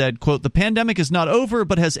Sweden said, quote, "The pandemic is not over,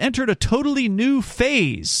 but has entered a totally new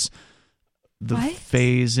phase." The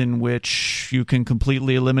phase in which you can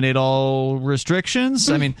completely eliminate all restrictions.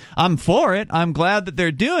 I mean, I'm for it. I'm glad that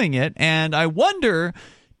they're doing it. And I wonder,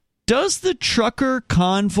 does the trucker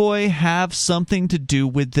convoy have something to do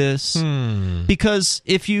with this? Because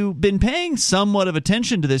if you've been paying somewhat of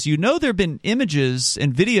attention to this, you know there have been images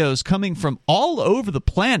and videos coming from all over the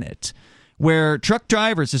planet where truck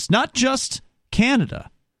drivers, it's not just Canada,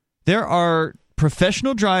 there are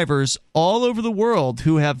professional drivers all over the world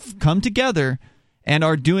who have come together and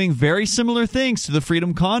are doing very similar things to the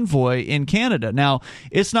Freedom Convoy in Canada. Now,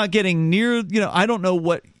 it's not getting near, I don't know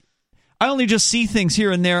what. I only just see things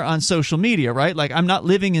here and there on social media, right? Like, I'm not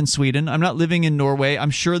living in Sweden. I'm not living in Norway.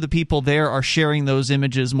 I'm sure the people there are sharing those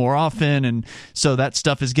images more often, and so that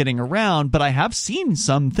stuff is getting around. But I have seen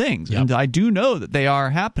some things, and I do know that they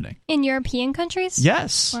are happening. In European countries?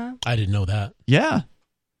 Yes. Wow. I didn't know that. Yeah.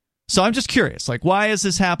 So I'm just curious, like, why is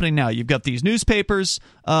this happening now? You've got these newspapers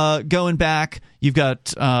going back. You've got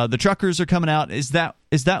the truckers are coming out. Is that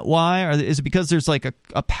why? Or is it because there's like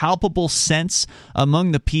a palpable sense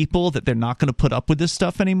among the people that they're not going to put up with this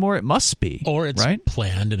stuff anymore? It must be. Or it's right?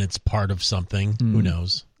 planned and it's part of something. Who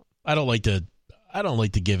knows? I don't like to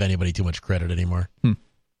give anybody too much credit anymore.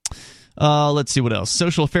 Let's see what else.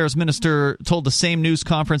 Social Affairs Minister told the same news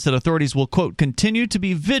conference that authorities will, quote, continue to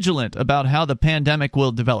be vigilant about how the pandemic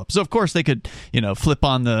will develop. So, of course, they could, flip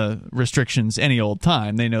on the restrictions any old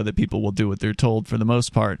time. They know that people will do what they're told for the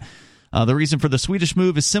most part. The reason for the Swedish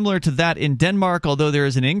move is similar to that in Denmark. Although there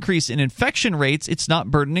is an increase in infection rates, it's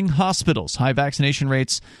not burdening hospitals. High vaccination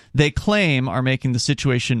rates, they claim, are making the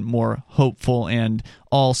situation more hopeful, and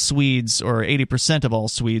all Swedes, or 80% of all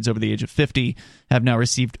Swedes over the age of 50, have now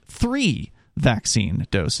received 3 vaccine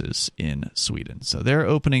doses in Sweden. So they're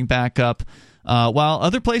opening back up. While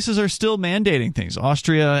other places are still mandating things.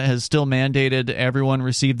 Austria has still mandated everyone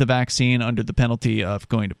receive the vaccine under the penalty of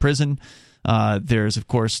going to prison. There's, of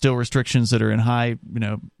course, still restrictions that are in high,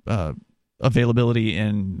 availability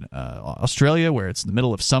in Australia, where it's in the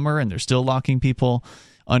middle of summer and they're still locking people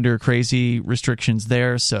under crazy restrictions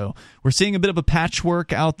there. So we're seeing a bit of a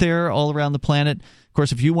patchwork out there all around the planet. Of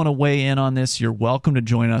course, if you want to weigh in on this, you're welcome to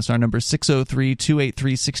join us. Our number is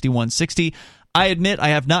 603-283-6160. I admit I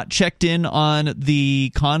have not checked in on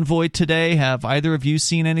the convoy today. Have either of you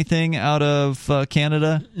seen anything out of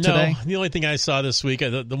Canada today? No. The only thing I saw this week,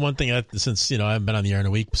 the one thing, since I haven't been on the air in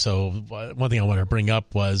a week, so one thing I wanted to bring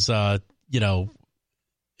up was, it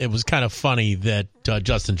was kind of funny that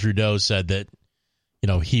Justin Trudeau said that,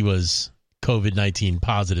 he was COVID-19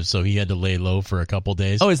 positive, so he had to lay low for a couple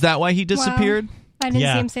days. Oh, is that why he disappeared? Wow. I didn't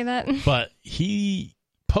see him say that. But he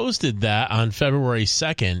posted that on February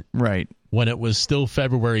 2nd. Right. When it was still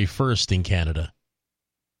February 1st in Canada.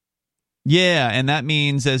 Yeah, and that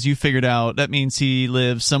means, as you figured out, that means he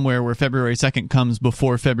lives somewhere where February 2nd comes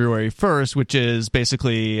before February 1st, which is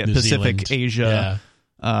basically a Pacific Zealand. Asia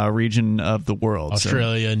region of the world.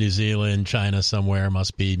 Australia, New Zealand, China somewhere,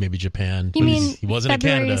 must be, maybe Japan. You mean he wasn't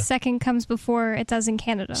February in Canada. 2nd comes before it does in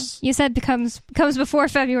Canada? You said comes before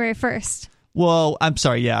February 1st. Well, I'm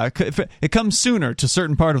sorry, yeah. It comes sooner to a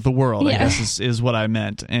certain part of the world, I guess, is what I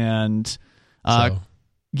meant. And so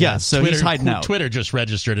Twitter, he's hiding out. Twitter just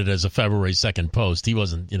registered it as a February 2nd post. He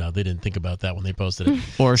wasn't, they didn't think about that when they posted it.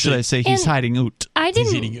 Or should I say he's hiding out?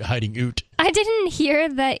 He's hiding out. I didn't hear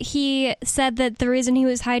that he said that the reason he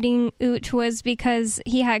was hiding out was because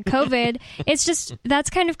he had COVID. It's just, that's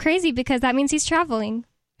kind of crazy because that means he's traveling.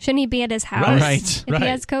 Shouldn't he be at his house? Right. If he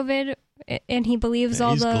has COVID and he believes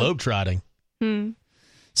he's globetrotting.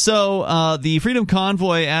 So the Freedom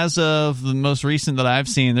Convoy, as of the most recent that I've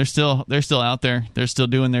seen, they're still out there. They're still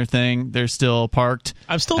doing their thing. They're still parked.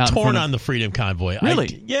 I'm still torn on the Freedom Convoy.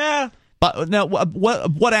 Really? Yeah. But now,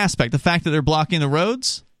 what aspect? The fact that they're blocking the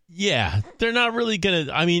roads? Yeah, they're not really gonna.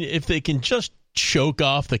 I mean, if they can just choke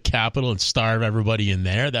off the Capitol and starve everybody in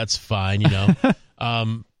there, that's fine.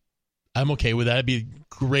 I'm okay with that. It'd be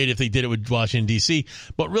great if they did it with Washington, D.C.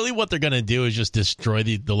 But really what they're going to do is just destroy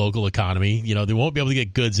the local economy. They won't be able to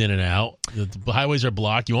get goods in and out. The highways are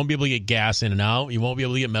blocked. You won't be able to get gas in and out. You won't be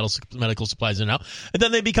able to get medical supplies in and out. And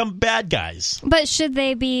then they become bad guys. But should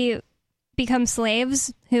they become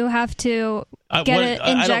slaves who have to get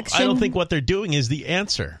an injection? I don't think what they're doing is the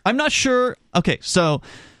answer. I'm not sure. Okay, so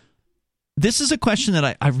this is a question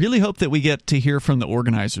that I really hope that we get to hear from the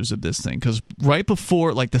organizers of this thing, because right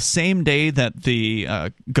before, like the same day that the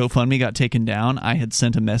GoFundMe got taken down, I had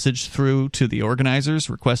sent a message through to the organizers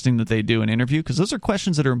requesting that they do an interview, because those are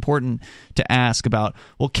questions that are important to ask about,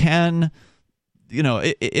 well,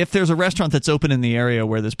 if there's a restaurant that's open in the area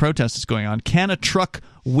where this protest is going on, can a truck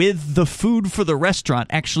with the food for the restaurant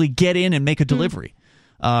actually get in and make a delivery?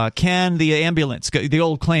 Can the ambulance, the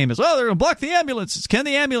old claim is, they're going to block the ambulances. Can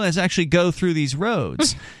the ambulance actually go through these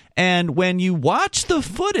roads? And when you watch the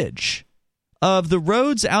footage of the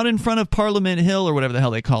roads out in front of Parliament Hill, or whatever the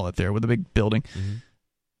hell they call it there with the big building,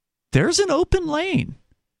 there's an open lane.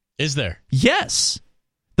 Is there? Yes.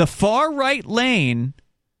 The far right lane.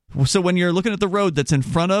 So when you're looking at the road that's in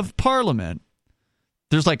front of Parliament,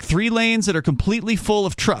 there's like 3 lanes that are completely full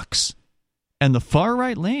of trucks. And the far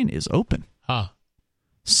right lane is open. Huh.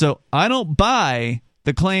 So I don't buy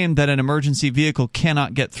the claim that an emergency vehicle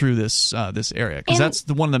cannot get through this area, because that's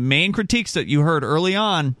one of the main critiques that you heard early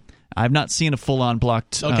on. I've not seen a full-on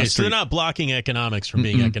blocked Okay, so street. they're not blocking economics from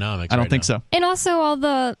being economics. I don't think so. And also, all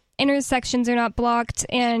the intersections are not blocked,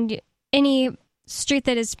 and any street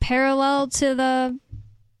that is parallel to the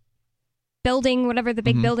building, whatever the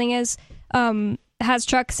big building is, has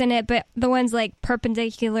trucks in it, but the ones like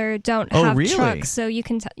perpendicular don't have trucks, so you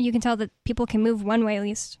can tell that people can move one way at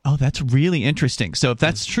least. Oh, that's really interesting. So if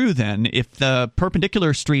that's true, then if the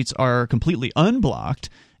perpendicular streets are completely unblocked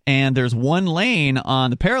and there's one lane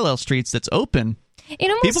on the parallel streets that's open,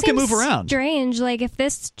 people can move around. Strange, like if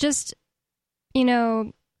this just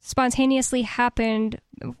spontaneously happened,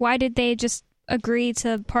 why did they just agree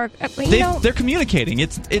to park? They're communicating.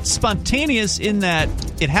 It's spontaneous in that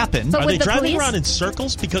it happened. Are they driving around in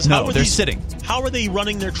circles? Because they're sitting. How are they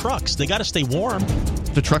running their trucks? They got to stay warm.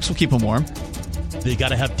 The trucks will keep them warm. They got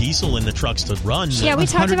to have diesel in the trucks to run. Yeah, we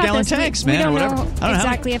talked about this. Tanks, we man, don't or whatever. know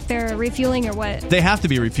exactly if they're refueling or what. They have to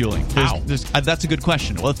be refueling. How? That's a good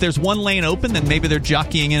question. Well, if there's one lane open, then maybe they're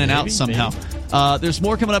jockeying in and out somehow. There's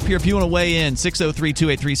more coming up here if you want to weigh in.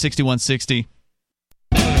 603-283-6160.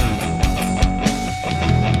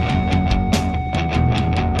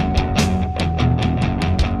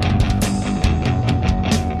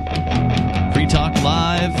 Talk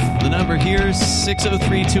Live. The number here is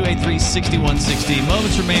 603-283-6160.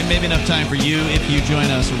 Moments remain, maybe enough time for you if you join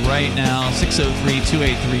us right now.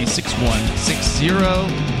 603-283-6160.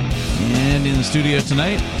 And in the studio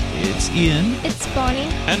tonight, it's Ian. It's Bonnie.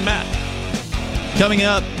 And Matt. Coming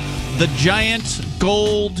up, the giant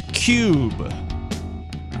gold cube.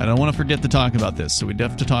 I don't want to forget to talk about this, so we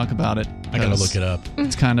have to talk about it. I got to look it up.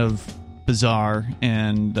 It's kind of bizarre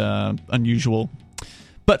and unusual.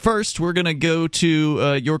 But first, we're going to go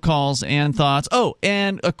to your calls and thoughts. Oh,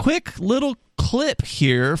 and a quick little clip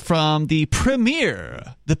here from the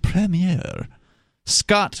premier,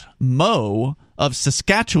 Scott Moe of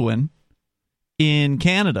Saskatchewan in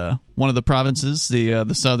Canada, one of the provinces, the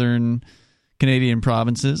southern Canadian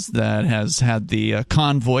provinces that has had the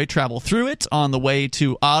convoy travel through it on the way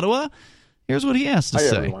to Ottawa. Here's what he has to say.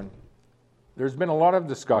 Hi, everyone. There's been a lot of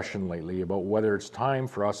discussion lately about whether it's time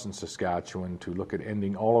for us in Saskatchewan to look at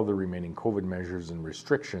ending all of the remaining COVID measures and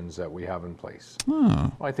restrictions that we have in place.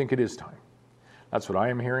 Well, I think it is time. That's what I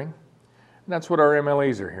am hearing, and that's what our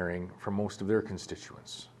MLAs are hearing from most of their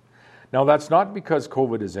constituents. Now, that's not because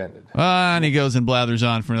COVID has ended. And he goes and blathers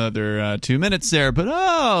on for another 2 minutes there, but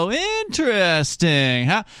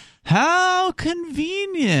interesting. How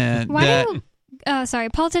convenient.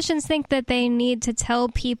 Politicians think that they need to tell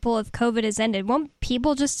people if COVID has ended. Won't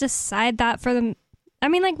people just decide that for them? I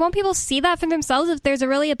mean, won't people see that for themselves if there's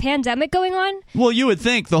really a pandemic going on? Well, you would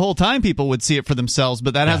think the whole time people would see it for themselves,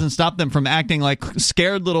 but that hasn't stopped them from acting like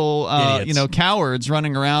scared little, cowards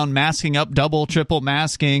running around, masking up, double, triple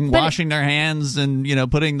masking, washing their hands, and,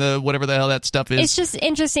 putting the whatever the hell that stuff is. It's just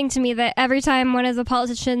interesting to me that every time one of the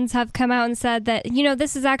politicians have come out and said that,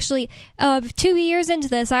 this is actually 2 years into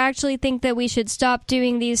this, I actually think that we should stop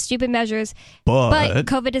doing these stupid measures. But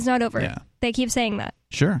COVID is not over. Yeah. They keep saying that.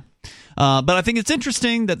 Sure. But I think it's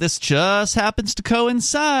interesting that this just happens to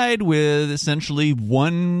coincide with essentially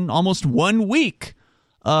almost 1 week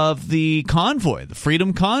of the convoy, the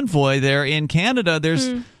Freedom Convoy there in Canada. There's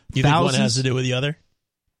You think one has to do with the other?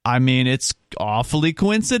 I mean, it's awfully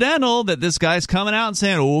coincidental that this guy's coming out and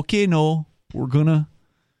saying, okay,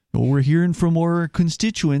 we're hearing from our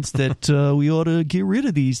constituents that we ought to get rid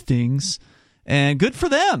of these things. And good for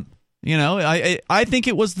them. I think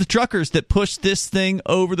it was the truckers that pushed this thing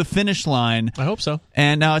over the finish line. I hope so.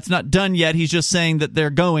 And now it's not done yet. He's just saying that they're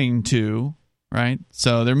going to, right?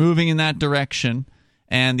 So they're moving in that direction.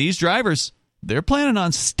 And these drivers, they're planning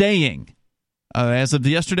on staying. As of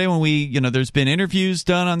yesterday, when there's been interviews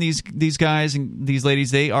done on these guys and these ladies,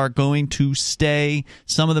 they are going to stay.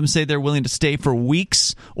 Some of them say they're willing to stay for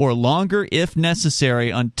weeks or longer if necessary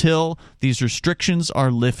until these restrictions are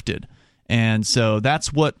lifted. And so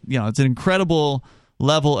that's what, it's an incredible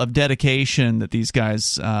level of dedication that these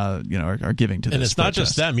guys, are giving to this. And it's not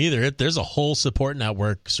just them either. There's a whole support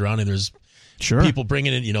network surrounding. There's people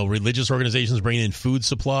bringing in, religious organizations bringing in food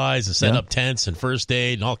supplies and setting up tents and first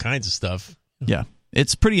aid and all kinds of stuff. Yeah.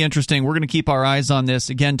 It's pretty interesting. We're going to keep our eyes on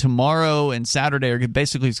this again tomorrow and Saturday. Or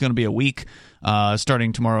basically, it's going to be a week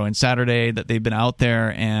starting tomorrow and Saturday that they've been out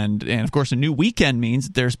there. And of course, a new weekend means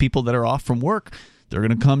that there's people that are off from work They're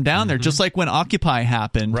going to come down there, just like when Occupy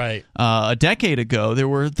happened a decade ago. There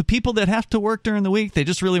were the people that have to work during the week. They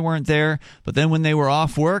just really weren't there. But then when they were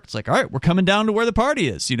off work, it's like, all right, we're coming down to where the party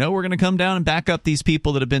is. We're going to come down and back up these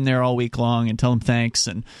people that have been there all week long and tell them thanks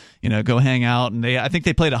and, go hang out. And I think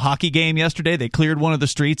they played a hockey game yesterday. They cleared one of the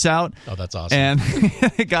streets out. Oh, that's awesome. And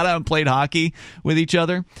they got out and played hockey with each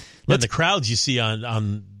other. And the crowds you see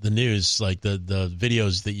on the news, like the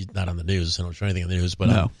videos that not on the news, I don't show anything on the news, but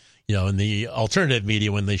no. In the alternative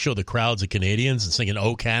media, when they show the crowds of Canadians and singing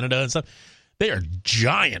 "Oh Canada" and stuff, they are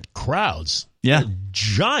giant crowds. Yeah,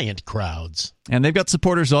 giant crowds. And they've got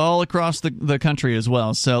supporters all across the country as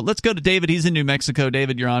well. So let's go to David. He's in New Mexico.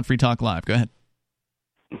 David, you're on Free Talk Live. Go ahead.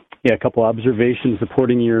 Yeah, a couple observations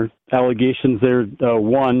supporting your allegations there.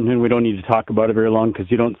 One, and we don't need to talk about it very long because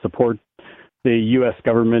you don't support the U.S.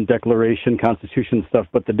 government declaration, Constitution stuff,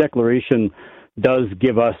 but the declaration does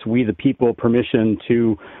give us, we the people, permission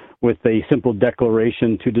to, with a simple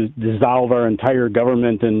declaration, to dissolve our entire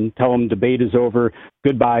government and tell them debate is over,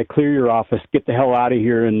 goodbye, clear your office, get the hell out of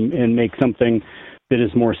here and make something that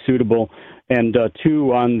is more suitable. And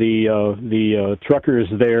two, on the truckers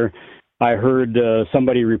there, I heard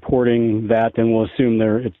somebody reporting that, and we'll assume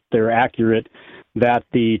they're accurate, that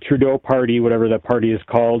the Trudeau party, whatever that party is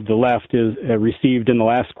called, the left, is received in the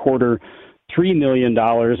last quarter $3 million.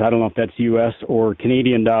 I don't know if that's U.S. or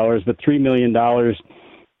Canadian dollars, but $3 million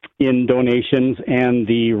in donations, and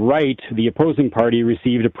the right, the opposing party,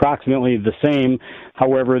 received approximately the same.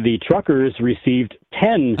 However, the truckers received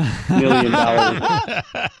 $10 million.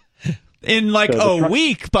 In a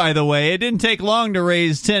week, by the way. It didn't take long to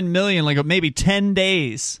raise $10 million, maybe 10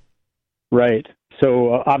 days. Right.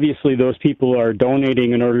 So obviously those people are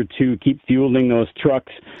donating in order to keep fueling those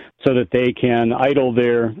trucks so that they can idle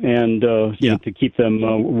there and to keep them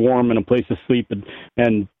warm and a place to sleep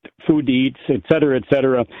and food to eat, et cetera, et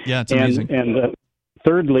cetera. Yeah, it's amazing. And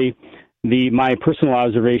thirdly, my personal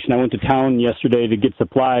observation, I went to town yesterday to get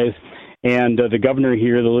supplies, and the governor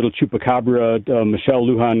here, the little chupacabra, Michelle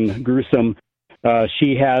Lujan Gruesome,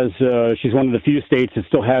 she's one of the few states that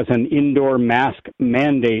still has an indoor mask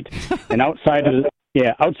mandate. And outside of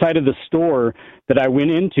the store that I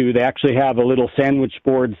went into, they actually have a little sandwich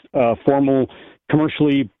board, formal,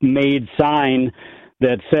 commercially made sign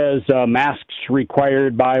that says masks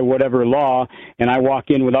required by whatever law. And I walk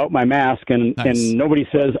in without my mask, and nobody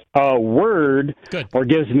says a word or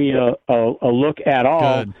gives me a look at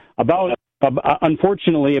all. Good.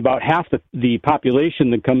 Unfortunately, about half the population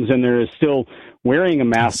that comes in there is still wearing a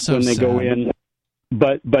mask when they go in.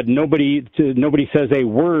 But nobody says a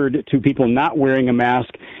word to people not wearing a mask.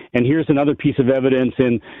 And here's another piece of evidence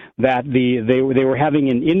in that they were having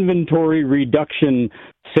an inventory reduction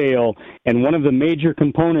sale, and one of the major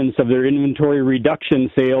components of their inventory reduction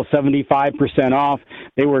sale, 75% off,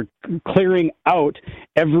 they were clearing out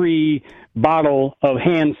every bottle of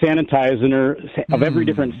hand sanitizer of every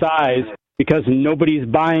different size because nobody's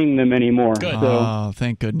buying them anymore. Good. Oh,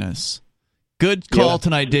 thank goodness. Good call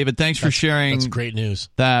tonight, David. Thanks for sharing. That's great news.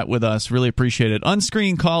 That with us. Really appreciate it.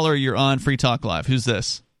 Unscreened caller, you're on Free Talk Live. Who's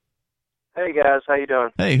this? Hey, guys. How you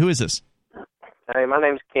doing? Hey, who is this? Hey, my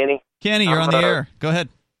name's Kenny. Kenny, you're on the air. Go ahead.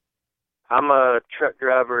 I'm a truck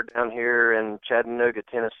driver down here in Chattanooga,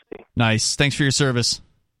 Tennessee. Nice. Thanks for your service.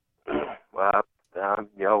 Well,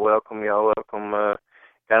 y'all welcome. Got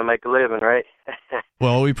to make a living, right?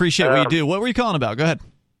 Well, we appreciate what you do. What were you calling about? Go ahead.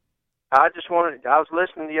 I was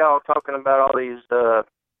listening to y'all talking about all these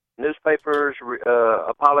newspapers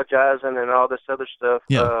apologizing and all this other stuff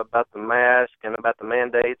about the mask and about the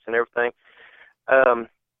mandates and everything. I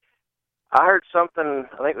heard something,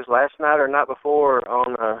 I think it was last night or night before,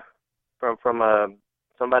 on from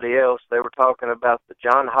somebody else. They were talking about the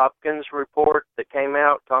John Hopkins report that came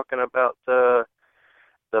out, talking about the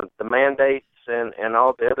mandates and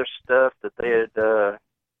all the other stuff that they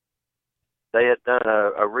had done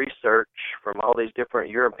a research from all these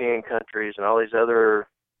different European countries and all these other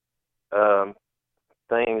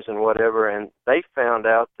things and whatever, and they found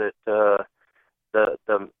out that the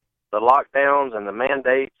lockdowns and the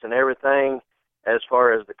mandates and everything, as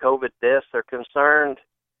far as the COVID deaths are concerned,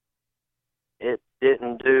 it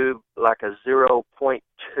didn't do like a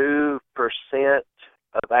 0.2%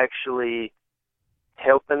 of actually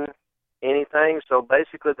helping anything. So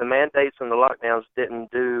basically the mandates and the lockdowns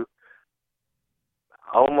didn't do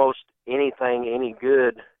almost anything any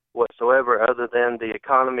good whatsoever, other than the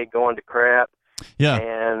economy going to crap. Yeah.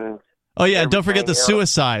 And don't forget the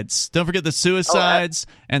suicides. Don't forget the suicides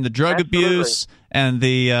and the drug abuse and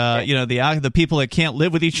the people that can't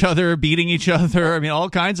live with each other, beating each other. I mean, all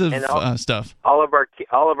kinds of stuff. All of our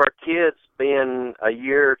kids being a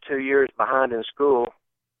year or 2 years behind in school.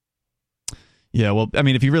 Yeah, well, I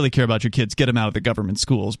mean, if you really care about your kids, get them out of the government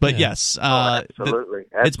schools. But yes, absolutely.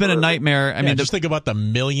 It's been a nightmare. I mean, just think about the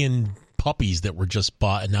million puppies that were just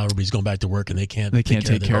bought, and now everybody's going back to work, and they can't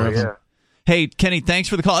take care of them. Yeah. Hey, Kenny, thanks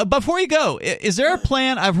for the call. Before you go, is there a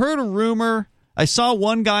plan? I've heard a rumor. I saw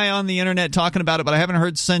one guy on the internet talking about it, but I haven't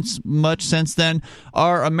heard much since then.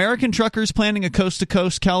 Are American truckers planning a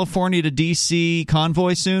coast-to-coast California to D.C.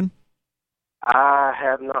 convoy soon? I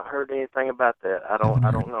have not heard anything about that. I don't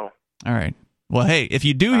know. All right. Well, hey, if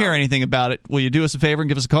you do hear anything about it, will you do us a favor and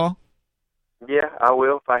give us a call? Yeah, I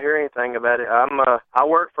will. If I hear anything about it, I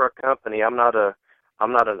work for a company. I'm not an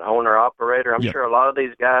owner operator. I'm sure a lot of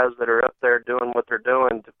these guys that are up there doing what they're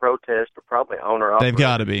doing to protest are probably owner operators.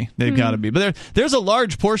 They've got to be. But there's a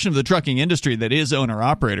large portion of the trucking industry that is owner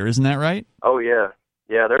operator, isn't that right? Oh yeah.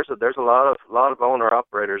 Yeah, there's a lot of owner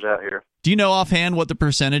operators out here. Do you know offhand what the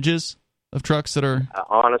percentage is of trucks that are?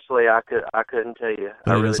 Honestly, I couldn't tell you.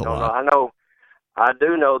 I really don't know. I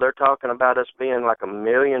do know they're talking about us being like 1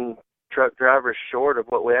 million truck drivers short of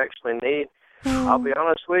what we actually need. I'll be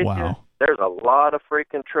honest with you. There's a lot of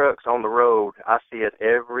freaking trucks on the road. I see it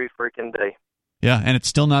every freaking day. Yeah, and it's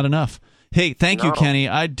still not enough. Hey, thank you, Kenny.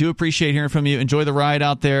 I do appreciate hearing from you. Enjoy the ride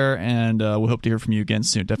out there, and we'll hope to hear from you again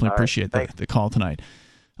soon. Definitely appreciate the call tonight.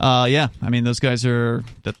 Yeah, I mean, those guys are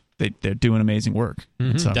they're doing amazing work.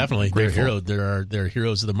 So definitely, they're heroes. They're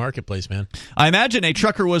heroes of the marketplace, man. I imagine a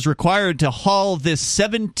trucker was required to haul this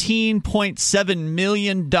 $17.7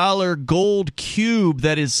 million gold cube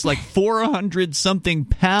that is like 400 something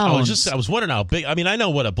pounds. I was wondering how big. I mean, I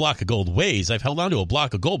know what a block of gold weighs. I've held on to a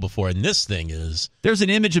block of gold before, and this thing is. There's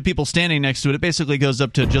an image of people standing next to it. It basically goes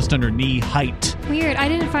up to just under knee height. Weird. I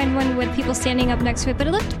didn't find one with people standing up next to it, but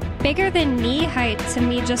it looked bigger than knee height to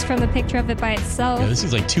me just from the picture of it by itself. Yeah, this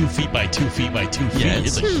is like 2 feet by 2 feet by 2 feet. Yeah,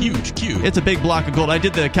 it's a huge cube. It's a big block of gold. I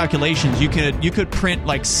did the calculations. You could print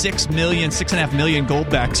like 6.5 million gold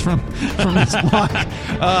backs from this block.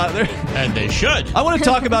 And they should. I want to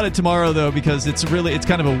talk about it tomorrow though, because it's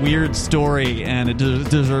kind of a weird story and it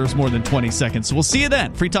deserves more than 20 seconds. So we'll see you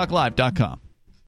then. freetalklive.com.